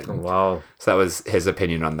towards women. Wow. So that was his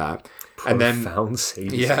opinion on that. And then, Profound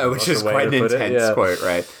sadism. yeah, which That's is a way quite an to put it, intense yeah. quote,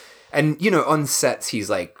 right? And, you know, on sets, he's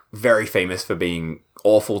like very famous for being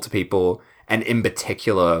awful to people, and in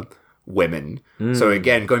particular, women. So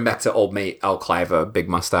again, going back to old mate Al Cliver, big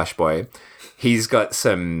mustache boy, he's got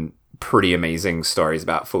some pretty amazing stories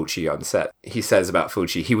about Fulci on set. He says about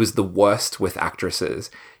Fulci, he was the worst with actresses.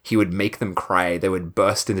 He would make them cry. They would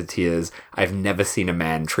burst into tears. I've never seen a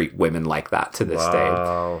man treat women like that to this day.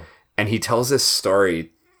 Wow. And he tells this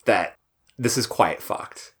story that this is quite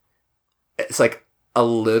fucked. It's like a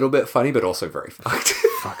little bit funny, but also very fucked.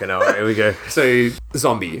 Fucking hell, here we go. So,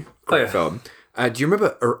 Zombie, great Oh, yeah. film. Do you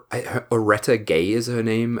remember Oretta Gay is her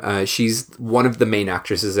name? She's one of the main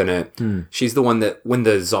actresses in it. She's the one that when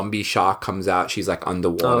the zombie shark comes out, she's like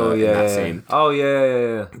underwater Oh, in yeah. that yeah. scene. Oh,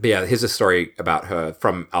 yeah. But yeah, here's a story about her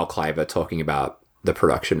from Al Cliver talking about the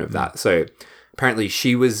production of that. So apparently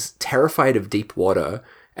she was terrified of deep water,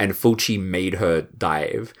 and Fulci made her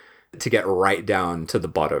dive to get right down to the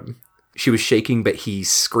bottom. She was shaking, but he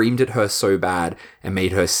screamed at her so bad and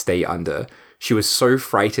made her stay under. She was so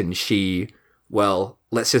frightened well,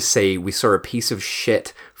 let's just say we saw a piece of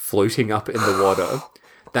shit floating up in the water.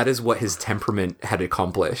 That is what his temperament had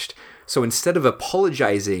accomplished. So instead of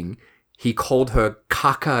apologizing, he called her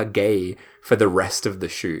Caca Gay for the rest of the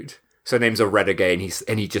shoot. So her name's Oretta Gay,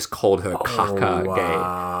 and he just called her Caca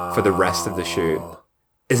Gay for the rest of the shoot.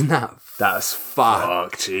 Isn't that That's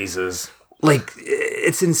fuck? fuck, Jesus. Like,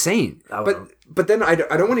 it's insane. But then I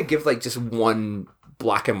don't want to give like just one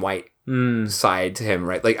black and white side to him,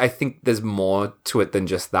 right? Like, I think there's more to it than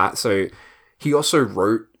just that. So he also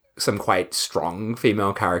wrote some quite strong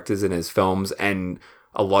female characters in his films, and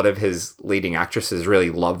a lot of his leading actresses really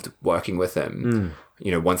loved working with him.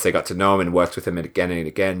 You know, once they got to know him and worked with him again and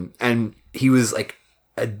again. And he was like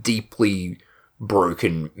a deeply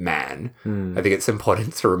broken man. I think it's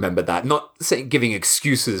important to remember that. Not saying giving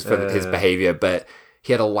excuses for his behavior, but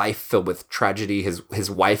he had a life filled with tragedy. His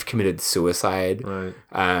wife committed suicide.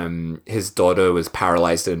 Right. His daughter was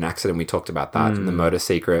paralyzed in an accident. We talked about that in the Murder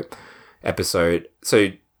Secret episode. So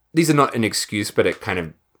these are not an excuse, but it kind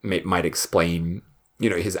of might explain, you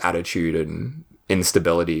know, his attitude and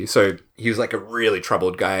instability. So he was like a really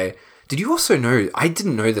troubled guy. Did you also know, I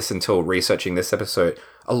didn't know this until researching this episode,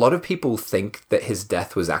 a lot of people think that his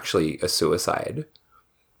death was actually a suicide.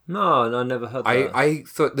 No, I never heard that. I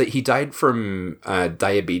thought that he died from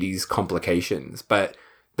diabetes complications, but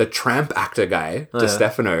the Tramp actor guy, De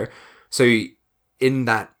Stefano, so in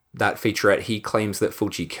that featurette, he claims that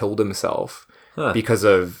Fulci killed himself because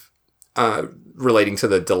of relating to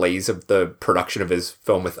the delays of the production of his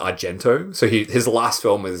film with Argento. So his last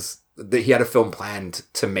film was that he had a film planned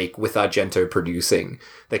to make with Argento producing.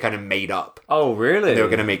 They kind of made up. Oh, really? They were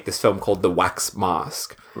going to make this film called The Wax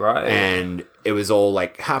Mask. Right. And it was all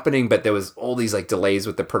like happening, but there was all these like delays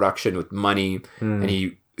with the production, with money, and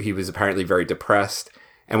he was apparently very depressed.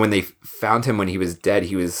 And when they found him when he was dead,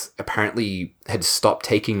 he was apparently had stopped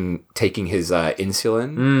taking his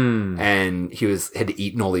insulin, and he had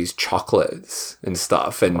eaten all these chocolates and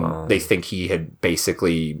stuff, and they think he had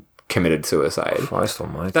basically committed suicide. Christ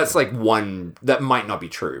almighty. That's like one that might not be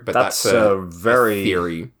true, but That's that's a very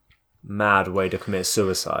theory. Mad way to commit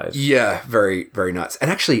suicide. Yeah, very, very nuts. And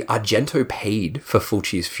actually, Argento paid for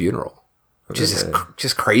Fulci's funeral, which is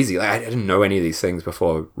just crazy. Like, I didn't know any of these things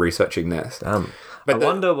before researching this. Damn. But I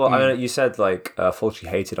wonder what, I mean, you said like Fulci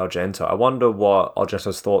hated Argento. I wonder what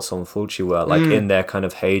Argento's thoughts on Fulci were, like in their kind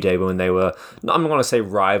of heyday when they were, I'm not going to say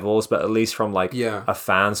rivals, but at least from like a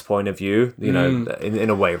fan's point of view, you know, in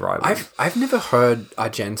a way rivals. I've never heard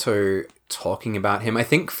Argento talking about him. I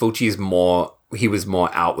think Fulci's he was more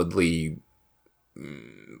outwardly,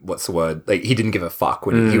 what's the word? Like, he didn't give a fuck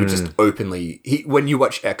when he would just openly, when you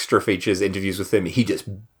watch extra features interviews with him, he just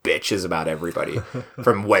bitches about everybody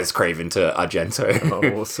from Wes Craven to Argento.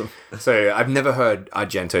 Oh, awesome. So I've never heard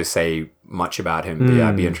Argento say much about him, but yeah,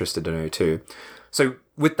 I'd be interested to know too. So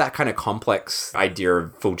with that kind of complex idea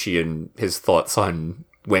of Fulci and his thoughts on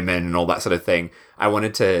women and all that sort of thing, I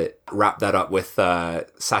wanted to wrap that up with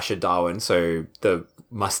Sacha Darwin, so the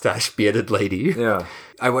mustache bearded lady. Yeah.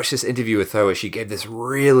 I watched this interview with her where she gave this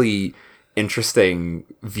really interesting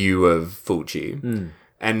view of Fulci.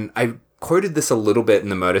 And I quoted this a little bit in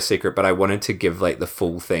The Murder Secret, but I wanted to give like the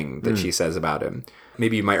full thing that she says about him.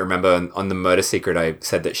 Maybe you might remember on The Murder Secret, I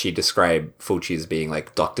said that she described Fulci as being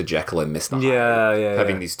like Dr. Jekyll and Mr. Hyde,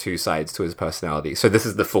 having these two sides to his personality. So this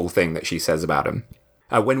is the full thing that she says about him.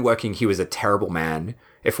 When working, he was a terrible man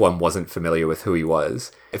if one wasn't familiar with who he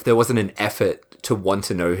was. If there wasn't an effort to want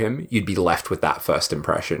to know him, you'd be left with that first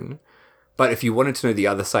impression. But if you wanted to know the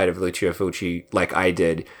other side of Lucio Fulci, like I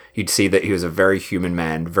did, you'd see that he was a very human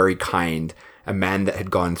man, very kind, a man that had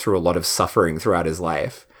gone through a lot of suffering throughout his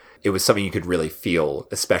life. It was something you could really feel,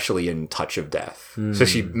 especially in Touch of Death. So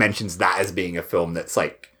she mentions that as being a film that's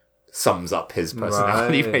like sums up his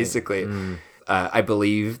personality, basically. I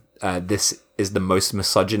believe this is the most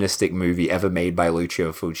misogynistic movie ever made by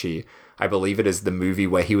Lucio Fulci. I believe it is the movie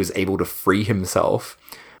where he was able to free himself.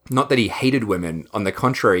 Not that he hated women, on the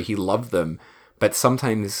contrary, he loved them, but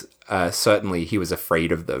sometimes, certainly, he was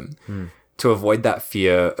afraid of them. To avoid that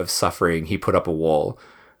fear of suffering, he put up a wall.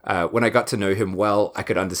 When I got to know him well, I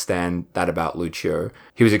could understand that about Lucio.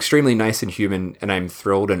 He was extremely nice and human, and I'm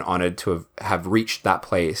thrilled and honored to have reached that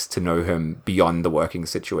place to know him beyond the working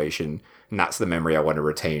situation. And that's the memory I want to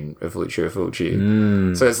retain of Lucio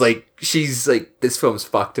Fulci. So it's like, she's like, this film's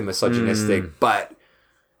fucked and misogynistic, but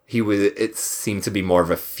it seemed to be more of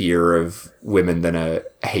a fear of women than a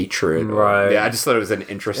hatred. Right. Yeah, I just thought it was an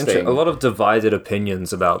interesting... A lot of divided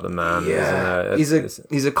opinions about the man. Yeah, Isn't it?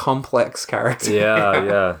 he's a complex character.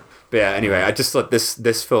 Yeah. But yeah, anyway, I just thought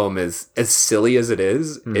this film is, as silly as it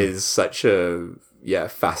is such a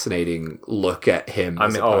fascinating look at him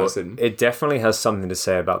as a person. It definitely has something to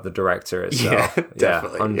say about the director itself. Yeah,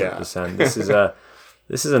 definitely. 100%.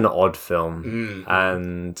 This is an odd film,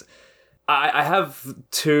 and I have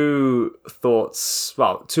two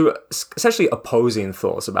essentially opposing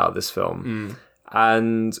thoughts about this film.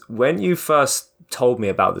 And when you first told me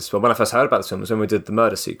about this film, when I first heard about this film, was when we did The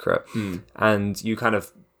Murder Secret, and you kind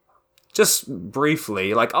of just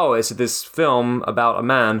briefly, like, oh, it's this film about a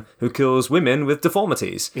man who kills women with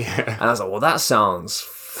deformities. Yeah. And I was like, well, that sounds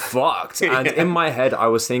fucked. And in my head, I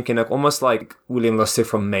was thinking of almost like William Lustig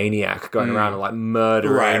from Maniac going around and like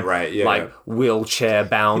murdering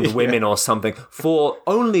wheelchair-bound women or something for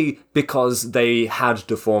only because they had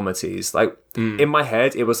deformities. Like, in my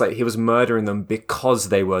head, it was like he was murdering them because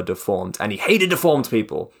they were deformed. And he hated deformed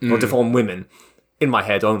people or deformed women. In my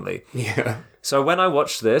head only. Yeah. So when I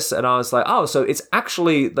watched this, and I was like, oh, so it's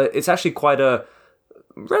actually quite a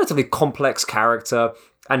relatively complex character,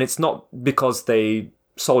 and it's not because they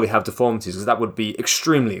solely have deformities, because that would be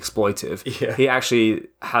extremely exploitive. Yeah. He actually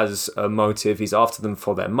has a motive. He's after them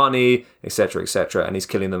for their money, etc., and he's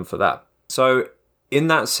killing them for that. So in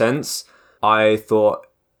that sense, I thought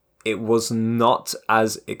it was not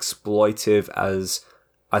as exploitive as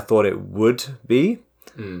I thought it would be.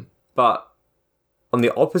 But on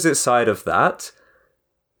the opposite side of that,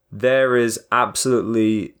 there is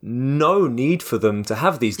absolutely no need for them to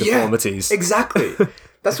have these deformities. Yeah, exactly.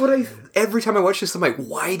 That's what every time I watch this, I'm like,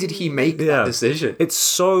 why did he make that decision? It's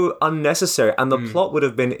so unnecessary, and the plot would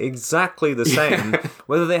have been exactly the same,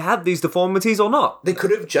 whether they had these deformities or not. They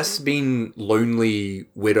could have just been lonely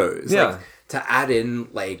widows. Yeah. Like, to add in,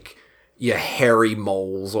 like, your hairy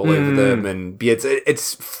moles all over them, and it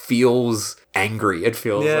feels angry. It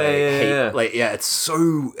feels hate. Yeah. Like, it's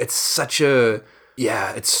so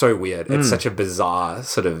weird. It's such a bizarre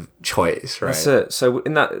sort of choice, right? That's it. So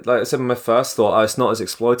in that, like I said, my first thought, it's not as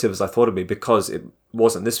exploitive as I thought it'd be because it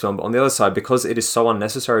wasn't this film. But on the other side, because it is so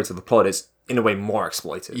unnecessary to the plot, it's in a way more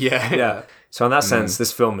exploitive. Yeah. So in that sense,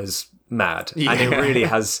 this film is mad, and it really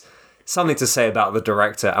has something to say about the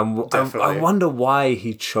director. And I wonder why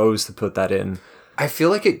he chose to put that in. I feel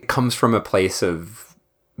like it comes from a place of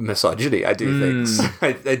misogyny. I do think. So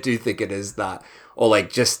I do think it is that, or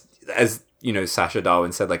like just as, you know, Sacha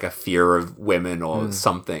Darwin said, like a fear of women or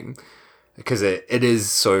something, because it is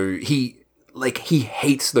so he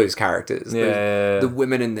hates those characters. The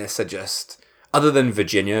women in this are just, other than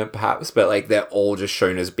Virginia perhaps, but like they're all just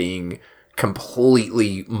shown as being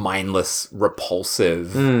completely mindless,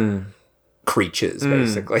 repulsive creatures,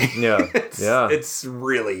 basically. It's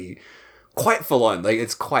really quite full on. Like,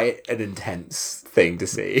 it's quite an intense thing to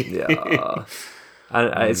see. Yeah.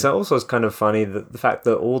 And it's also kind of funny that the fact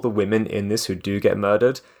that all the women in this who do get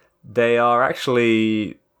murdered, they are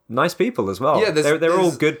actually nice people as well. Yeah, they're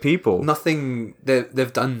all good people. Nothing.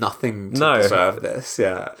 They've done nothing to deserve this.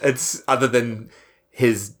 Yeah, it's other than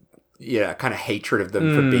his kind of hatred of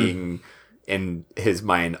them for being, in his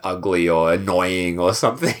mind, ugly or annoying or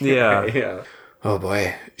something. Yeah. Oh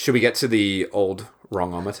boy, should we get to the old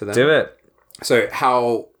wrongometer then? Do it. So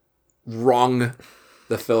how wrong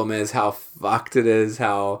the film is, how fucked it is,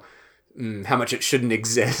 how much it shouldn't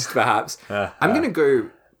exist, perhaps. I'm going to go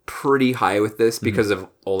pretty high with this because of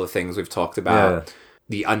all the things we've talked about,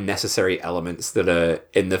 the unnecessary elements that are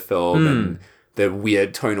in the film and the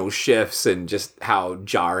weird tonal shifts and just how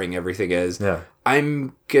jarring everything is. Yeah.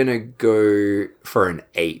 I'm going to go for an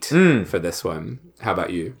 8 for this one. How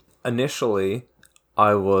about you? Initially,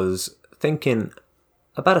 I was thinking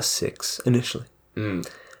about a 6 initially.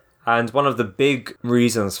 And one of the big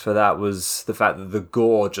reasons for that was the fact that the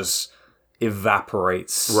gore just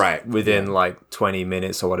evaporates within like 20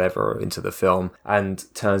 minutes or whatever into the film and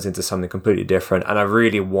turns into something completely different. And I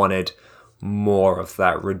really wanted more of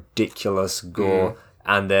that ridiculous gore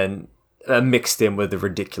and then mixed in with the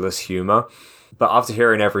ridiculous humor. But after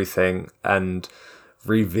hearing everything and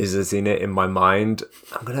revisiting it in my mind,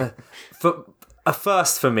 I'm gonna, for a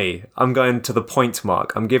first for me, I'm going to the point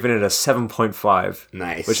mark. I'm giving it a 7.5.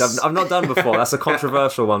 Nice. Which I've not done before. That's a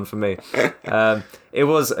controversial one for me. It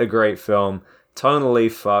was a great film.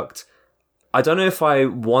 Tonally fucked. I don't know if I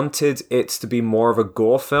wanted it to be more of a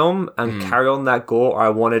gore film and carry on that gore, or I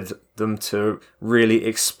wanted them to really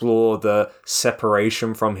explore the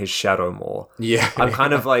separation from his shadow more. Yeah. I'm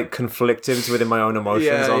kind of like conflicted within my own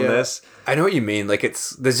emotions on this. I know what you mean. Like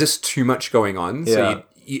there's just too much going on. So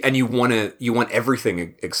you want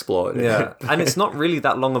everything explored. Yeah. And it's not really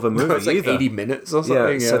that long of a movie it's like either. 80 minutes or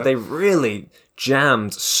something. So they really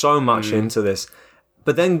jammed so much into this.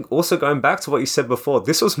 But then also going back to what you said before,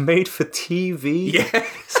 this was made for TV. Yeah.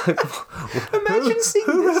 It's like, Imagine seeing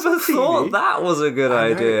this whoever on TV. thought that was a good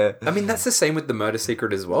idea? I mean, that's the same with The Murder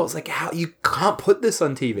Secret as well. It's like, how you can't put this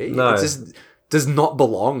on TV. No. It just does not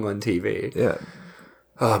belong on TV. Yeah.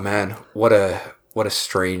 Oh man, what a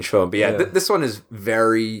strange film. But yeah, this one is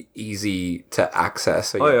very easy to access.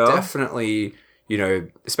 So definitely,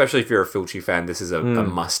 especially if you're a Fulci fan, this is a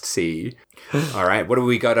must see. All right, what do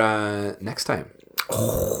we got next time?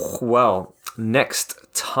 Well,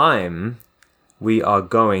 next time we are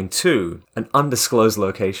going to an undisclosed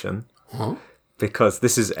location because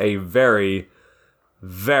this is a very,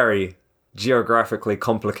 very geographically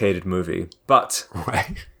complicated movie. But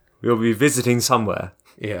we'll be visiting somewhere.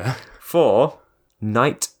 Yeah. For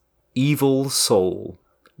Night Evil Soul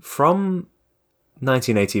from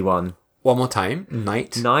 1981. One more time.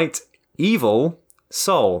 Night Evil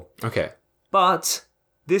Soul. Okay. But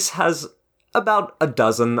this has about a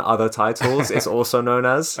dozen other titles it's also known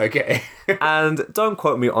as. Okay. And don't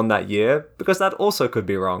quote me on that year, because that also could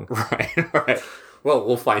be wrong. Right. Well,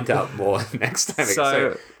 we'll find out more next time.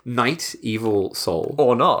 So Night Evil Soul.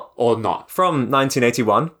 Or not. From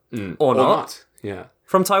 1981. Or not. Yeah.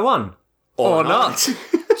 From Taiwan. Or not.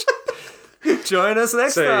 Join us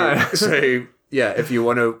next time. So, yeah, if you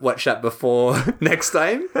want to watch that before next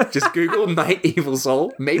time, just Google Night Evil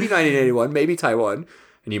Soul. Maybe 1981, maybe Taiwan.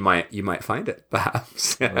 And you might find it,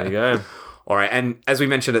 perhaps. There you go. All right, and as we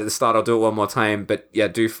mentioned at the start, I'll do it one more time. But yeah,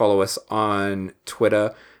 do follow us on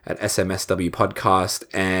Twitter at SMSW Podcast,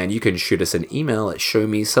 and you can shoot us an email at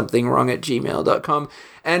showmesomethingwrong@gmail.com.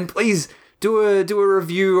 And please do a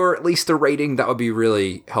review or at least a rating. That would be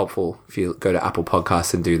really helpful if you go to Apple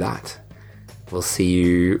Podcasts and do that. We'll see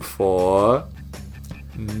you for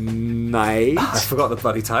I forgot the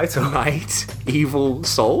bloody title. Night Evil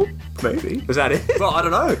Soul? Maybe. Was that it? Well, I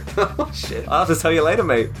don't know. Oh, shit. I'll have to tell you later,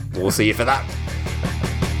 mate. We'll see you for that.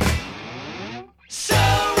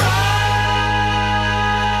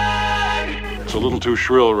 It's a little too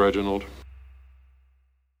shrill, Reginald.